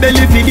carry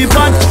belly for the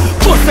pot.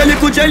 Puss a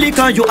little jelly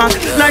can you act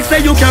like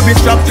say you carry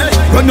strap.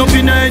 Run up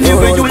in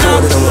anywhere you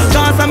laugh.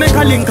 Dance and make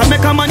a link and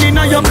make a man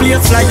in your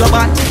place like your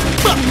bat.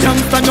 Back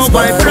youngster no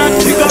boy brat.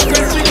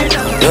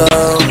 Yo,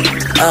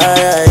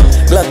 alright.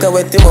 Glock a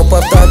wet him up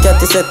after a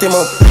cat set him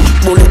up.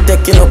 Bullet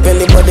taking up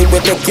anybody we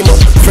take him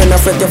up. Friend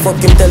afraid you fuck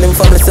him, tell him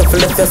family self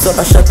left your so.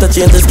 I shot to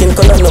change the skin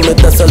color, no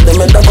make that salt. Them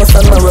head a bust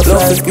and my rough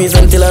life. Squeeze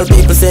until all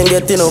people saying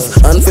get enough.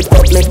 And fit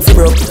pop neck fi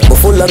broke. But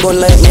full of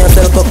gun like me and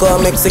sell cocoa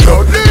in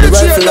Mexico. The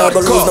rifle now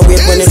go lose no weight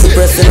when it's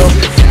pressing up.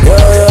 Yo,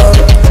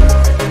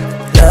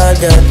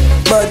 God,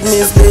 bad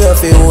means play a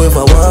few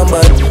whoever want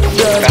bad.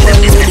 God, one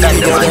really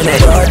bigger than a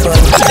bad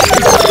man.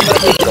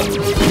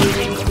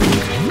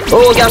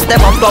 Oh, girl, step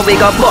up, but we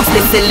got bust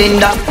the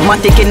cylinder.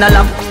 Matic in a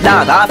lamp,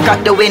 dog, I've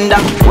crack the window.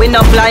 We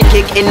no fly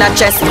kick in a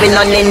chest, we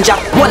no ninja.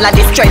 One of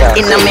the strength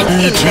in a mid,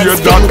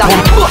 index finger.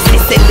 Bust the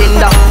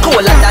cylinder,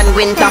 colder than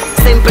winter.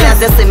 Simple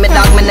as you see me,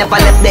 dog, me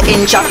never left the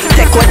incha.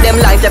 Take with them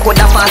life, they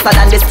coulda faster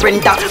than the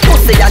sprinter.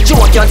 Pussy a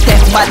joke, you step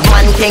bad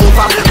man king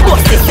for.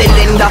 Bust the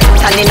cylinder,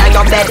 stand in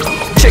your bed.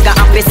 Trigger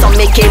happy, so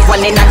me keep one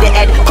in the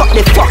head. Cut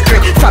the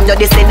fuckery from your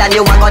this and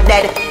you a go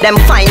dead. Them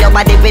find your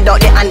body without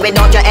the hand,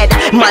 without your head.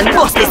 Man,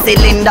 bust the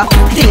cylinder,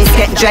 things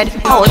get dread.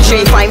 Oh,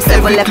 3, 5,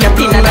 7 left your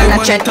thinner than a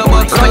chat.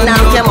 Run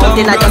out your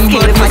mouth in a just skin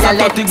with your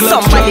leg.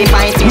 Somebody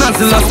find it.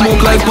 Nozzle a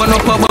smoke like one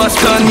up a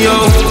Boston,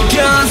 yo.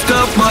 Can't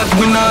stop, but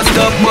we not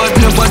stop, but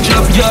never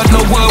drop yard.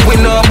 No war we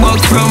not back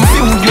from.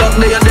 Few block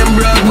they are them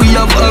brag, we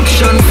have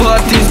action.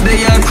 Parties they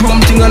are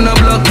crumping on a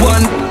block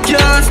one.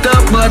 Can't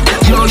stop, but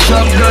yo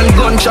shotgun,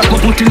 gunshot, we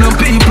put in a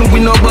people, we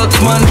no box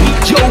man.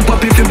 Yo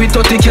pop if you be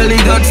 30 Kelly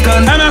God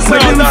stand.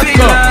 When them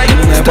feel like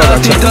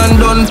start it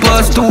and done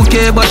past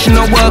 2K, but she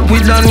no walk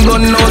with and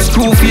gun, no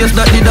screw face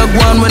that did a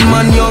go on when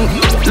man young.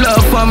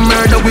 Love and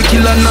murder, we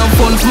kill and have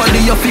fun.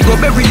 Smaddy your figure,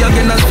 bury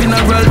again as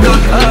funeral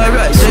done.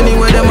 Alright,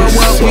 anyway them a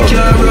walk, we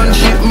can't run.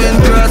 Shipment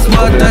cross,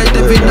 smart tight,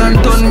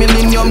 evident ton,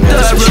 millennium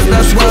terrors.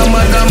 That's why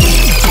madam.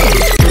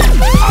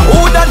 Who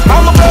that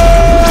from a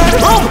bird?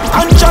 Boom,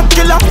 handshot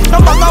killer. No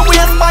bag of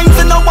waste minds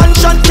in a one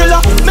shot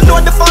killer. Me know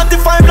the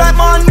 45 like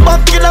man,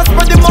 back killer.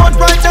 Spread the mouth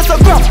right, that's a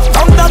grab.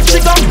 From that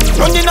chicken,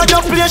 running on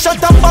your play,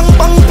 shut up, bang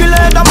bang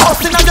killer. The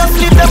boss in a just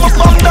leave them up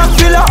on that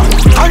killer.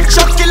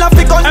 Handshot killer,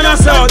 pick on your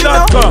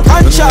Dotcom.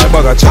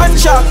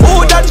 Handshot,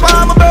 who that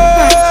from a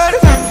bird?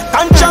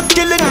 Handshot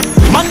killing,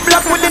 man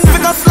black with him,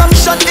 figure slam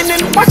shot in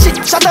him. Watch it,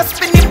 shot a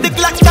spin him, big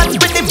like that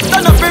with him.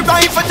 Turn up your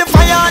rifle, the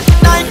fire,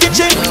 90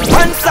 G.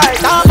 One side,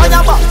 now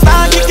fire back,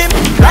 now kick him.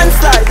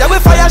 Landslide, yeah we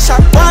fire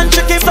shot, one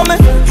trick him from me.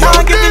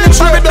 Now give him the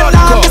parrot,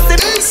 now miss him.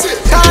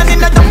 Can't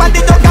in the body,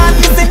 you can't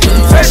miss it.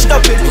 Fresh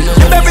up it,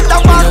 the berry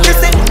that walk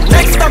miss it.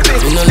 Next up it,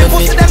 the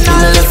pussy them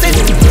not listen.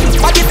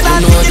 Body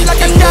flat, it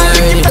like a car.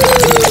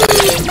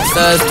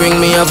 Stars bring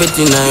me a bit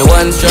in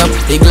one strap.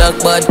 Big lock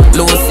bad,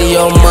 Lucy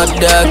on mad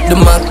dog. The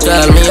Mac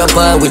call me a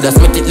bar with a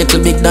Smith it little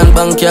big than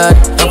bankyard.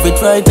 Have it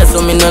right,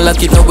 so me no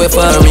lock it no way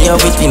far. Me a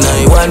bit in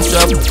one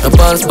strap. A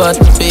bounce spot,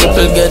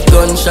 people get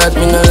gunshot.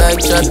 Me no like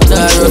shot.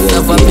 Taros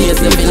have a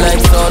bass, they be like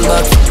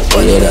soundbox.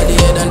 Only at the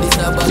head and this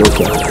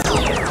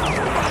a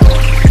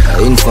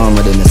Informer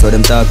them, so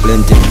them talk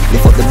plenty.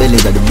 Lift up the belly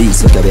of the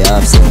beast, so carry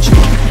half century.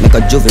 Make a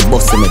juvie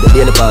bust me, the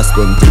daily pass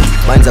 20.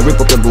 Minds a rip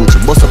up your Gucci,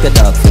 bust up your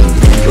top fendi.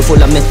 We full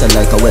of metal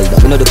like a welder,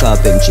 we know the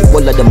carpentry.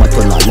 All of them a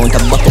tunnel, mount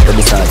a back up of the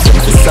sergeant.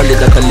 We solid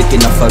like a lick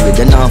in a forehead,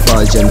 they not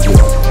fall gently.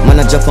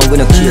 Man a Japan, we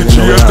no care, we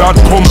no rap. Shot,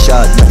 man,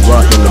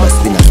 walk down the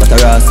spinners, but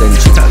a raw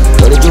century.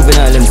 So the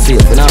juvenile them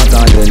safe, we not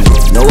can't win.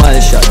 No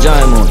wild shot,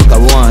 jam out,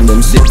 cause we want them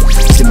sick.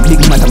 See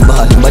big man a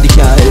ball, body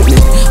can't help me.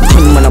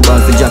 King man a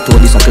ball for Jato,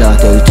 this a clout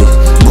healthy.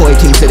 Boy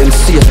think say them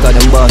safe cause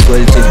them boss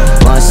wealthy.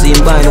 Want see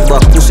him buy no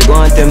back pussy go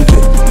and tempt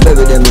it.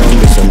 Bury them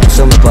young son,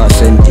 some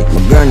pass empty.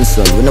 My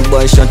grandson when a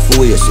boy shot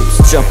for waist it.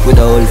 Strap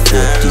with a whole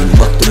 14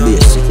 back to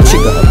basic.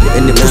 Trigger up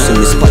any pussy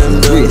me spot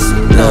and brace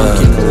it.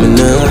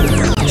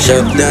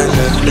 Shot down,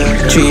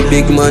 3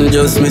 big man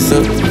just miss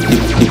up.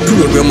 The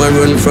program I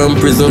run from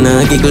prison.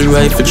 Nah giggle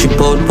rifle chip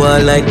out ball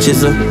like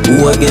chisel.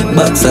 Who I get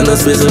box and a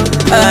swizzle.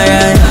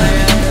 Aye.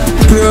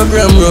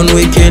 Program run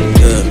wicked,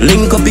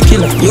 link up the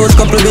killer, use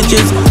couple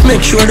bitches.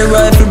 Make sure the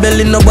rifle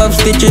belly no have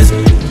stitches.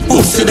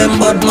 Pussy them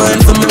bad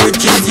mind for my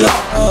riches, yeah.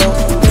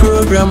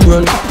 Program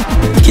run,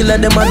 killer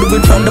them a do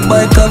it from the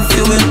bike of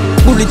fuel.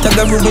 Bullet tag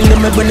a ruin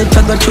them when it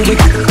tag a chew it.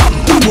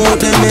 More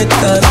them it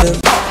cause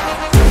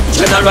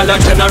General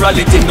and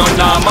generality no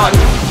normal.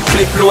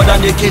 Flip load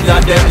and the killer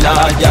them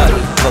loyal.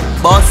 For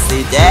boss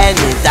it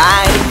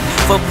anytime.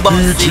 For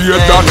boss it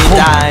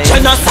anytime.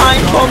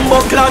 Genocide,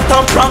 bumbo, clout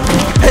and prank.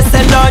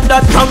 SLR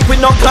that prank with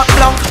no clap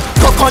blank.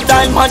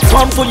 Crocodile man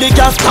swam fully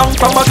gas tank.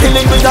 From a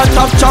killing with a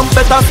top jump,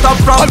 better stop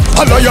from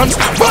Alliance,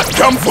 bad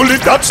cam fully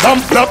that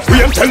stamp. Black we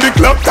and tell the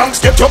clap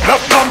tanks get your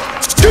black lamp.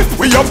 Still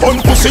we a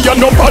fun pussy and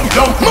no bad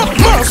lamp.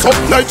 Mass up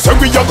like say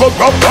we a go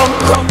grab lamp.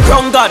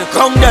 Crown God,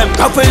 crown them,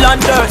 couple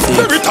and dirty.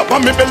 Very top of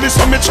me belly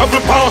so me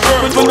travel power.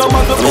 We do no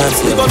matter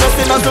we gonna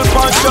see nothing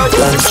for shirt.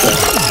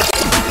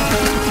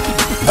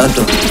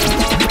 Anto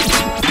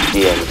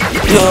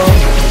Yo,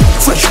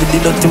 fresh with the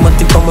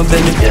automatic on my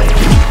belly.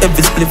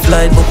 Every split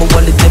fly, but my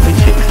wallet heavy.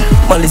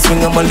 Molly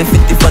swing and Molly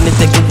 50 funny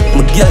take it.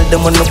 My girl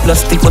them on no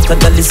plastic, but a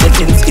dolly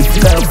seconds. If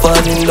you can't fall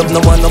in love, no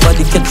one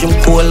nobody catch him.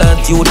 Cool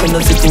out you when no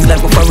sittings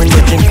like a foreign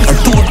legend. I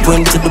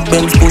 220 to the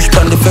Benz, push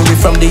on the ferry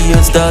from the year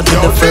start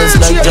with the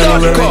first like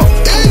January.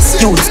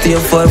 You stay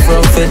far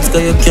from feds,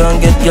 cause you can't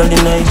get girl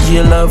in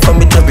Nigeria from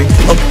me Terry.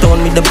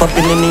 Uptown me the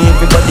popping in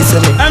everybody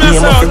send me. Me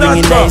and my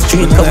friend in the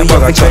street, cause we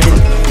have a credit.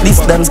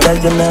 This dance guy,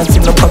 you're not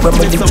see no problem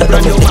with each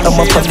other. Me think I'm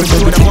a public,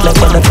 we think like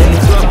one of them.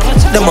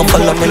 Them a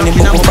follow me, they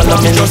book follow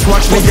me. Just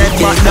watch me get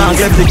back down,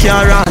 get the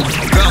car on.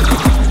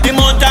 The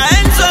amount of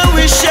hands so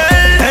we share.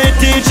 Hey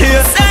DJ,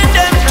 send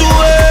them to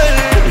hell.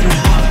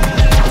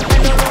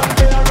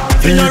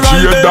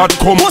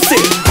 Dotcom. Pussy,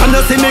 and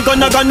you see me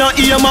gonna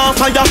aim on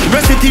fire.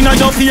 Rest it in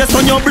your face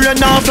on your brain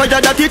now fire.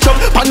 That it up,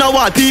 and now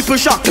what people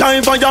shock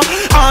climb for ya.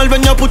 All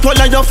when you put all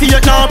of your feet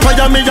now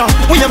fire me ya.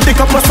 We have the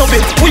cup of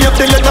it, we have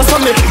the letter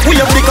from it. We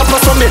have the cup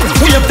of it,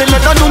 we have the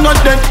letter do not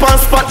dead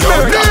pass spot.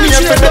 Me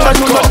have the letter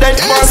do not dead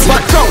pass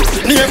spot.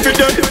 Name for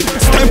them,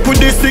 stamp with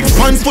the 6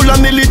 pants full of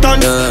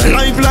militant.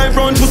 Live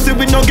round pussy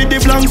we no get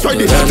the blanks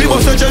ready. We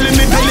was a jelly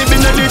me tell live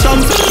in the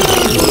dance.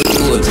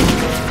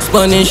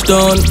 Spanish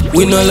town,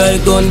 we no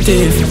like gun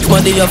thief.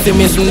 Smaddy have to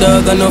miss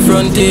dog and no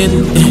front teeth.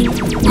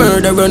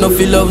 Murderer no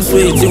feel love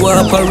sweet. You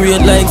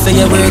operate like say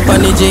you work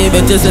on the J.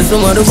 Bet you say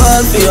some of the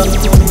ball for you.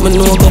 Me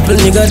know a couple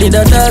nigga did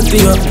a talk to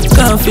you.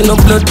 Can't feel no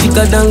blood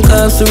thicker than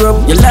cough syrup.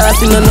 You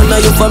laughing and none of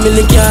your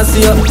family can't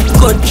see you.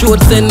 Cut throat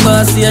send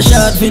boss see a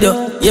short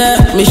video. Yeah,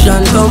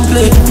 mission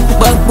complete.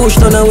 Back bush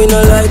none of we no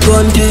like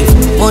gun thief.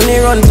 Money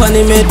run pan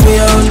he made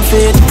me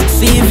unfit.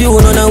 see you,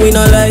 none of we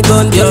not like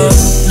gun, yo.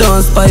 Don't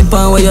spy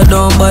pan where you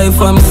don't buy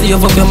from. Save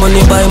up your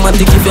money, buy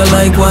matic if you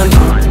like one.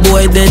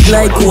 Boy dead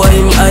like who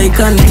him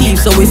icon thief,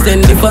 so we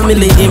send the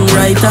family him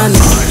right hand.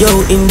 Yo,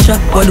 in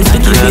chat, what the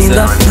sticky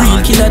finger.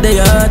 Real killer,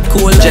 they are hard,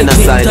 cold like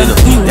Genocide,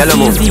 winter. Yellow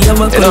move. You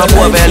know,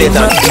 poor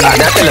violator.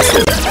 That tell us.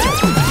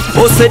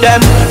 Pussy them,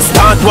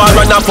 start war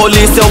and the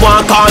police you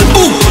want call.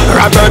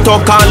 Roberto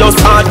Carlos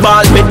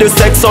hardball, made the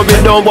sex so we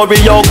don't worry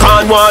you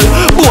can't wall.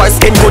 Boy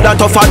skin good and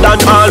tougher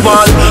than all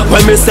wall. When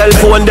me cell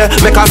phone they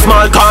make a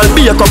small call.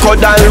 Be a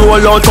crocodile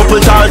roll out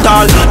couple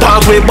tall.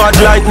 Talk way bad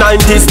like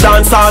 90s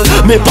dancehall.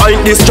 Me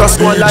point this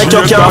just one like you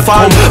can't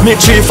fall. Me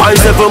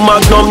 357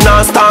 magnum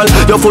non stall.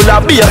 You full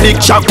of be a big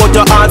chap but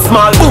your heart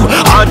small. Boom,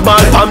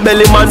 hardball pan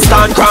belly man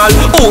start crawl.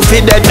 Who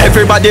feed dead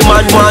everybody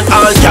man want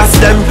all gas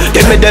them.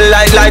 Give me the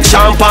light like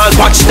champagne.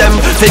 Watch them,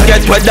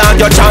 forget whether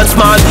your chance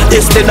man.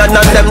 This thing and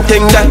them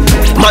thing there.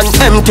 Man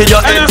empty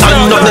your head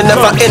and nothing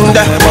never in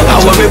there.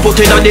 How we put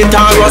in on the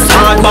Taurus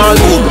hardball.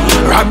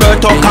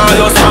 Roberto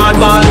Carlos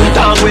hardball.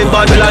 Talk with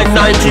bad like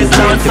 90s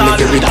dancehall.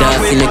 Every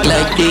time I look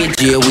like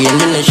DJ, we ain't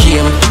in a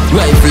shame.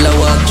 Rifle I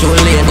walk through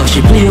lane, but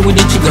she play with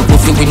the chicken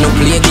pussy, we no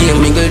play game.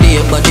 Mingle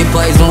day, but the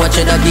poison watch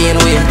it again.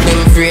 Wait,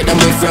 them afraid that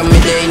me from me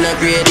day in a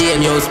grade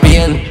and yo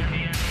Spain.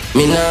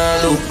 Me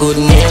nah look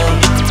good name.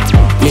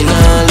 Me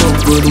nah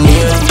look good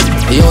near.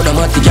 Yo, the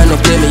matic and no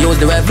play. Me use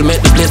the rifle,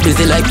 make the place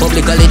busy like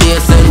public holiday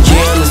St.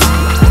 James.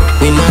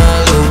 We nah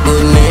look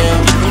good near.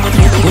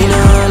 We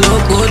nah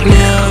look good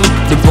near.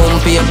 The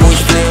pump here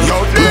push flame.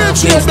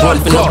 Change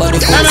pump in nobody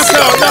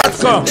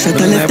Dotcom. Shut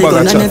a left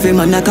gun and every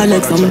man a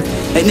collect some.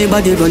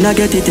 Anybody run a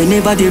get it,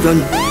 anybody run.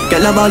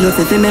 Girl a ball up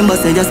if you remember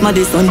say just my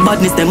son.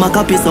 Badness them a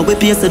copy so we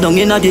paste it down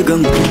in a the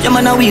gun. Yeah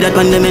man a weed that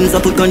when them ends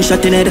up put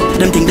gunshot in head.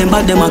 Them think them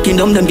bad, them a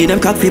kingdom, them give them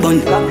crack fi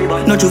bun.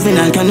 No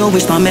juvenile can no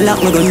wish for me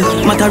lock my gun.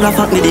 Matter of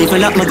fact me dey for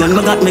lock my gun,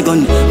 me got me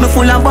gun. Me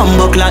full of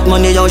bumbo clot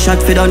money, yo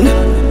shot fi done.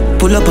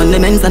 Pull up on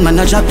them ends and man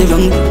a drop the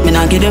gun. Me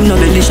nah give them no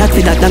belly shot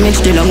fi that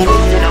damage the lung.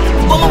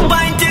 Bumbo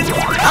pint it,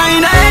 I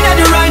ain't at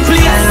the right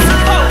place.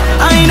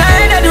 I ain't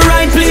at the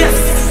right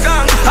place.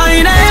 I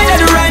ain't at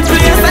the right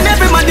place. And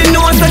everybody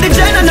knows that the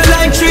Genna no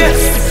like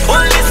trace.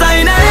 Only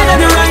I ain't at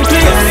the right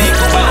place.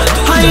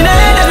 I ain't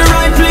at the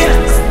right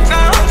place.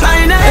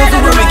 I ain't at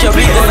the right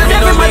place. And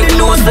everybody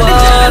knows that the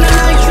Genna no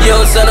like trace.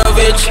 Yo, son of a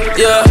bitch,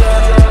 yeah.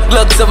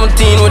 Glock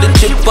 17 with a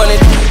chip on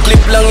it. Clip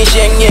long is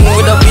yang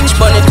with a bitch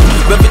on it.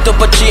 Rev it up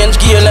a change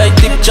gear like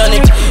Dip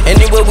Janic.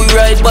 Anywhere we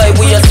ride by,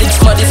 we are 6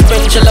 money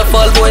spend. Shall I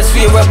fall boys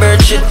fear a bird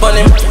shit on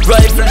him.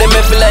 Rifle them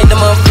every like them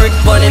have brick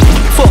on it.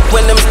 Fuck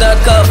when them start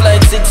cough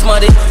like 6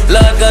 money.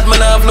 Lord God, man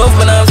have love,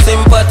 man have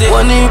sympathy.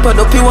 One heap of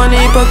dopey, one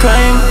heap of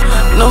crime.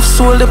 Enough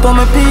soul up on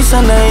my piece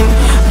of 9.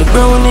 The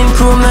browning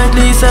chrome like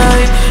this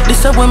side.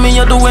 This is when me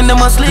you do when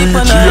them asleep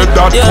at night.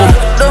 Yeah,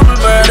 double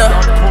murder,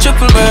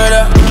 triple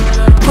murder.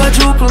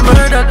 Quadruple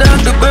murder, dog,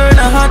 the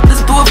burner hot, the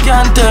stove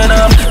can't turn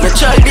off. The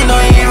child be no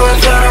hero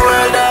for the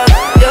world, dog.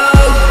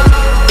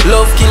 Yo.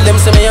 Love kill them,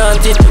 so me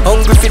haunt it.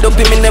 Hungry feed up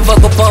him, me never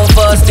go pound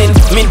fasting.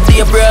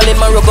 Midday brawling,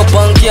 my rug up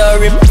and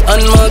carry him.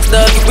 Unmarked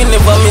dog, we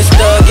never miss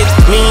target.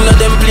 Me know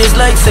them place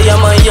like say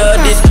I'm a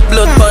yardist.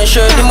 Blood pan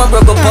shirt, him a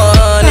rug up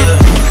on it.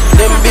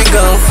 Them big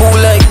and full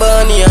like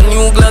Barney. A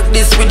new Glock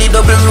this with the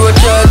double road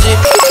charge it.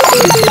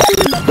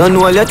 Don't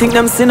know you think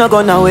them sinner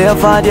gonna way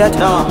for yet.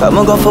 But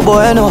me go for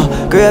boy no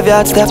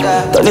graveyard step.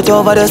 Turn it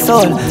over the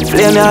soul,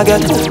 flame me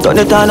again. Turn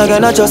it on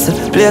again, I just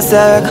play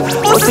sec.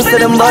 Pussy say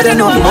them body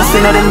no, must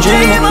in them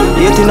dream.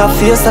 Eating a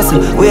face that's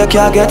we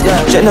can't get.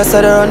 Genna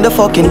said around the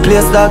fucking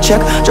place dog check.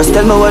 Just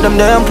tell me where them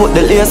there and put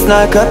the lace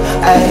like up.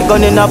 Ay,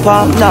 gun in a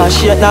palm, nah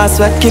shit, nah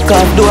sweat. Kick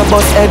off door,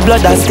 bust head,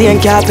 blood that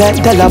stain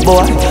carpet. Tell a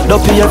boy,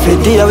 don't pay every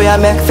day we a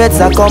make feds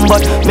a come.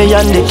 But me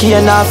and the key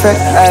and affect.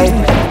 Ay,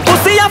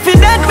 pussy a fi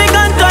dead, me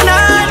gun turn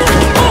on.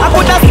 I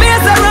put a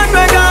space around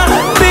my gun.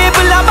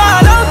 People are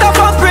ball out of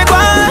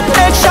everyone.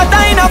 Headshot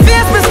in a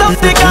face, me stop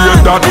the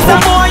gun. This a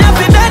boy a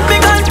fi dead, me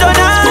gun turn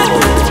on.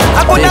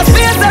 I put a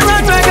space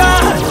around my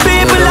gun.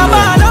 People are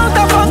ball out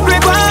of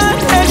everyone.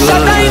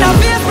 Headshot in a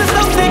face, me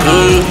stop the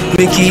gun.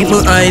 Me keep my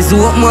eyes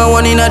open, my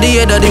one in the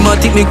head of them a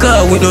take me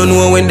car. We don't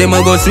know when them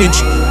a go switch.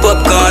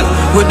 Popcorn,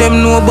 with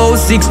them know about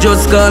 6,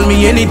 just call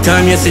me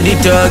anytime you see the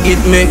target.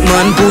 Make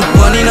man put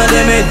one in a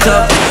them head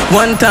top.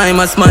 One time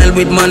I smile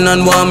with man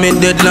and want me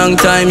dead long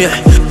time, yeah.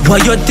 Why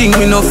you think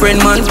me no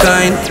friend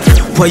mankind?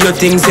 Why you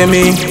think say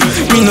me?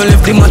 Me no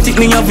left the matic,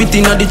 me have it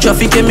in the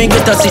traffic. And me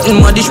get a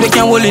sitting madish, we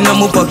can hold in a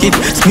my pocket.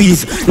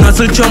 Squeeze,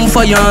 nozzle jump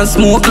fire and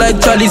smoke like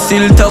Charlie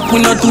Still talk, we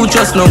not too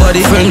trust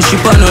nobody.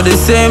 Friendship I know the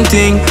same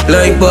thing,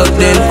 like back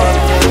then.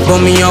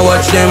 But me I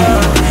watch them.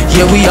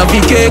 Yeah, we have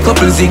PK,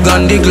 couple zig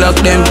and the Glock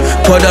them.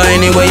 Powder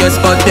anywhere you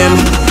spot them.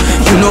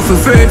 You know for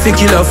afraid fi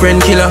kill a friend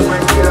killer.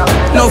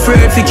 No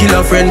afraid fi kill a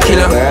friend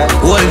killer.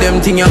 All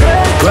them thing ya.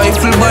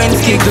 Rifle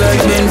binds kick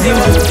like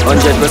Benzema.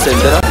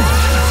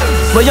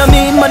 100% What you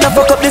mean, man, I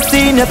fuck up the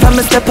scene if I'm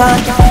a step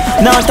on.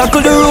 Now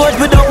tackle the road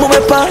without my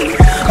weapon.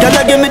 Girl,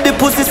 give me the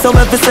pussy so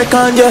every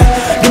second, yeah.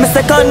 Give me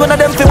second, one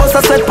of them fi bust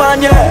a step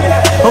on, yeah.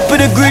 Up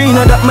with the green,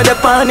 and that me the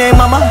pan, hey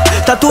mama.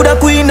 Tattoo the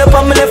queen, up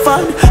on my left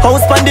hand.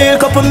 House pan deal,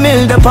 couple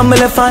mil, up on my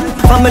left hand.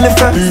 Family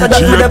first, so that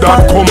me the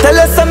pan.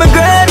 Tell us I'm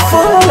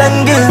grateful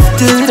and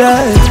gifted.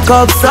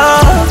 Cops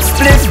up,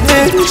 split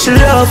bitch,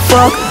 love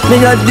fuck.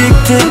 Me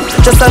addicted,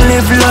 just a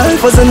live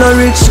life, wasn't a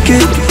rich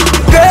kid.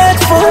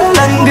 Grateful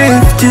and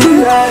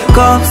gifted.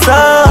 Cops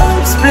up,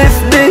 split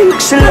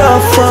bitch,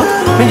 love fuck.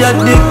 Me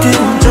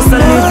addicted, just a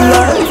live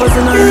life,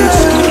 wasn't a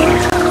rich kid.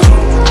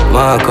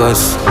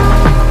 Marcus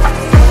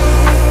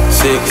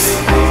 6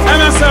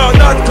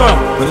 Dotcom.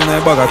 But then I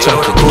bag a chat.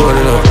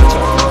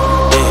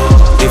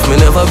 If me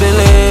never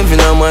believe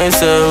in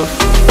myself,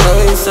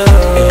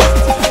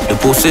 the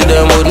pussy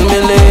them wouldn't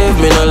believe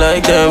me, not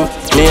like them.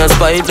 Me a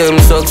spite them,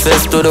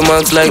 success to the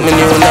max like me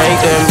new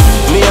like them.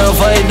 Me a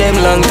fight them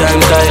long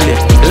time silent.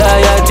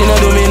 Loyalty no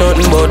do me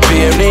nothing but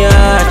pay me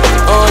hard.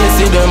 Only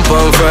see them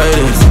on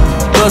Fridays.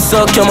 Just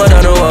suck your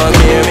mother, no one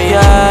hear me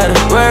hard.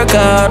 Work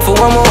hard for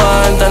what I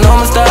want, and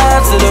I'm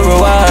start to the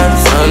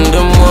rewards. And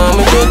them want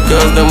me good,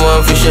 cause them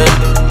want for shit.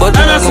 But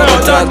I'm not gonna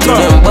talk to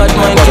them, but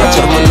my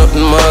can't me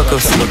nothing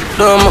Marcus.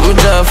 Don't make me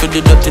job for the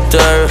dirty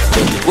tire.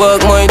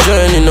 Walk my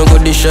journey, no go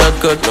the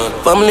shortcut.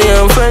 Family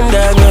and friend,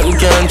 dog, nothing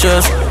can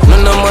trust.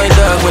 None of my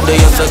dog, but they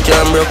used to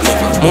can broke.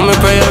 Mommy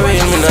pray away,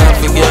 me not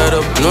forget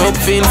up. No it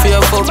feel for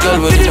your fuck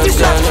girl, but you not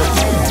stand up.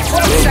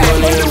 Make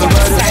money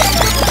everybody.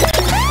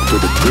 To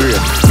the grave.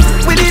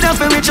 We did have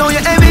to reach out,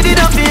 yeah, we did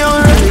have to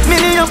alright.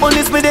 Million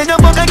police, me then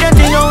jump back and get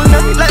it all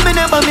night. Like me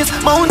never miss,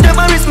 Mount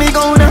Everest me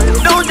go down.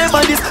 Don't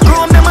ever this,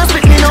 Rome them a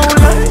spit me down.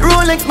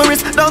 Rolex me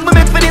wrist, long me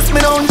make for this, me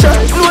don't try.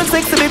 Clone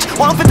sexy bitch,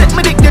 want to take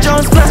me dick, the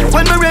Jones fly.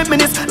 When me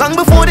reminisce, long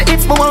before the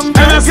hits me one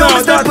time. Yo, me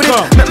start with it,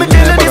 make me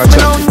tell you this, me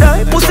don't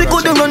die. Pussy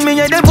couldn't run me,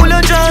 yeah, they pull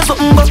a jar,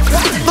 something back.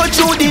 Go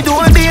through the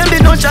door, baby,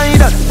 don't try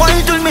that.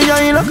 Why till me,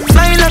 I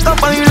fly like a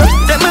pilot.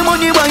 Take me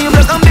money, buy you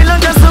black and bill and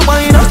just a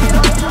wine up.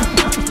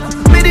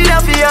 We did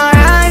have to be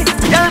alright.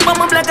 Y'all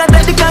mama black and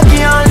take the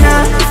cocky all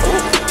night.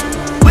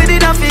 We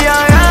did have to be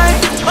alright.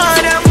 All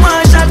them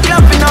one shot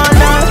clapping all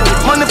night.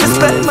 Money for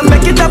spend, we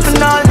make it happen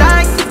all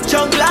night.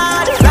 Junk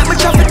lad, like me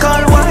traffic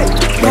all white.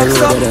 Box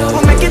up,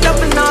 we make it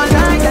happen all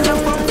night.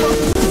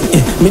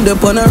 Me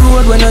up on a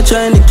road when I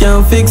try and it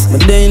can't fix. My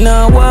day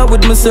now war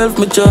with myself,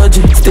 me charge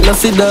it. Still I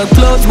see dark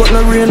clouds, but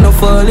no rain no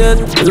fall yet.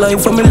 The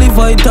life for me live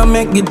out and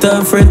make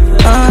guitar fret.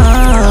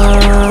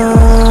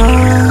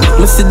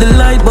 Me see the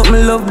light, but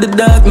me love the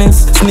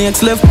darkness.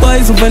 Snakes left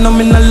poison when I'm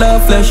in a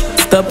love flesh.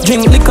 Stop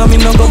drink liquor, me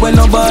no go when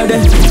nobody.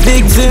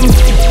 Big Zim.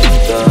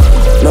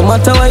 No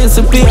matter what you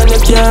see play and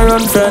you can't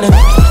run from it.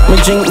 Me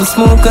drink the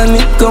smoke and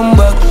it come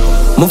back.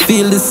 Me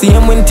feel the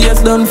same when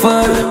tears done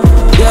fall.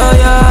 Yeah,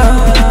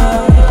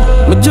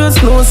 yeah. Me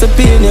just know it's a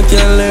pain you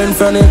can't learn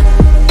from it.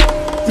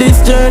 This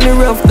journey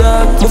rough,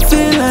 dog. Me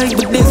feel like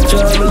with this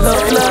job, me love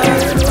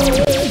life.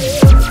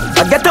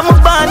 I get on my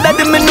band, that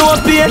me no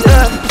pain.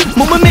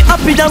 Mama me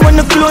happy that when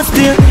the close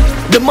deal.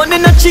 The money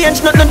not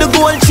change, nothing the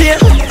gold chain.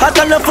 I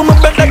got love for my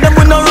brother, them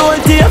we no roll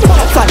tape.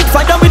 Fight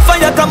fire with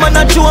fire, come on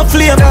and show a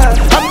flame.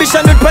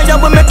 Ambition with prayer,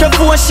 we make a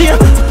force shame.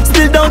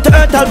 Still down to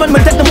earth, I'll when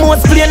me take the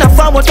most plane. I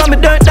forward from me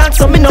dirt dance,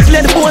 so me no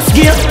play the boss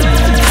game.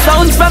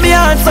 Sounds from me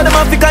heart, so them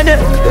African yeah.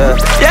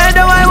 Yeah,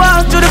 the way I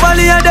walk through the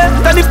valley of death.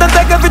 And if they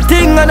take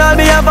everything and all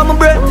me have on my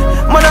breath,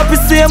 man up the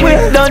same way,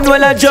 done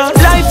well I just.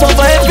 Life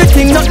over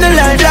everything, nothing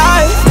like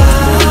life.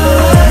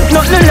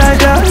 Nothing like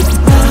that.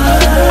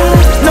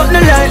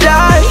 Nothing like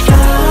life.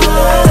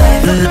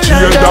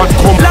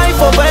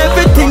 Life over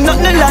everything,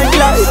 nothing like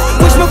life.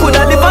 Wish me could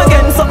have live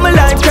again, something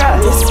like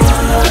Christ.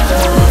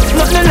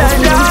 Nothing like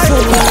life.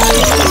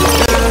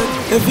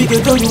 If we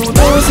get on you,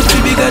 don't see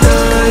we bigger than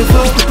life.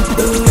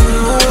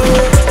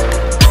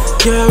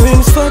 Your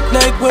rings fat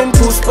like when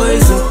too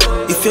spicy.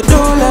 If you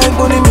don't like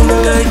money, me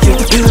no like you.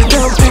 You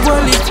can't be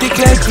one lipstick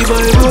like the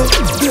Bible.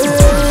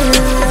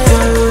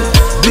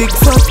 Big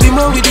fat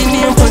limo with the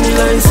name on the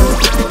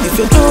license. If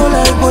you don't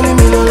like money,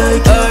 me no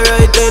like it.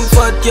 Alright then,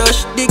 fat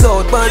cash, dig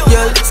out bad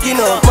girl. Skin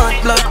out, mad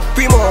black,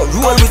 primo.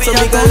 Roll with some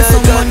nigga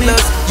like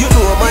Atlas. You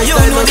know my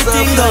style, my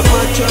soft like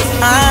mattress.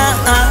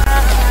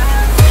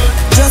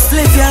 Just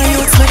live your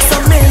youth, make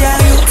some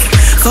million youth.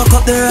 Fuck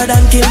up the road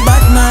and kill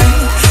bad man.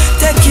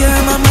 Take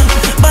care mama,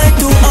 buy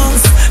 2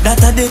 house. That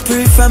I did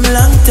pre from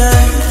long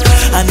time.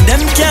 And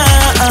them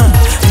can't,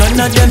 none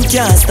of them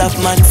can't stop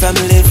man from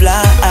live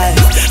life.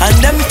 And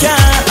them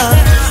can't,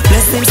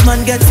 blessings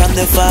man get from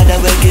the Father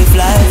will give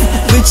life.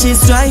 Which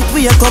is right,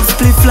 we a cup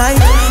split flight.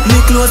 Me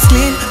clothes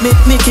clean, make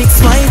me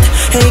kicks white.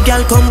 Hey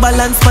girl come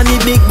balance on the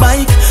big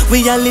bike.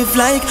 We a live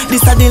like,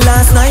 this a the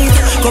last night.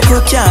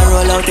 Couple can't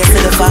roll out into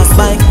the fast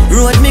bike.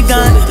 Road me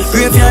gone,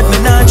 graveyard me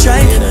not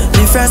try.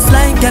 Me first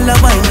line, girl a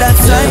wine,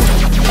 that's right.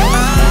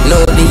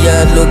 Now the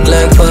yard look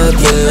like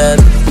parking lot.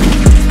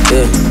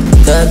 Yeah,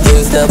 that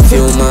thing stop,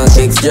 few my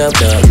kicks drop.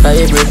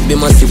 Hybrid be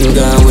my sitting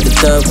gone with the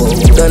top.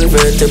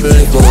 Convertible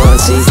if I want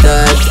see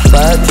start.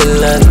 Parking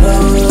lot.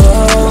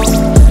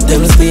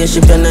 Them space she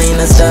piano in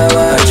a Star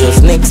Wars.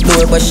 Just next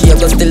door, but she a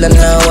go still an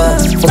hour.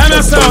 Fuck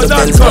up from the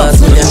Benz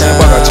pass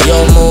millionaire.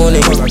 Young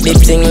money, big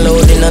thing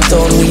loud in a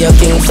town. We a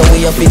king, so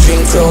we a fi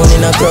drink crown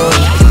in a crown.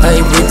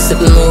 Hybrid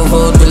sitting move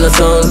out with a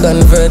sound.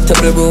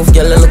 Convertible roof,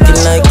 girl looking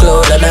like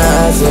cloud and a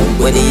house.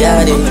 Where the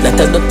yard is, that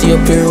a dirty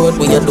up your road.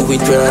 We a do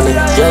it running.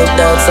 Drive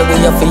down, so we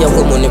a fi have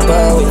money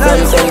power.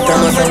 From St.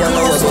 Thomas, I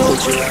wanna go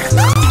to you.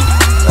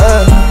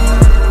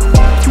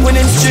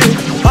 Winning street,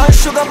 all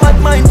sugar bad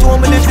mind to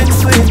me living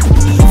sweet.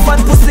 Fat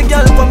pussy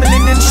girl for me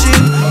linen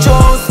sheet.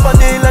 Jones,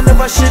 Vanilla,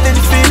 never shitting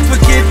feet. We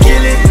keep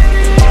killing.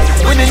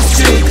 Winning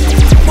street,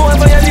 boy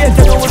violate,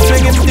 you know we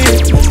swing him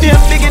deep. They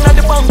are big in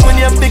the bank when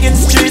they are big in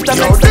street. I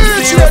make them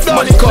serious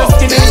money, just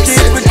skinning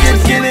teeth. We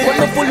keep killing. When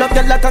I pull up,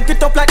 girl, I can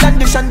get up like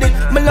Andy Shandy.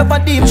 Me love a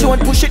deep, she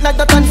want push it like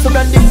that and so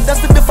brandy.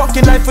 That's the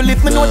fucking life we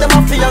live. Me know them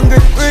have to hungry.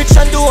 Rich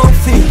and do all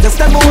fee. Just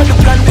tell me what the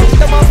plan be.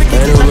 Them have to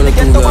kick it and they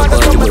get the water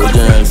from my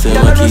country.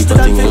 Girl, I rush to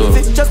that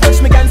thing. Just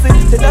touch me, can see.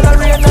 The dollar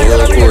rain,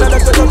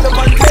 that's the love the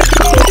man.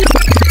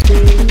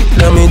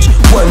 Damage,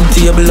 one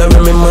table I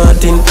Remy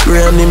Martin.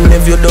 Ran him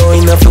nephew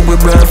down enough we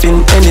braffing.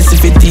 Any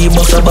tea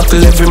bust a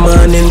buckle every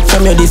morning.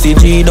 From your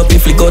DCG up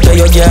if flick out of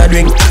your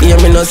gathering. Hear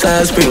me no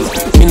salt spring.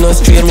 Me no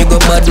straight, me go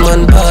bad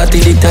man party.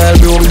 The tall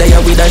room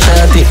there with a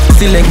shawty.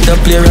 Select a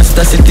play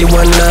Rasta City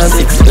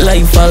 196.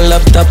 Life and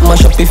laptop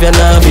mash up if you're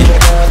not it.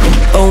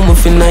 Oh me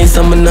feel nice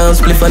and me now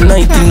split a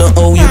night. You know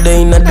how you there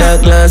in the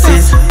dark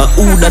glasses.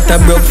 Who that a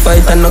broke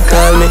fight and no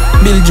call me.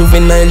 Bill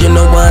Juvenile you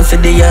know want say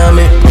the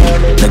army.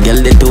 The girl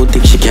they too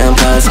thick she can't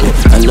pass me.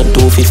 And not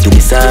 250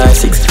 this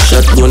R6.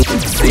 Shotgun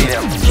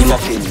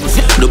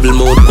double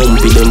mode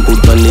pumpy them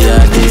put on the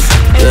artist.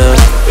 Yeah.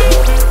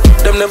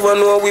 Them never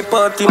know we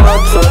party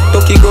mad so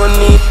Tucky gun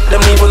me,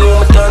 them even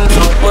know my dance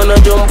so Man a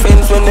jump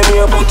fence when them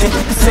here put it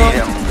so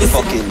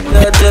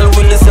I tell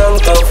with the song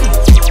tough.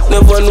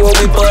 Never know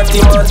we party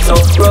mad so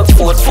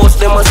Rockford force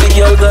them as the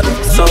girl got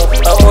so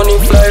I money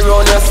fly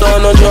round your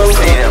son no drunk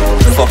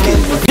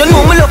You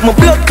know me love my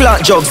blood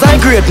clot jugs. I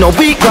grade no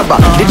weak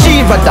grabber. The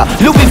G-Vada,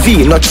 Louis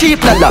V, no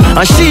cheap dollar.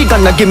 And she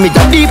gonna give me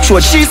the deep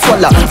throat she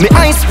swallow. Me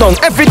ice down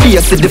every day,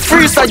 see the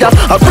free side.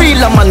 A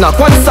real man knock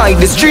one side,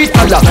 the street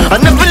color.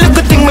 And every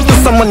little thing me do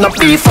someone a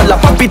beef fella.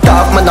 Pop it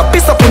off, man a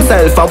piss up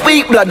himself, a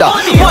weak bladder.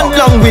 One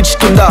language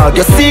to dog,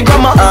 you see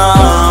grammar.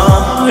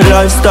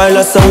 Lifestyle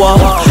as a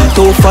walk.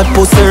 Too fat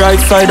pussy right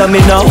side of me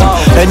now.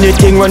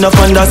 Anything run up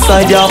on that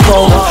side, yeah,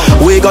 pow.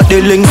 We got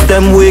the links,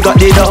 them we got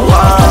the dough.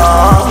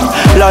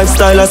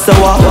 Lifestyle as a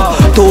walk.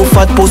 Too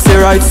fat pussy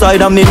right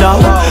side of me now.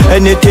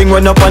 Anything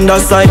run up on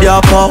that side,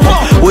 yeah, pow.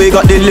 We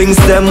got the links,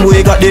 them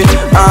we got the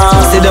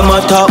see them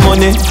a talk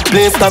money,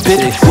 please stop it.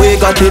 We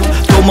got it,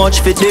 too much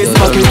fit this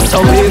pocket.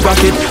 So we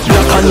rock it,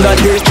 black and that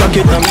they track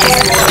it.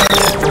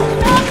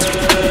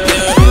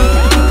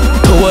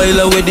 While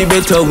away the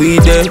better we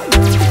there.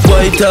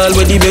 White all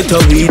where the better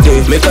we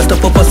there. Make a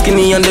stop up a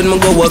skinny and then me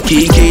go a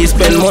kiki.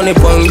 Spend money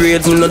on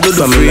grades, me no do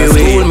the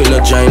freeway. Me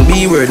no giant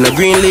B-word, no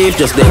green leaf.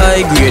 Just the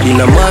high grade in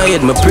my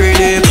head, my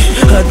pretty.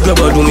 Hot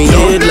grabber do me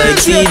head like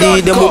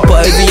CD. Them up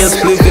IV a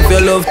split if you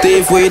love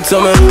tape. Wait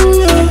some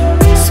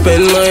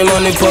spend my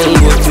money on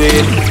good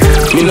weed.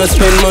 Me no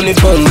spend money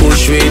on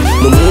bush weed.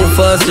 Me move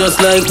fast just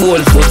like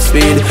old foot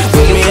speed.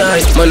 When me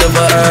high, man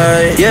never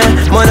high. Yeah,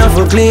 man have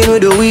a clean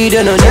with the weed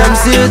and no damn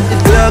shit.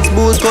 Clocks,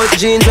 boots, cut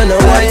jeans and a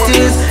white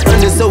tees. And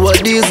the sour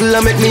diesel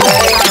I make me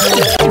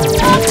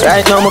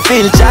right now me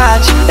feel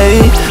charged,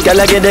 hey.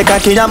 Girl I get the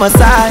cocky and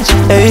massage,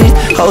 hey.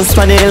 House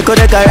panel go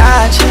the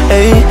garage,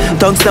 hey.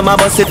 Tongues them a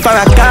bust it for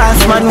a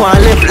cast. Man want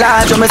live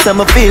large, me say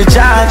me feel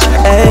charged,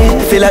 hey.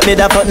 Feel like me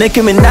da put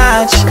Nicki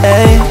Minaj,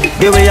 hey.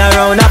 Give me a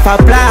round of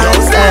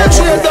applause, hey.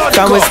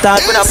 Can we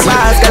start with a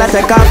pass? Girl I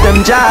take off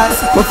them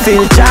jars, me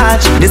feel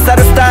charged. This is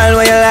the style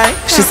where you like,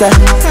 she said.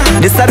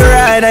 This is the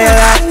ride that you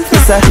like, he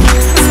said.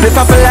 Split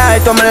up a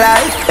light on my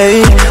life,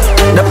 hey.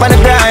 Up on the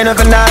grind of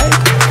a night.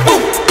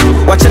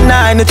 Watch a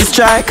 9 with the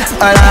strike,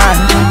 alright.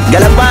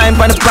 Girl, I'm buying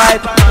for the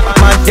pipe.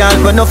 Mad girl,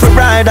 but no for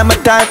ride, I'm a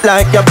type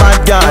like your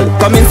bad girl.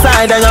 Come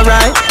inside and you're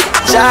right.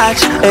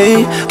 Charge,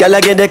 hey. Girl,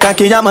 I get the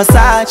cocky and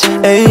massage,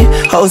 hey.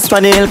 House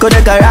panel, go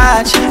the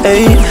garage,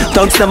 hey.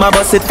 Tongues them a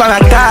bust it for a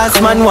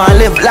cast. Man want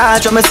live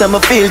large, I say me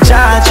feel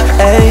charged,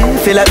 hey.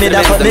 Feel like me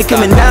that put Nicki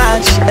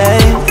Minaj,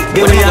 hey.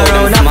 Give me a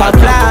round of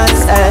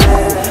applause,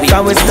 hey.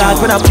 Can we start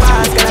with a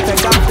pass?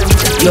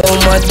 Yo,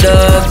 my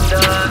dog.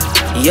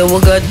 Yeah,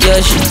 we got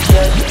cash.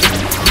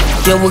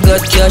 Yeah, we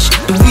got cash.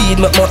 The weed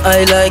make my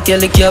eye like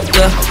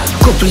helicopter.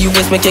 Couple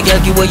US make your girl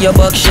give away your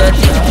back shot.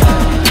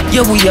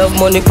 Yeah, we have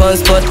money pan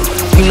spot.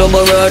 We no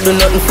borrow, do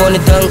nothing funny,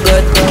 thank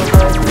God.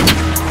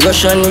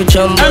 Russian rich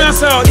and bad.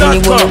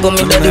 Anyone who go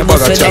me daddy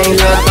boss say down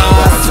God.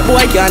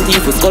 Boy can't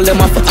thief, we call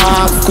them off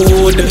half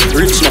code.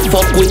 Rich no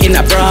fuck we in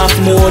a brass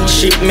mode.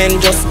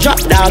 Shipment just drop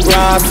that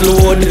grass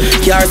load.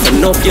 Cars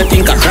enough you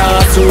think a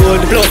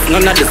crossroad. Plus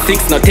none of the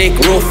 6 no take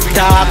rough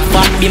talk.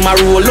 Back be my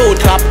roll out,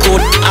 top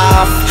cut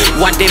off.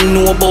 What them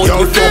know about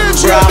me fuck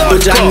rap. Do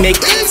John make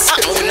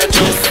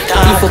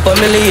Beef up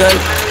 $1 million.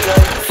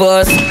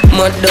 fast.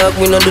 Mad dog,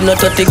 we no do not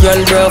 30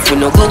 grand braff. We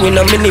no go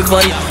in a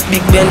minivan,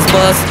 big Benz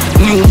pass.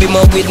 New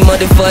beamer with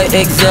modified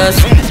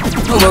exhaust.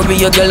 Worry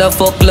your girl a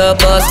fuck la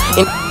boss.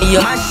 In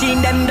your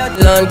machine them that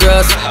land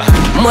grass.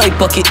 My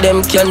pocket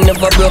them can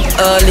never broke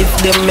all if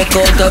them make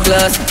out a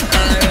glass.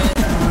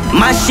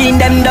 Machine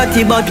them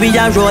dirty but we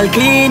a roll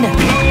clean.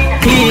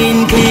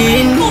 Clean,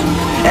 clean.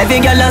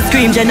 Every girl a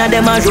scream, Genna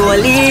them a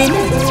roll in.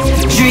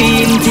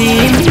 Dream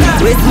team.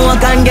 We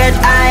smoke and get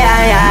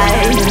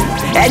high.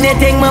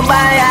 Anything me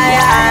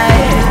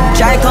buy,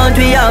 Try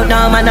country out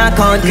now, man, I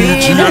can't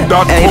read. Hey,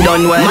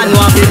 done well. Man,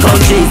 want to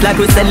come cheese like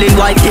we selling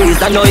white keys.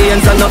 I know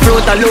hands on the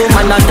fruit alone,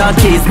 man, not talk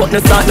keys. But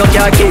no start no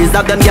car keys.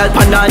 Have them girl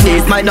pan on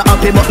knees. Might not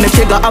happy, but me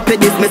trigger happy.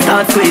 This me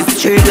start squeeze.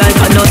 Street life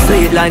and no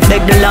sweet life.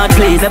 Beg the Lord,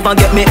 please. Never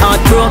get me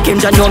heart broke.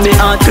 Him just know me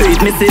heart crease.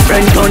 Me see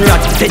friend turn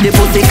rat. Take the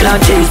pussy clan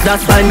cheese.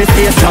 That's why me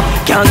stay strong.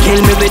 Can't kill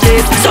me with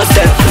this. So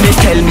step, me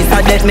tell me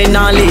so that me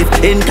not live.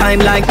 In time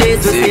like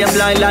this, we stay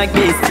blind like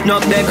this.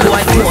 Knock them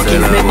white smoke.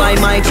 Me buy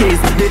my keys.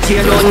 The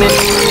chain on me.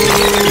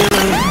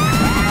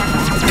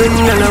 Then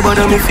y'all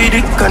bother me feed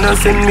it. Can I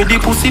send me the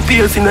pussy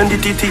pills in and the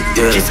titty?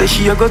 She say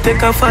she a go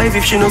take a 5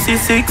 if she no see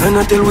 6. And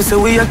I tell we say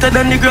we hotter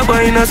than the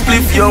grabber in a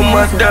spliff. Yo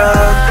mother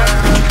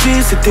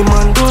G-City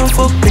man don't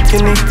fuck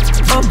picking it.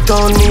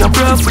 Uptown me a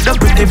brav with a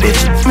pretty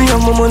bitch. Me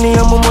and my money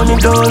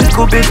down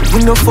little bit.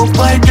 We no fuck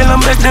white girl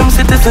and beg them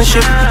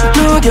citizenship.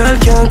 No girl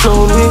can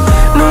clown me.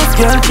 No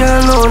girl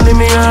can lonely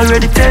me. I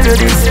already tell you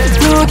this.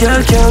 No girl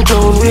can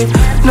clown me.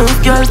 No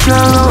girl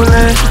can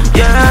lonely.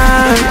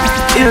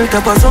 Yeah, ill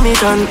tap a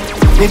summit and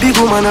me big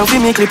woman and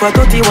fi me clip a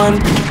 31.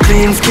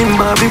 Clean skin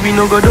Barbie, we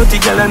no go dirty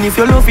girl. And if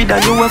you love it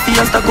then you a fi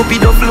a stack up it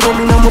duffel.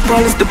 Come in on my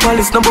palace, the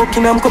palace no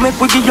Buckingham. Come make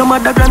we give your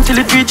mother grand till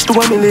it reach to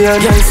 1 million.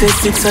 Girl say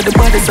 6 at the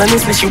baddest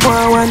honestly she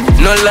want one.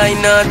 No lie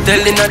not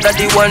telling her that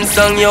the one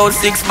song yo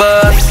 6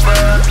 bars.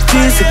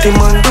 G-City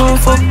man don't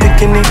fuck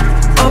picking it.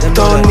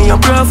 Uptown me a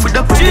brav with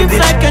a pretty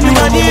bitch. Me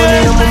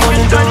and my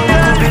money down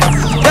little bit.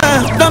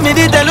 Yeah, don't me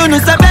di tell you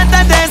no say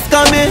better days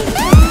coming.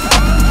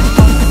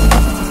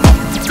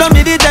 Don't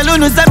me di tell you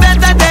no say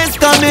better days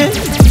coming.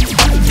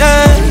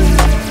 Yeah.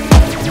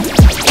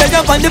 Take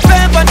up on the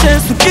paper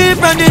chase to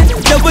keep running.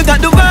 Yeah, we got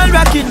the world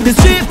rocking, the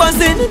street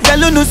buzzing. Tell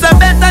you no say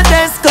better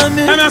days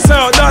coming.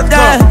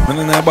 Dotcom. I'm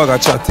in a bag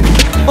of chatting.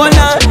 Oh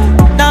no,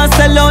 now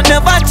sell out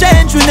never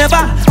change, we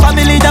never.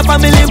 Family the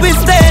family we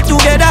stay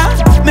together.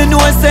 Me know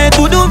say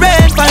to do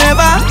rain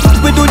forever.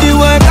 We do the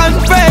work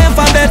and pray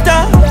for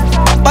better.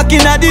 Back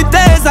in the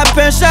days of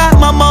pressure,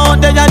 mama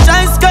out there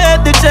try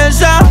escape the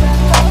treasure.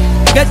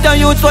 Get your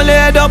youth full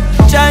head up,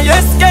 try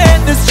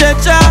escape the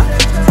stretcher.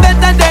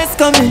 Better days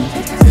coming,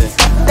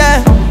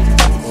 yeah.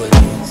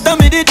 Tell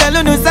me the tell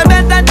you no say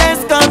better days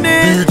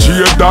coming.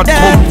 DJ.com.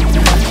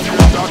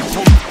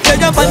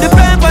 Take up on the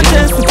paper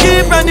chase to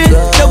keep running.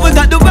 Yeah, we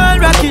got the world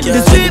rocking,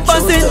 the street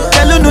buzzing.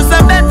 Tell you no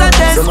say better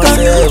days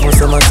coming.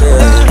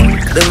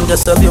 Them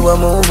just have you a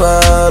move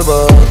all,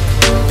 but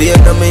beer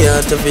to me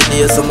out every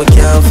day, so I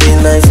can't feel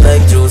nice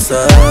like juice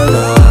all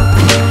out.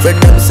 Friend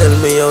them sell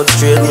me out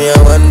straight, me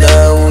I wonder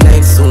who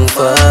next soon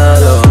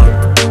follow.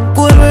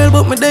 Cold world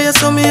but me there,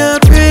 so me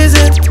heart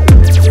freezing.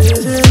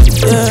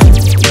 Yeah,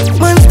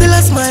 man still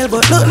a smile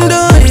but nothing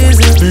done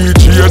easy.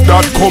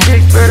 DJ.com.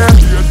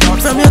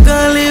 From you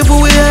can't leave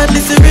who we had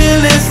this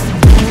realness.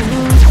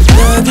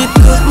 Now get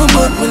cut my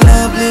butt, me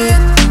not bleed.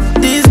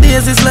 These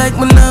days it's like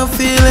me not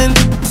feeling.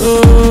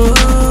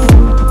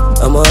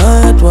 I'm a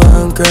heart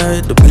one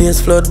cry. The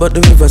place flood but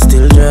the river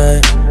still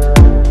dry.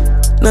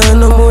 Nah,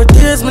 no more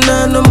tears, me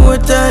nah, no more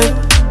time.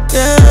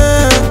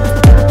 Yeah,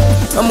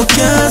 I'm a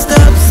can't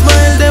stop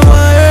smile. Them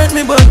want hurt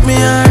me but me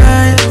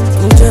alright.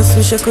 I just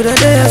wish I coulda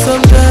there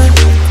sometime.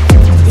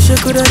 Wish I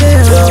coulda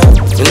there.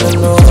 You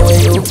don't know how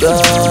you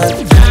got.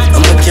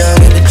 I'm a can't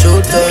get the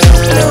truth out.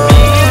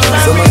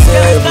 Some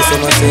say,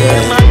 some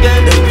say.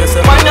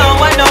 Why now?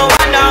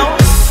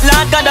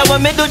 Lord God,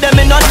 when me do them,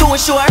 me not too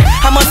sure.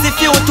 I must see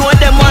few to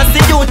them once the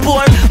youth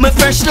poor. Me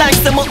fresh like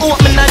some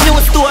open a new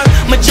store.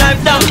 Me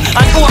drive down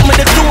and open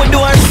the 2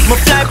 doors. Me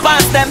fly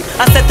past them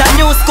and set a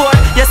new score.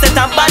 You set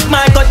a bad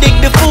man, go dig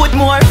the food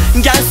more.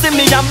 Girl see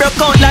me and broke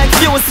out like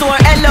few sore.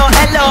 Hello.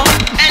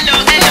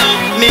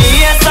 Me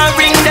ears a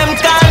ring them,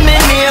 call me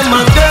name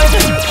a girl.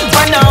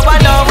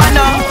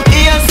 Wanna.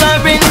 Ears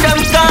a ring them,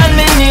 call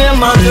me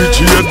name a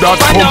girl.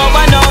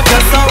 Wanna,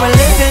 just how we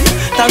living.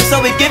 Thanks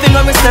how we giving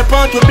when we step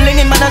out, we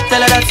blinging, man, I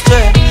tell her that's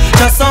straight.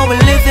 Just how we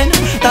living.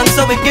 Thanks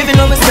how we giving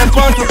when we step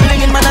out, we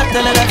blinging, man, I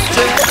tell her that's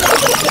straight.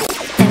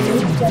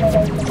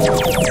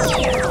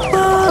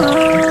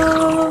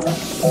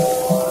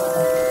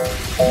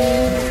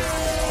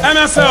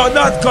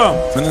 MSL.com.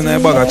 I'm in a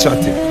bag of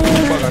chatting.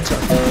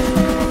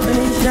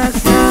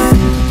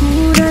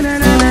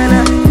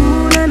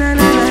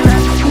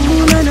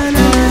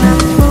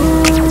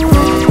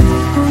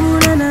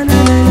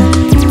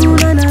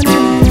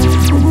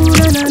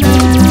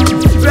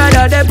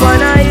 Up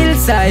on a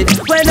hillside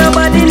where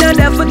nobody know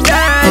there for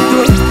time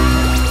to.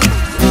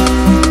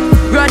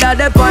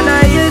 Rather up on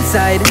a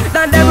hillside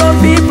than there are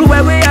people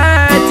where we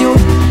hurt you.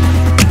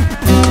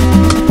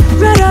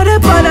 Rather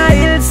up on a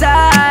hillside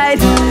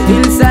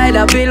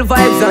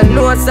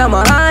know some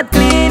heart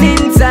clean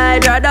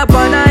inside. Rather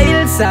on a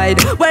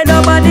hillside where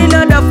nobody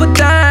know the for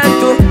time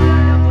to.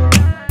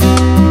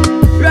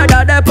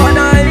 Rather up on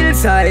a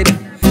hillside,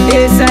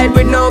 hillside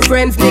with no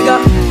friends, nigga.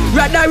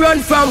 Rather run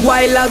from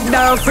wild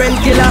lockdown friend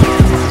killer.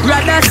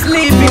 Rather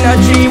sleep in a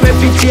tree where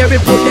picture we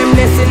put them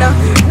nest in a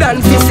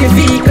than fix a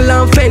vehicle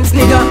and fence,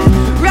 nigga.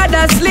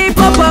 Rather sleep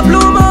up a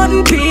Blue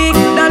Mountain Peak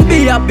than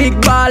be a big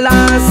baller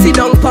and sit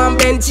down palm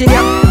bench in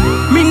ya.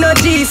 Me no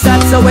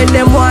G-sat, so when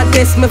them want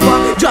test me for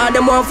draw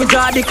them off for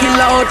draw the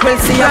killer out. We'll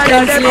see a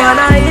them on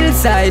a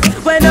hillside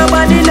where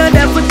nobody know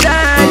them for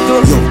time to.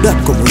 Yo,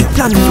 Dotcom, we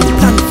plan for the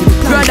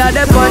Rather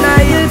them on a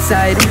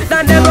hillside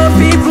than them on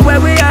people where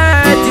we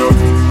hurt you.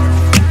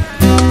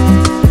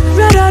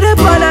 Rather them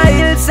on a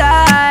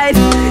hillside,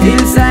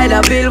 hillside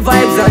I build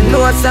vibes and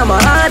know some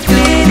heart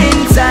clean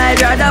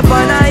inside. Rather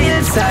on a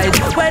hillside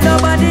where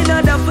nobody